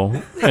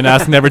school and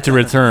asked never to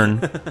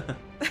return.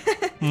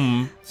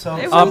 So,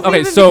 It Um, wasn't okay,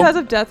 even so because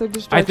of death or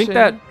destruction. I think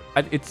that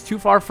it's too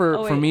far for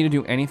Oh, wait. me to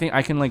do anything.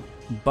 I can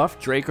buff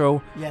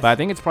Draco, Yes. but I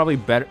think it's probably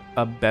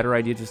a better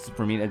idea just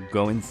for me to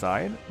go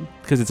inside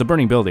because it's a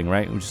burning building,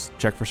 right? We just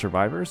check for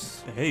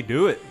survivors. Hey,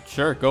 do it.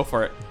 Sure, go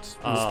for it.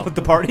 Split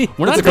the party.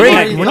 We're not, a great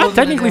technically, idea. we're not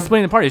technically Yeah.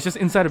 splitting the party. It's just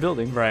inside a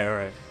building.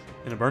 Right.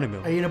 In a burning are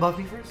building. you gonna buff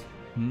me first?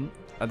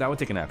 That would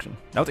take an action.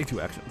 That would take 2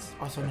 actions.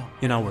 Also, no.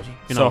 You're not working.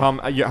 So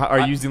are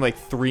you using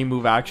 3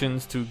 move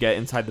actions to get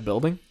inside the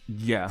building?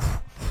 Yeah.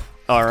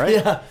 All right.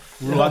 Yeah.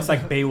 Ruok's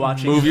like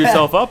Baywatching. Move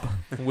yourself up.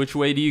 Which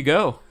way do you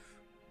go?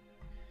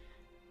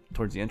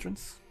 Towards the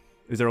entrance.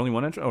 Is there only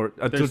one entrance, or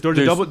There's- towards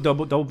the there's-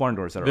 double barn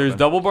doors that are There's open?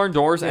 double barn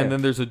doors, Yeah. and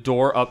then there's a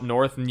door up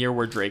north near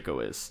where Draco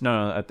is.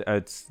 No,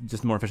 it's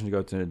just more efficient to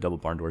go to double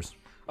barn doors.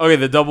 Okay,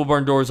 the double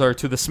barn doors are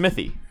to the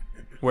smithy,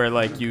 where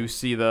you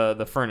see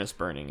the furnace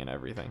burning and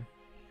everything.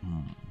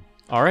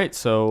 All right,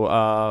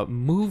 so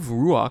move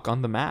Ruok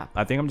on the map.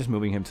 I think I'm just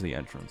moving him to the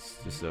entrance,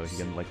 just so he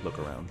can look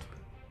around.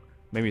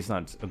 Maybe it's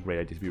not a great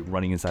idea to be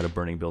running inside a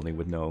burning building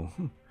with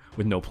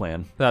no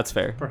plan. That's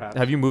fair. Perhaps.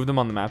 Have you moved them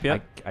on the map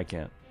yet? I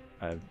can't.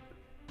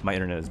 My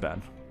internet is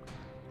bad.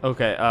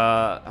 Okay.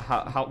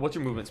 What's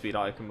your movement speed?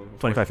 I can move.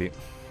 25 feet.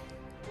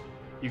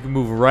 You can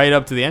move right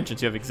up to the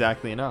entrance. You have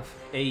exactly enough.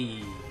 Hey.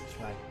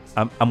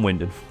 I'm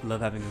winded.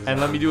 Love having this. And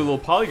let me do a little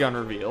polygon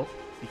reveal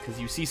because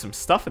you see some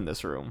stuff in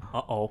this room.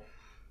 Uh-oh.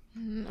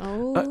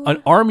 No.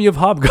 An army of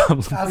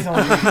hobgoblins.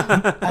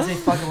 I say,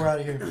 fuck it, we're out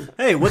of here.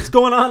 Hey, what's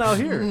going on out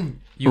here?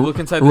 You look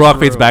inside this Rock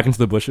room. fades back into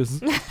the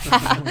bushes.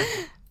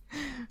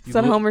 Is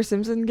that a Homer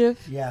Simpson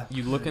gif? Yeah.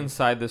 You look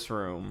inside this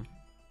room,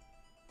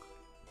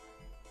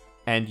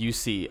 and you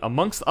see,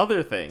 amongst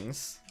other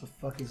things, The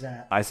fuck is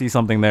that? I see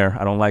something there.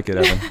 I don't like it,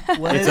 Evan.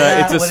 What it's is a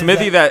that? it's a What is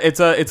smithy that?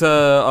 it's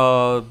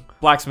a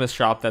blacksmith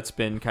shop that's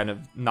been kind of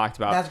knocked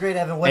about. That's great,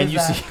 Evan. What and is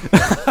you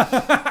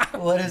that?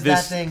 What is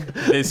this that thing?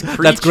 this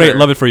creature. That's great.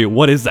 Love it for you.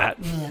 What is that?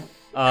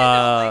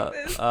 Yeah.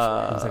 It's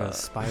like a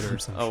spider or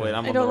something. Oh wait,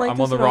 I'm I on don't the, like I'm on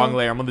this the at wrong all.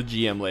 layer. I'm on the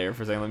GM layer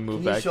for a second. Let me move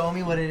Can you back. show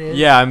me what it is?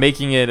 Yeah, I'm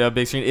making it a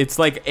big screen. It's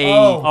like a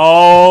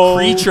Oh.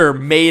 creature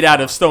made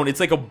out of stone. It's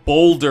like a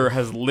boulder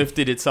has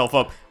lifted itself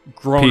up,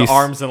 grown Peace.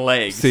 arms and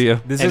legs. See ya.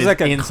 This and is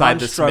like a inside the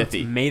construct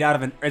smithy. made out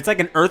of an. It's like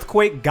an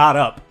earthquake got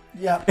up,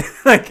 Yeah.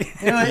 like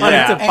You know,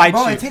 Yeah. to hey, fight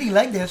bro, you. it's hitting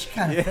like this.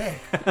 Kind of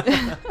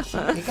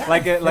thick.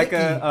 like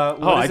a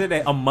what is it?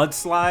 A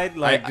mudslide?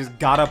 Like I- just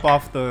got up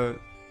off the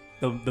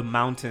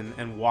mountain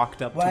and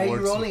walked up Why are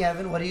towards you rolling,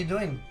 Evan? What are you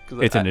doing?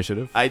 It's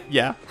initiative.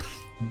 Yeah.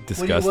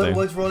 Disgusting.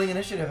 What's rolling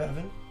initiative,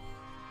 Evan?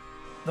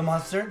 The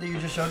monster that you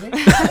just showed me?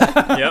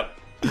 Yep.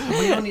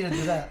 We don't need to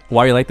do that.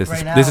 Why are you like this? Right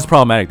This now- is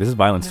problematic. This is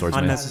violence towards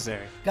me.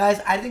 Unnecessary.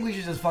 Guys, I think we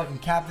should just fucking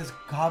cap this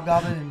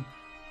hobgoblin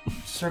and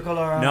circle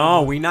around.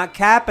 No, we not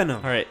capping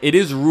them. All right. It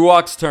is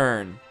Ruok's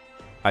turn.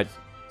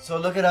 So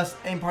look at us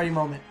in party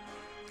moment.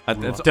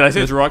 Did I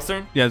say it's Ruok's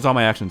turn? Yeah, it's all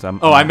my actions.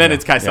 Oh, I meant yeah,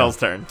 it's Kaisel's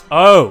turn.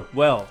 Oh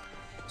well.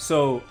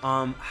 So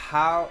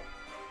how?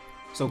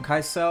 So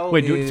Kaisel.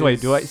 Yeah. Wait,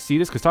 do I see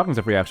this? Because talking is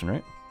a free action,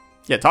 right?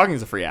 Yeah, talking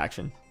is a free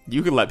action.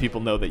 You could let people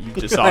know that you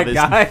just saw Like, this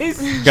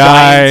guys?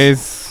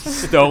 Guys,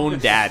 stone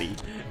daddy.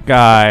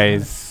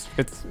 guys,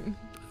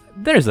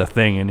 there's a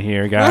thing in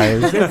here,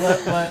 guys.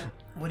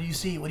 What do you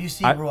see? What do you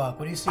see, I- Ruok?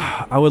 What do you see?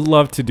 I would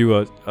love to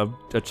do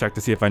a check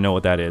to see if I know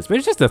what that is, but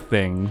it's just a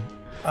thing.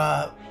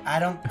 I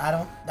don't.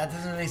 That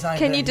doesn't really sound.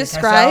 Can good. you Kaisel,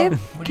 describe?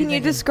 what are you Can you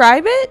thinking?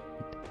 describe it?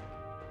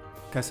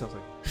 Kaisel's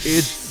like.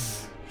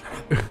 It's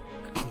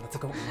Let's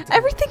go.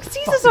 Everything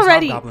sees Fuck us this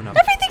already. hobgoblin up.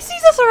 Everything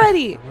sees us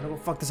already. I'm gonna go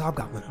fuck this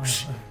hobgoblin up.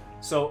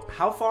 So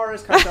how far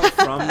is Kaisel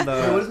from Wait, what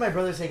the? does my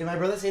brother say? Can my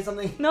brother say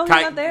something? No, he's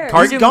not there.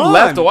 Kargan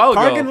left a while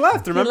ago. Kargan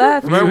left. Remember?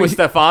 left. Remember with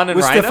Stephan and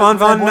With Rhina? Stefan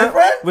von My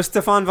boyfriend? with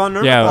Stefan von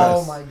Nirmathas. Yeah.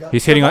 Oh my god.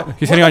 He's hitting on What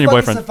your the fuck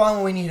boyfriend. Is Stefan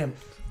when we need him?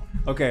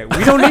 Okay,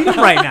 we don't need him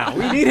right now.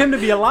 We need him to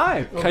be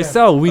alive. Okay.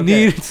 Kaisel, we Okay.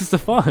 need it's just a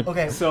fun.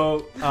 Okay.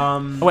 So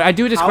Oh, wait, I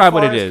do describe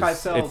what it is.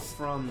 Kaisel It's-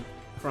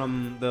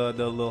 from the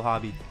little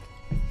hobby.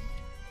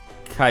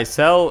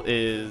 Kaisel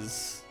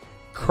is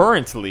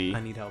currently I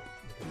need help.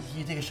 Can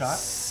you take a shot?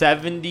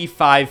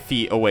 75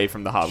 feet away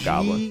from the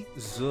hobgoblin.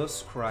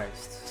 Jesus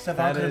Christ. Stefan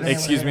That could've is- been-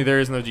 Excuse me, there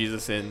is no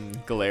Jesus in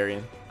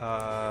Galarian.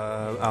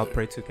 I'll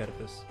pray to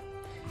Oedipus.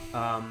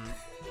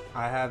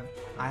 I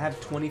have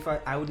 25.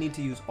 I would need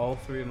to use all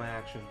 3 of my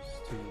actions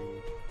to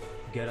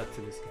get up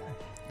to this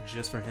guy,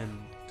 just for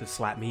him to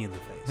slap me in the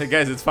face. Hey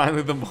guys, it's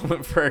finally the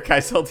moment for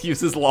Kaisel to use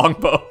his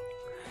longbow.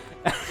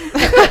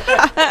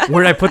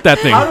 Where did I put that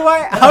thing?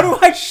 How do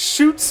I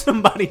shoot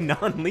somebody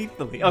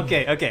non-lethally?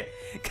 Okay.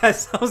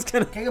 Kaisel's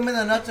gonna Kick him in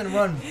the nuts and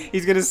run.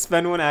 he's gonna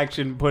spend one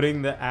action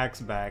putting the axe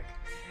back,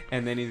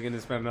 and then he's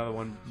gonna spend another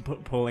one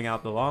pulling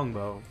out the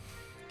longbow,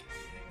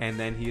 and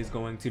then he is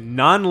going to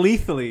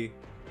non-lethally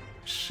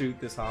shoot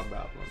this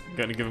hobgoblin.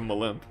 Gonna give him a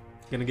limp.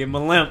 Gonna give him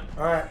a limp,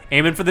 All right.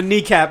 aiming for the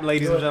kneecap,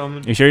 ladies Do and it.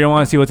 gentlemen. You sure you don't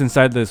want to see what's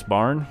inside this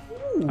barn?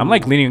 I'm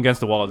like leaning against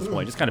the wall at this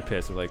point, just kind of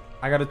pissed. Like,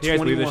 I got a you guys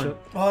believe this 21.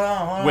 shit? Hold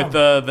on. With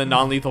the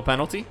non-lethal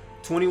penalty,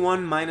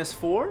 21 minus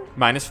 4.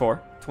 -4.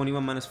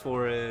 21 minus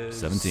 4 is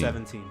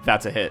 17.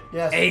 That's a hit.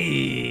 Yes.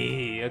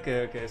 Hey.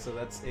 Okay. So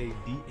that's a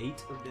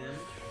D8 of damage.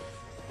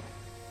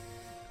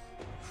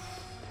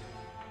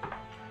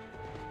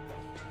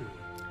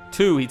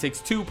 Two. He takes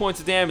 2 points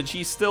of damage.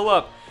 He's still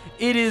up.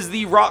 It is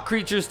the rock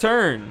creature's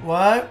turn.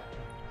 What?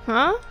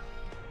 Huh?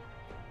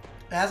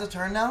 It has a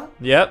turn now?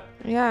 Yep.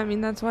 Yeah, I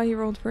mean that's why he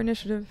rolled for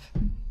initiative.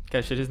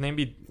 Guys, should his name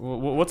be?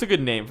 What's a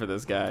good name for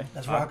this guy?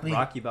 That's Rock Lee.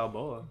 Rocky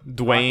Balboa.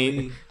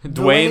 Dwayne. Rock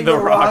Dwayne the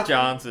Rock Rock-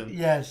 Johnson.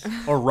 Yes. Lee.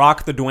 Or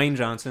Rock the Dwayne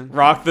Johnson.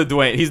 Rock the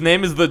Dwayne. His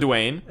name is the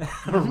Dwayne.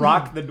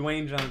 Rock the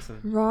Dwayne Johnson.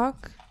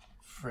 Rock.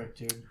 Frick,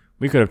 dude.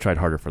 We could have tried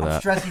harder for I'm that.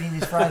 stressed eating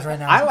these fries right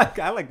now. I like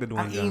the Dwayne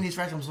I'm eating Johnson. these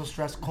fries. I'm so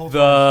stressed. Cold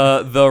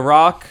fries. The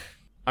Rock.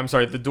 I'm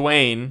sorry, the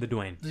Dwayne. The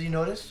Dwayne. Did you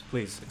notice?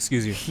 Please,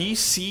 excuse you. He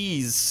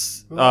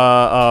sees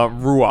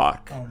Ruok,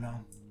 Oh no.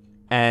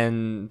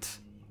 and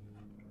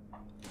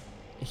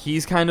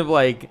he's kind of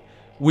like,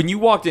 when you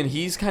walked in,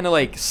 he's kind of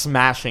like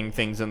smashing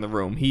things in the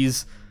room. He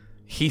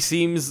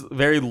seems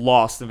very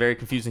lost and very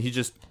confused, and he's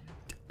just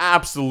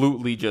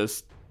absolutely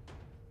just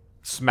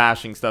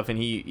smashing stuff. And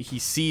he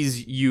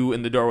sees you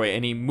in the doorway,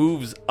 and he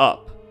moves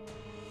up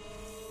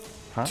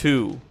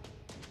to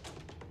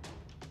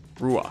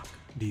Ruok.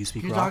 Do you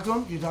speak Can you rock? talk to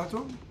him? Can you talk to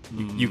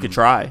him? You could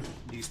try.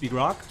 Do you speak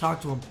rock?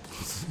 Talk to him.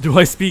 Do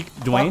I speak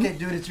Fuck Dwayne? it,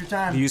 dude. It's your Do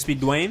time. you speak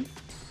Dwayne?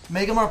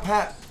 Make him our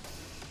pet.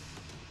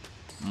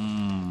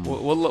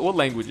 What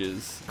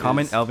languages?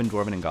 Common, is- Elven,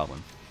 Dwarven, and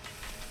Goblin.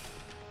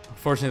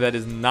 Fortunately, that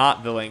is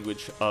not the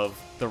language of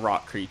the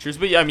rock creatures.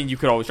 But yeah, I mean, you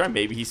could always try.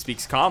 Maybe he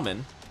speaks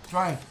common.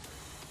 Try.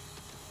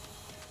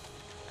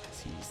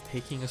 As he's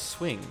taking a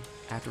swing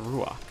at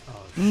Ruach.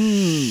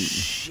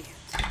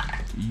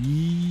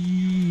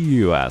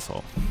 You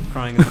asshole.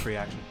 Crying is a free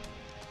action.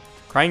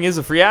 Crying is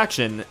a free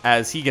action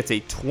as he gets a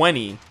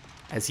 20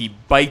 as he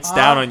bites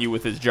down on you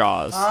with his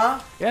jaws.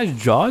 Yeah,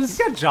 Jaws. He's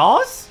got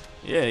jaws?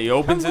 Yeah, he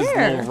opens his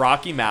where? little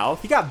rocky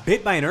mouth. He got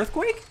bit by an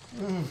earthquake?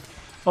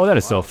 Oh, that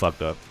is so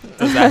fucked up.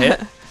 Does that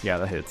hit? Yeah,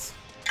 that hits.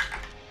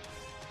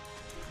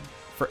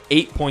 For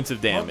 8 points of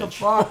What the damage.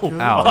 fuck, dude?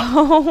 Ow.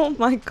 Oh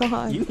my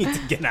god. You need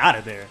to get out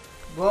of there.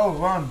 Bro,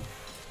 run.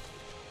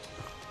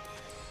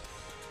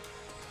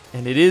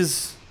 And it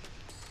is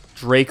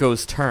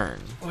Draco's turn.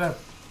 Okay.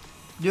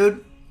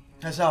 Dude,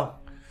 check this out.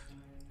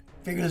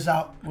 Figure this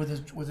out with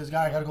this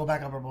guy. I gotta go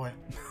back up our boy.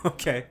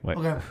 Okay. Wait,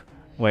 Okay.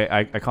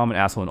 I call him an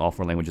asshole in all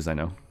 4 languages I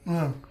know.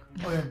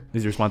 Okay.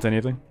 Is your response to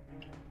anything?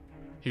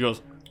 He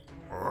goes,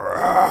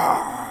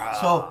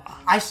 So,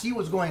 I see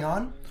what's going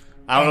on.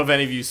 I don't know if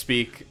any of you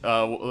speak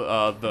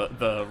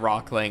the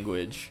rock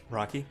language.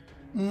 Rocky?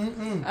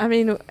 I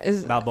mean,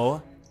 is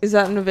Balboa?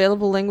 that an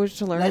available language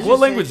to learn? Let's What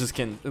just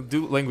say-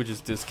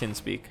 languages does Kin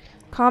speak?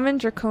 Common,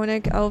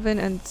 Draconic, Elven,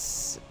 and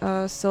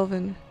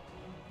Sylvan.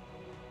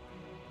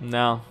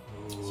 No.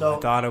 So- I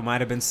thought it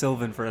might have been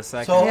Sylvan for a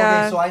second. So,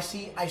 Yeah. okay, so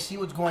I see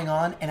what's going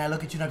on, and I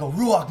look at you and I go,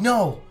 Ruach,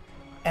 no!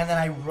 And then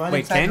I run Wait,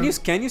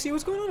 inside can you see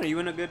what's going on? Are you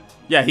in a good...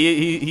 Yeah,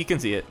 he can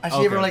see it. I see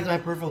Okay. everyone like my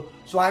peripheral.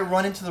 So I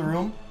run into the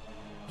room.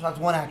 So that's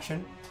one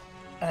action.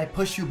 And I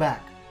push you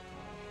back.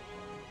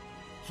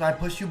 So I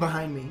push you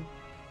behind me.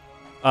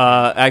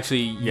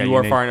 Actually, Yeah, you you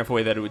are need- far enough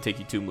away that it would take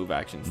you 2 move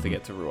actions to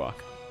get to Ruach.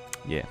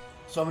 Yeah.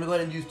 So I'm going to go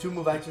ahead and use 2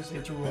 move actions to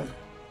get to Ruach.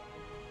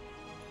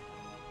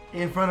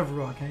 In front of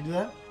Ruach. Can I do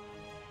that?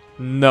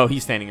 No,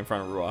 he's standing in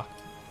front of Ruach.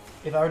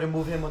 If I were to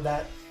move him with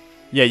that.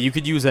 Yeah, you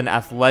could use an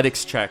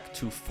athletics check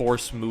to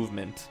force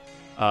movement.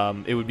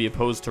 It would be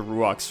opposed to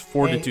Ruach's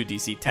Fortitude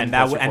DC 10 And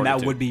plus your that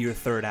Fortitude. would be your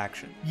third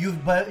action.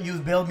 You've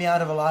bailed me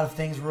out of a lot of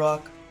things,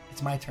 Ruach.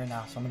 It's my turn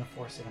now, so I'm going to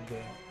force it. I'm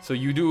doing it. So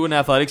you do an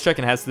athletics check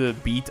and has to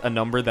beat a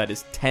number that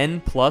is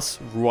 10 plus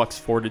Ruach's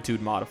Fortitude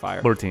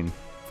modifier. 14.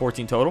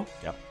 14 total?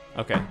 Yep.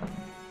 Okay.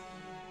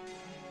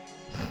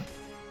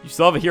 You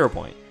still have a hero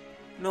point.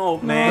 No,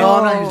 man. No,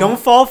 I'm not using Don't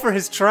fall for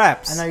his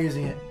traps. I'm not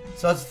using it.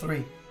 So that's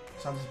 3.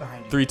 So I'm just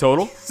behind you. 3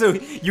 total? So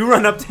you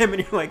run up to him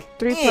and you're like,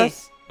 3 "Eh."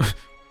 plus.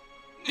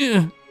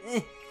 Yeah.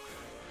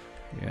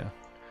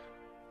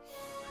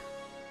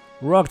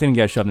 Rock didn't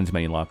get shoved into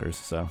many lockers,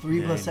 so.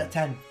 3 Yeah, plus I know. set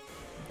 10.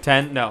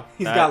 10? No.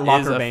 He's That got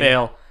locker is a bane.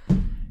 fail.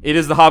 It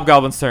is the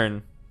Hobgoblin's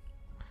turn.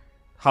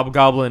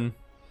 Hobgoblin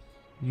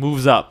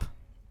moves up.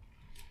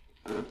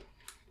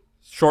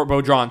 Short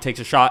bow drawn takes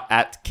a shot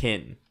at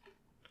Kin,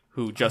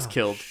 who just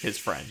killed his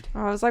friend.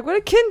 I was like, what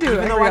did Kin do?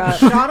 even though I I just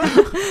shot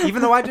him?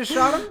 Even though I just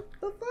shot him?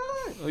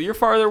 Well, you're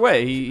farther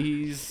away.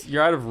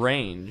 You're out of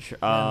range. He's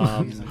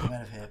a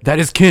combative hit. That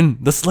is Kin,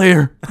 the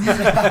Slayer. 8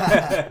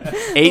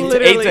 to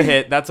Literally.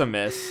 hit. That's a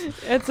miss.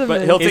 It's a But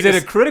miss. he'll Is take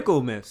it a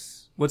critical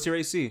miss? What's your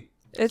AC?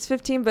 It's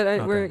 15,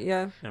 but we're,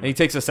 yeah. And he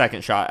takes a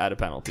second shot at a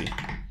penalty.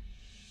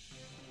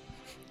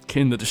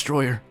 Kin, the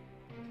Destroyer.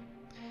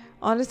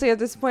 Honestly, at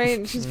this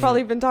point, she's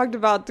probably been talked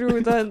about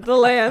through the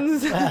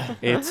lands.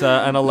 It's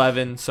an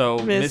 11, so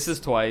Miss. misses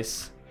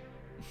twice.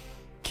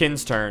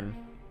 Kin's turn.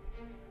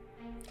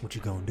 What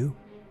you gonna do?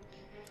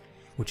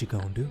 What you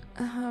gonna do?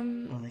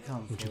 When they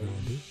come. What you gonna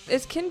do?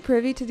 Is Kin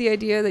privy to the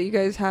idea that you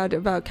guys had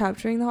about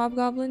capturing the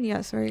Hobgoblin?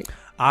 Yes, right?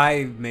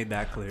 I made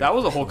that clear. That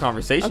was a whole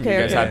conversation Okay,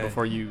 you guys okay. had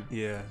before you.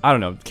 Yeah. I don't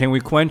know. Can we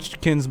quench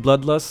Kin's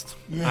bloodlust?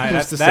 Yeah.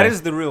 Who's to That say?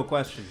 is the real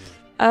question.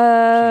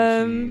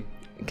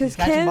 Because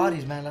Catching Kin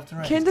bodies, man, left and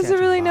right. Kin He's doesn't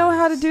catching really know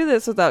how to bodies. do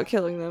this without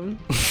killing them.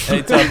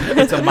 It's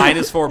a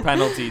 -4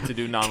 penalty to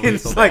do non-lethal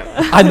It's like,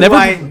 damage. I've never,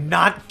 why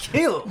not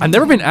kill? I've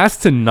never been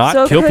asked to not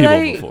So kill could people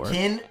I- before.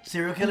 Kin,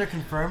 serial killer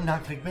confirmed,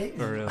 not clickbait.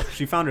 For real.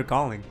 She found her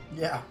calling.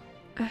 Yeah.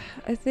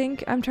 I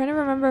think I'm trying to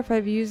remember if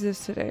I've used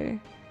this today.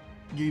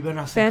 You better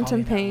not say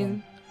Phantom Colleen that Pain.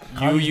 one. You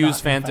Colleen's use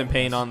not Phantom gonna fight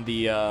Pain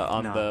with us.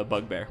 on No. the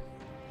bugbear.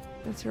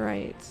 That's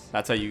right.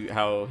 That's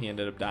how he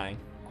ended up dying.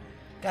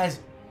 Guys,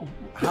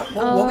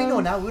 what we know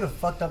now, we would have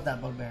fucked up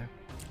that bugbear.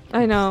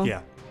 I know. Yeah.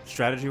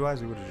 Strategy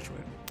wise, we would have destroyed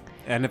it.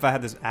 And if I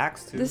had this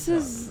axe too. This that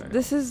is would've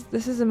been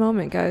this is a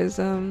moment, guys.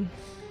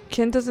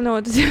 Kin doesn't know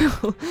what to do.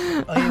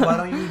 Okay, why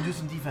don't you do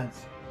some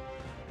defense?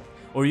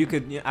 Or you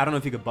could, I don't know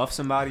if you could buff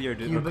somebody or,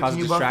 Can you or cause can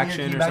you buff me? Can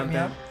distraction you or back me something.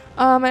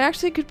 up? I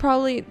actually could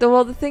probably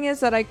the thing is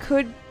that I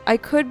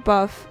could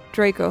buff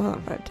Draco. Hold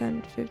on, 5,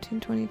 10, 15,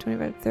 20,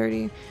 25,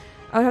 30.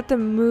 I would have to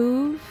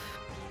move.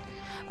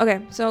 Okay,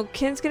 so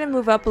Kin's gonna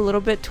move up a little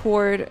bit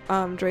toward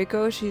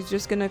Draco. She's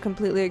just gonna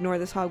completely ignore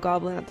this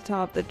hobgoblin at the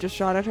top that just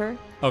shot at her.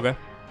 Okay.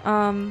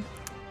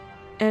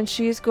 And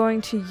she's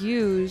going to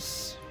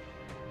use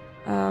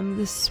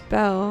this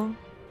spell.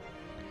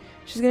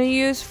 She's gonna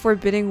use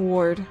Forbidding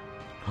Ward.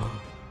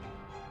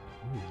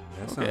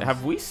 That Okay. sounds,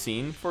 Have we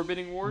seen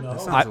Forbidding Ward? No.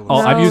 that sounds I, a little,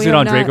 I've No, used it you're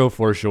on not. Draco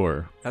for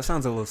sure. that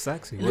sounds a little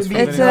sexy. It What's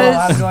means- It Forbidden no, says-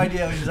 I have no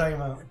idea what you're talking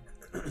about.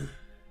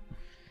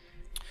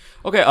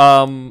 Okay,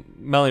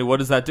 Melanie, what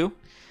does that do?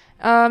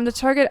 The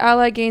target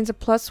ally gains a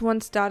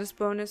 +1 status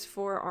bonus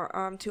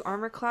to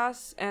armor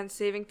class and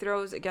saving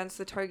throws against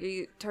the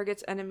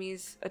target's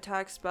enemies,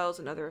 attacks, spells,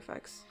 and other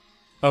effects.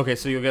 Okay,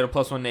 so you'll get a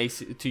 +1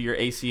 AC to your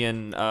AC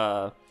and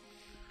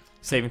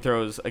saving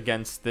throws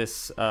against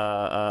this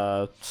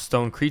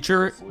stone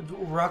creature.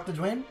 Rock the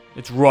Dwayne?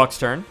 It's Rock's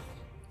turn.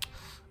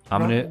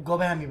 Go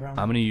behind me, bro. I'm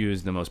gonna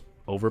use the most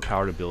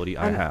overpowered ability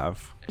I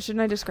have.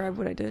 Shouldn't I describe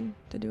what I did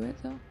to do it,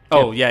 though?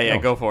 Oh, yeah, Oh.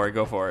 go for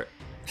it.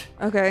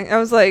 Okay, I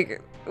was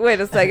like, wait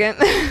a second.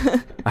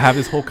 I have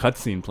this whole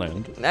cutscene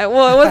planned.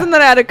 Well, it wasn't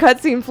that I had a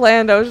cutscene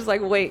planned. I was just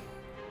like, wait.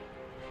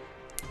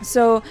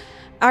 So,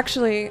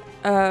 actually,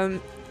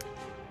 Kin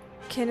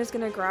is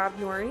gonna grab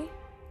Nori,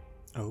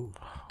 Oh.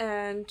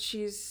 and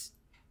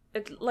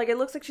it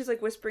looks like she's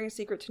like whispering a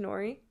secret to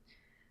Nori,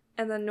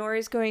 and then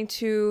Nori's going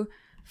to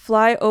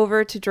fly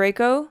over to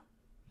Draco,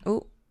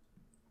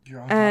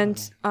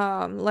 and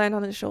land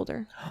on his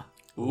shoulder.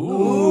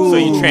 Ooh. So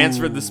you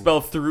transferred the spell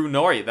through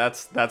Nori.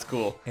 That's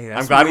cool. Hey,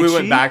 that's I'm glad we witchy.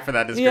 went back for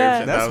that description.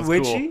 Yeah. That That's was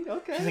witchy. cool.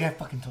 Okay. She's like, I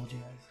fucking told you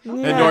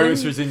guys. And Nori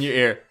whispers in your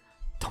ear,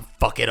 "Don't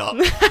fuck it up."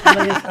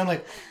 I'm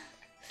like,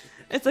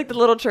 It's like the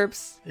little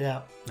chirps.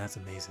 yeah. That's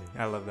amazing.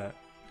 I love that.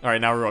 All right,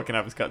 now Rourke can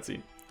have his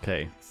cutscene.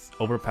 Okay,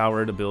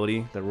 overpowered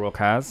ability that Rourke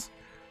has.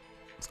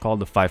 It's called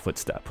the 5-foot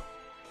step.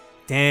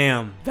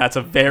 Damn. That's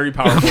a very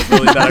powerful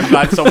ability that I'm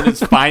glad someone is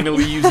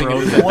finally using in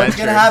this What's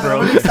gonna adventure. happen?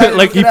 Bro. I'm excited. Like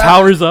What's he gonna happen?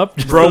 powers up.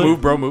 Bro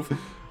move.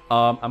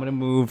 I'm gonna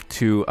move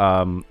to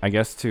I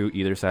guess to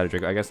either side of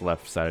Draco. I guess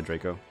left side of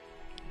Draco.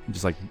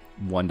 Just like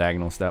one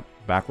diagonal step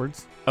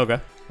backwards. Okay.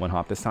 One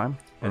hop this time,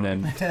 and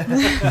then Where's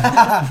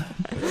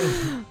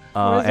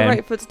the and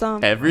right foot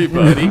stomp?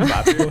 Everybody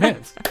clap your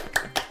hands.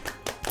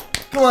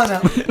 Come on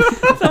now.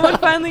 Someone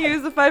finally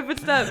used the 5-foot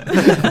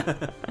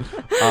step.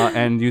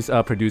 and use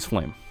produce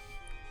flame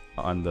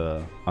on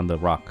the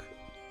rock.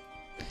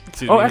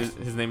 Excuse Oh, me,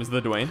 his name is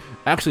the Dwayne.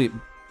 Actually,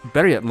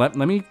 better yet, let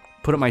me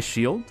put up my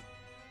shield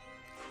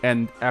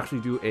and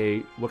actually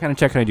do what kind of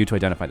check can I do to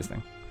identify this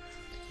thing?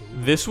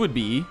 This would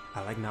be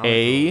I like now.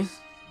 a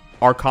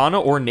Arcana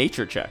or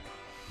Nature check.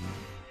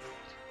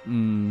 All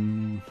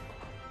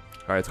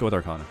right, let's go with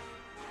Arcana.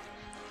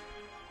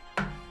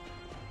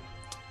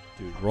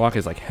 Dude, Rock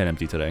is like head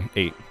empty today.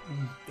 8.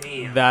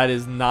 Damn. That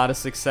is not a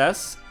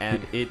success,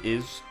 and it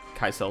is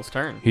Kaisel's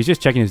turn. He's just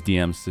checking his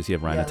DMs to see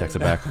if Rhino Yeah, texts it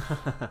back.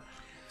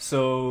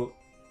 So,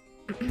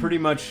 pretty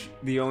much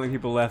the only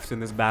people left in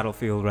this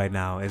battlefield right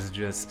now is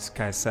just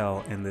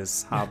Kaisel and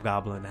this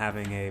hobgoblin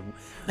having a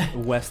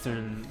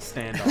western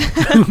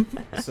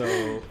standoff.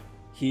 So,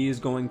 he is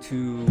going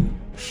to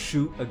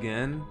shoot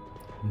again,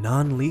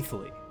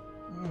 non-lethally,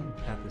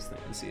 at this thing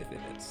to see if it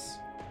hits.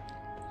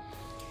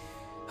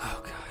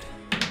 Oh, God.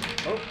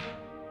 Oh.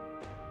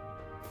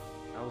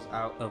 That was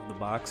out of the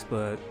box,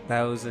 but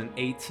that was an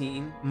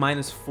 18.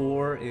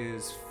 -4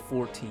 is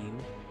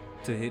 14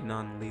 to hit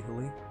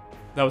non-lethally.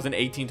 That was an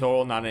 18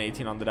 total, not an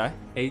 18 on the die.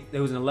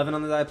 There was an 11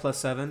 on the die plus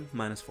 7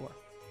 -4.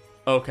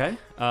 Okay.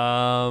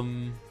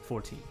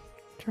 14.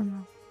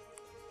 Drum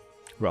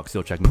Rock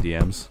still checking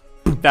DMs.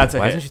 That's a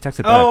Why hit. hasn't she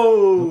texted back?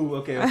 Oh,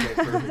 okay,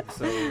 perfect.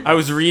 So I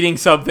was reading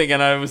something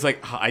and I was like,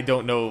 I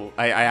don't know.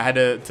 I had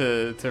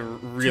to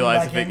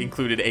realize if back it in?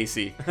 included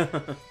AC.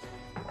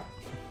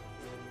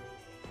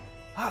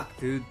 fuck,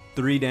 dude,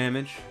 3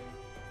 damage.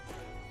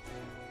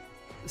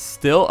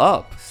 Still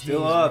up.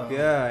 Still Jeez, up, bro.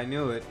 yeah, I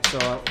knew it.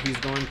 So he's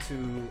going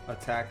to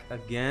attack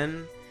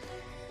again.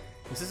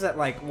 This is at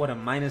like what, a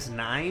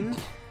 -9?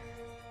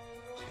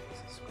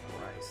 Jesus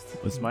Christ.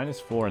 It's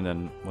 -4, and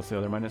then what's the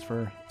other minus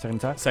for second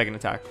attack? Second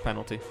attack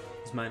penalty.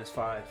 It's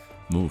 -5.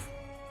 Move.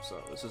 So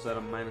this is at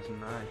a -9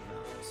 now.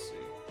 Let's see.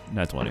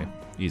 Not 20.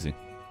 Easy.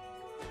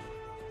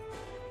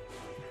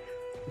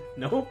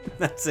 Nope,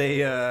 that's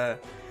a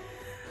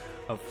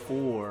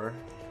 4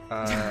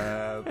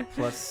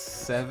 plus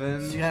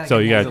 7. So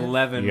you is got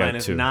 11 you got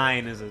minus 2.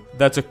 9 is a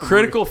That's a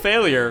critical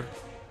failure.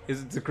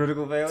 Is it a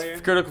critical failure?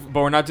 Critical,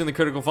 but we're not doing the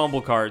critical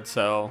fumble card,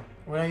 so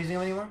We're not using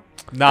them anymore?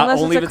 not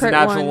Unless only it's if a it's a crit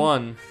natural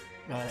one. one.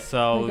 Got it.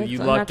 So Like you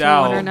it's a lucked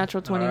natural 1 or a out.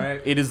 natural 20. All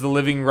right. It is the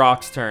living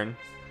rock's turn.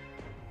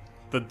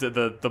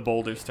 The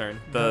boulder's turn.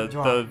 The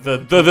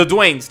The the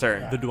Dwayne's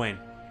turn. The Dwayne.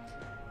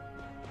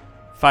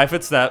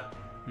 5-foot step.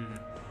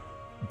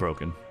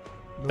 Broken.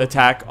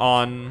 Attack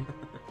on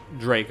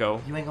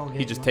Draco. You ain't gonna get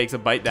He just one. takes a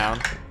bite down.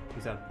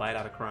 He's got a bite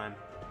out of crime.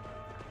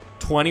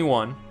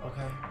 21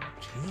 Okay.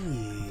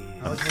 Jeez.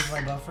 How much was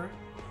my buffer?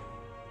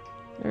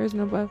 There is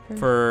no buffer.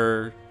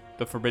 for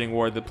the Forbidding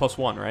Ward, the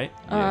 +1, right?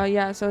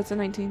 Yeah, so it's a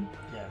 19.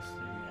 Yes.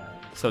 There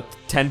you So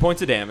 10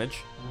 points of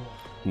damage.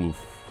 go.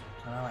 Oof.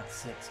 I'm at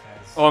 6,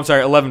 guys. Oh, I'm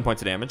sorry, 11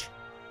 points of damage.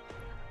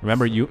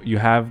 Remember, you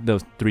have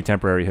those 3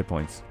 temporary hit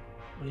points.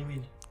 What do you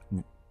mean?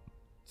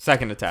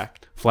 Second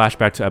attack.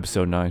 Flashback to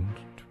episode 9.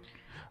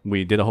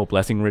 We did a whole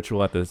blessing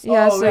ritual at this.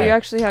 Yeah, Oh, so right. you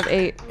actually have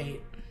 8.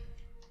 8.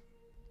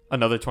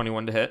 Another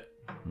 21 to hit.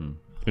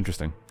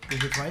 Interesting. He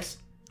hit twice?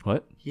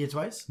 What? He hit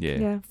twice? Yeah.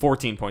 Yeah.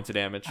 14 points of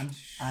damage.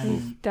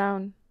 I'm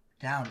Down.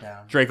 down.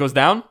 Draco's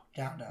down.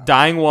 Down.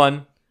 Dying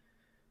 1.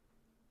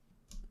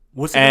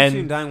 What's the And- difference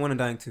between dying 1 and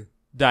dying 2?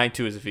 Dying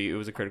 2 is if it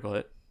was a critical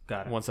hit.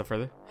 Got it. One step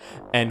further.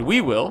 And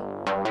we will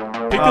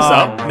pick this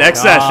up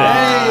next session.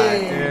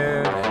 Hey.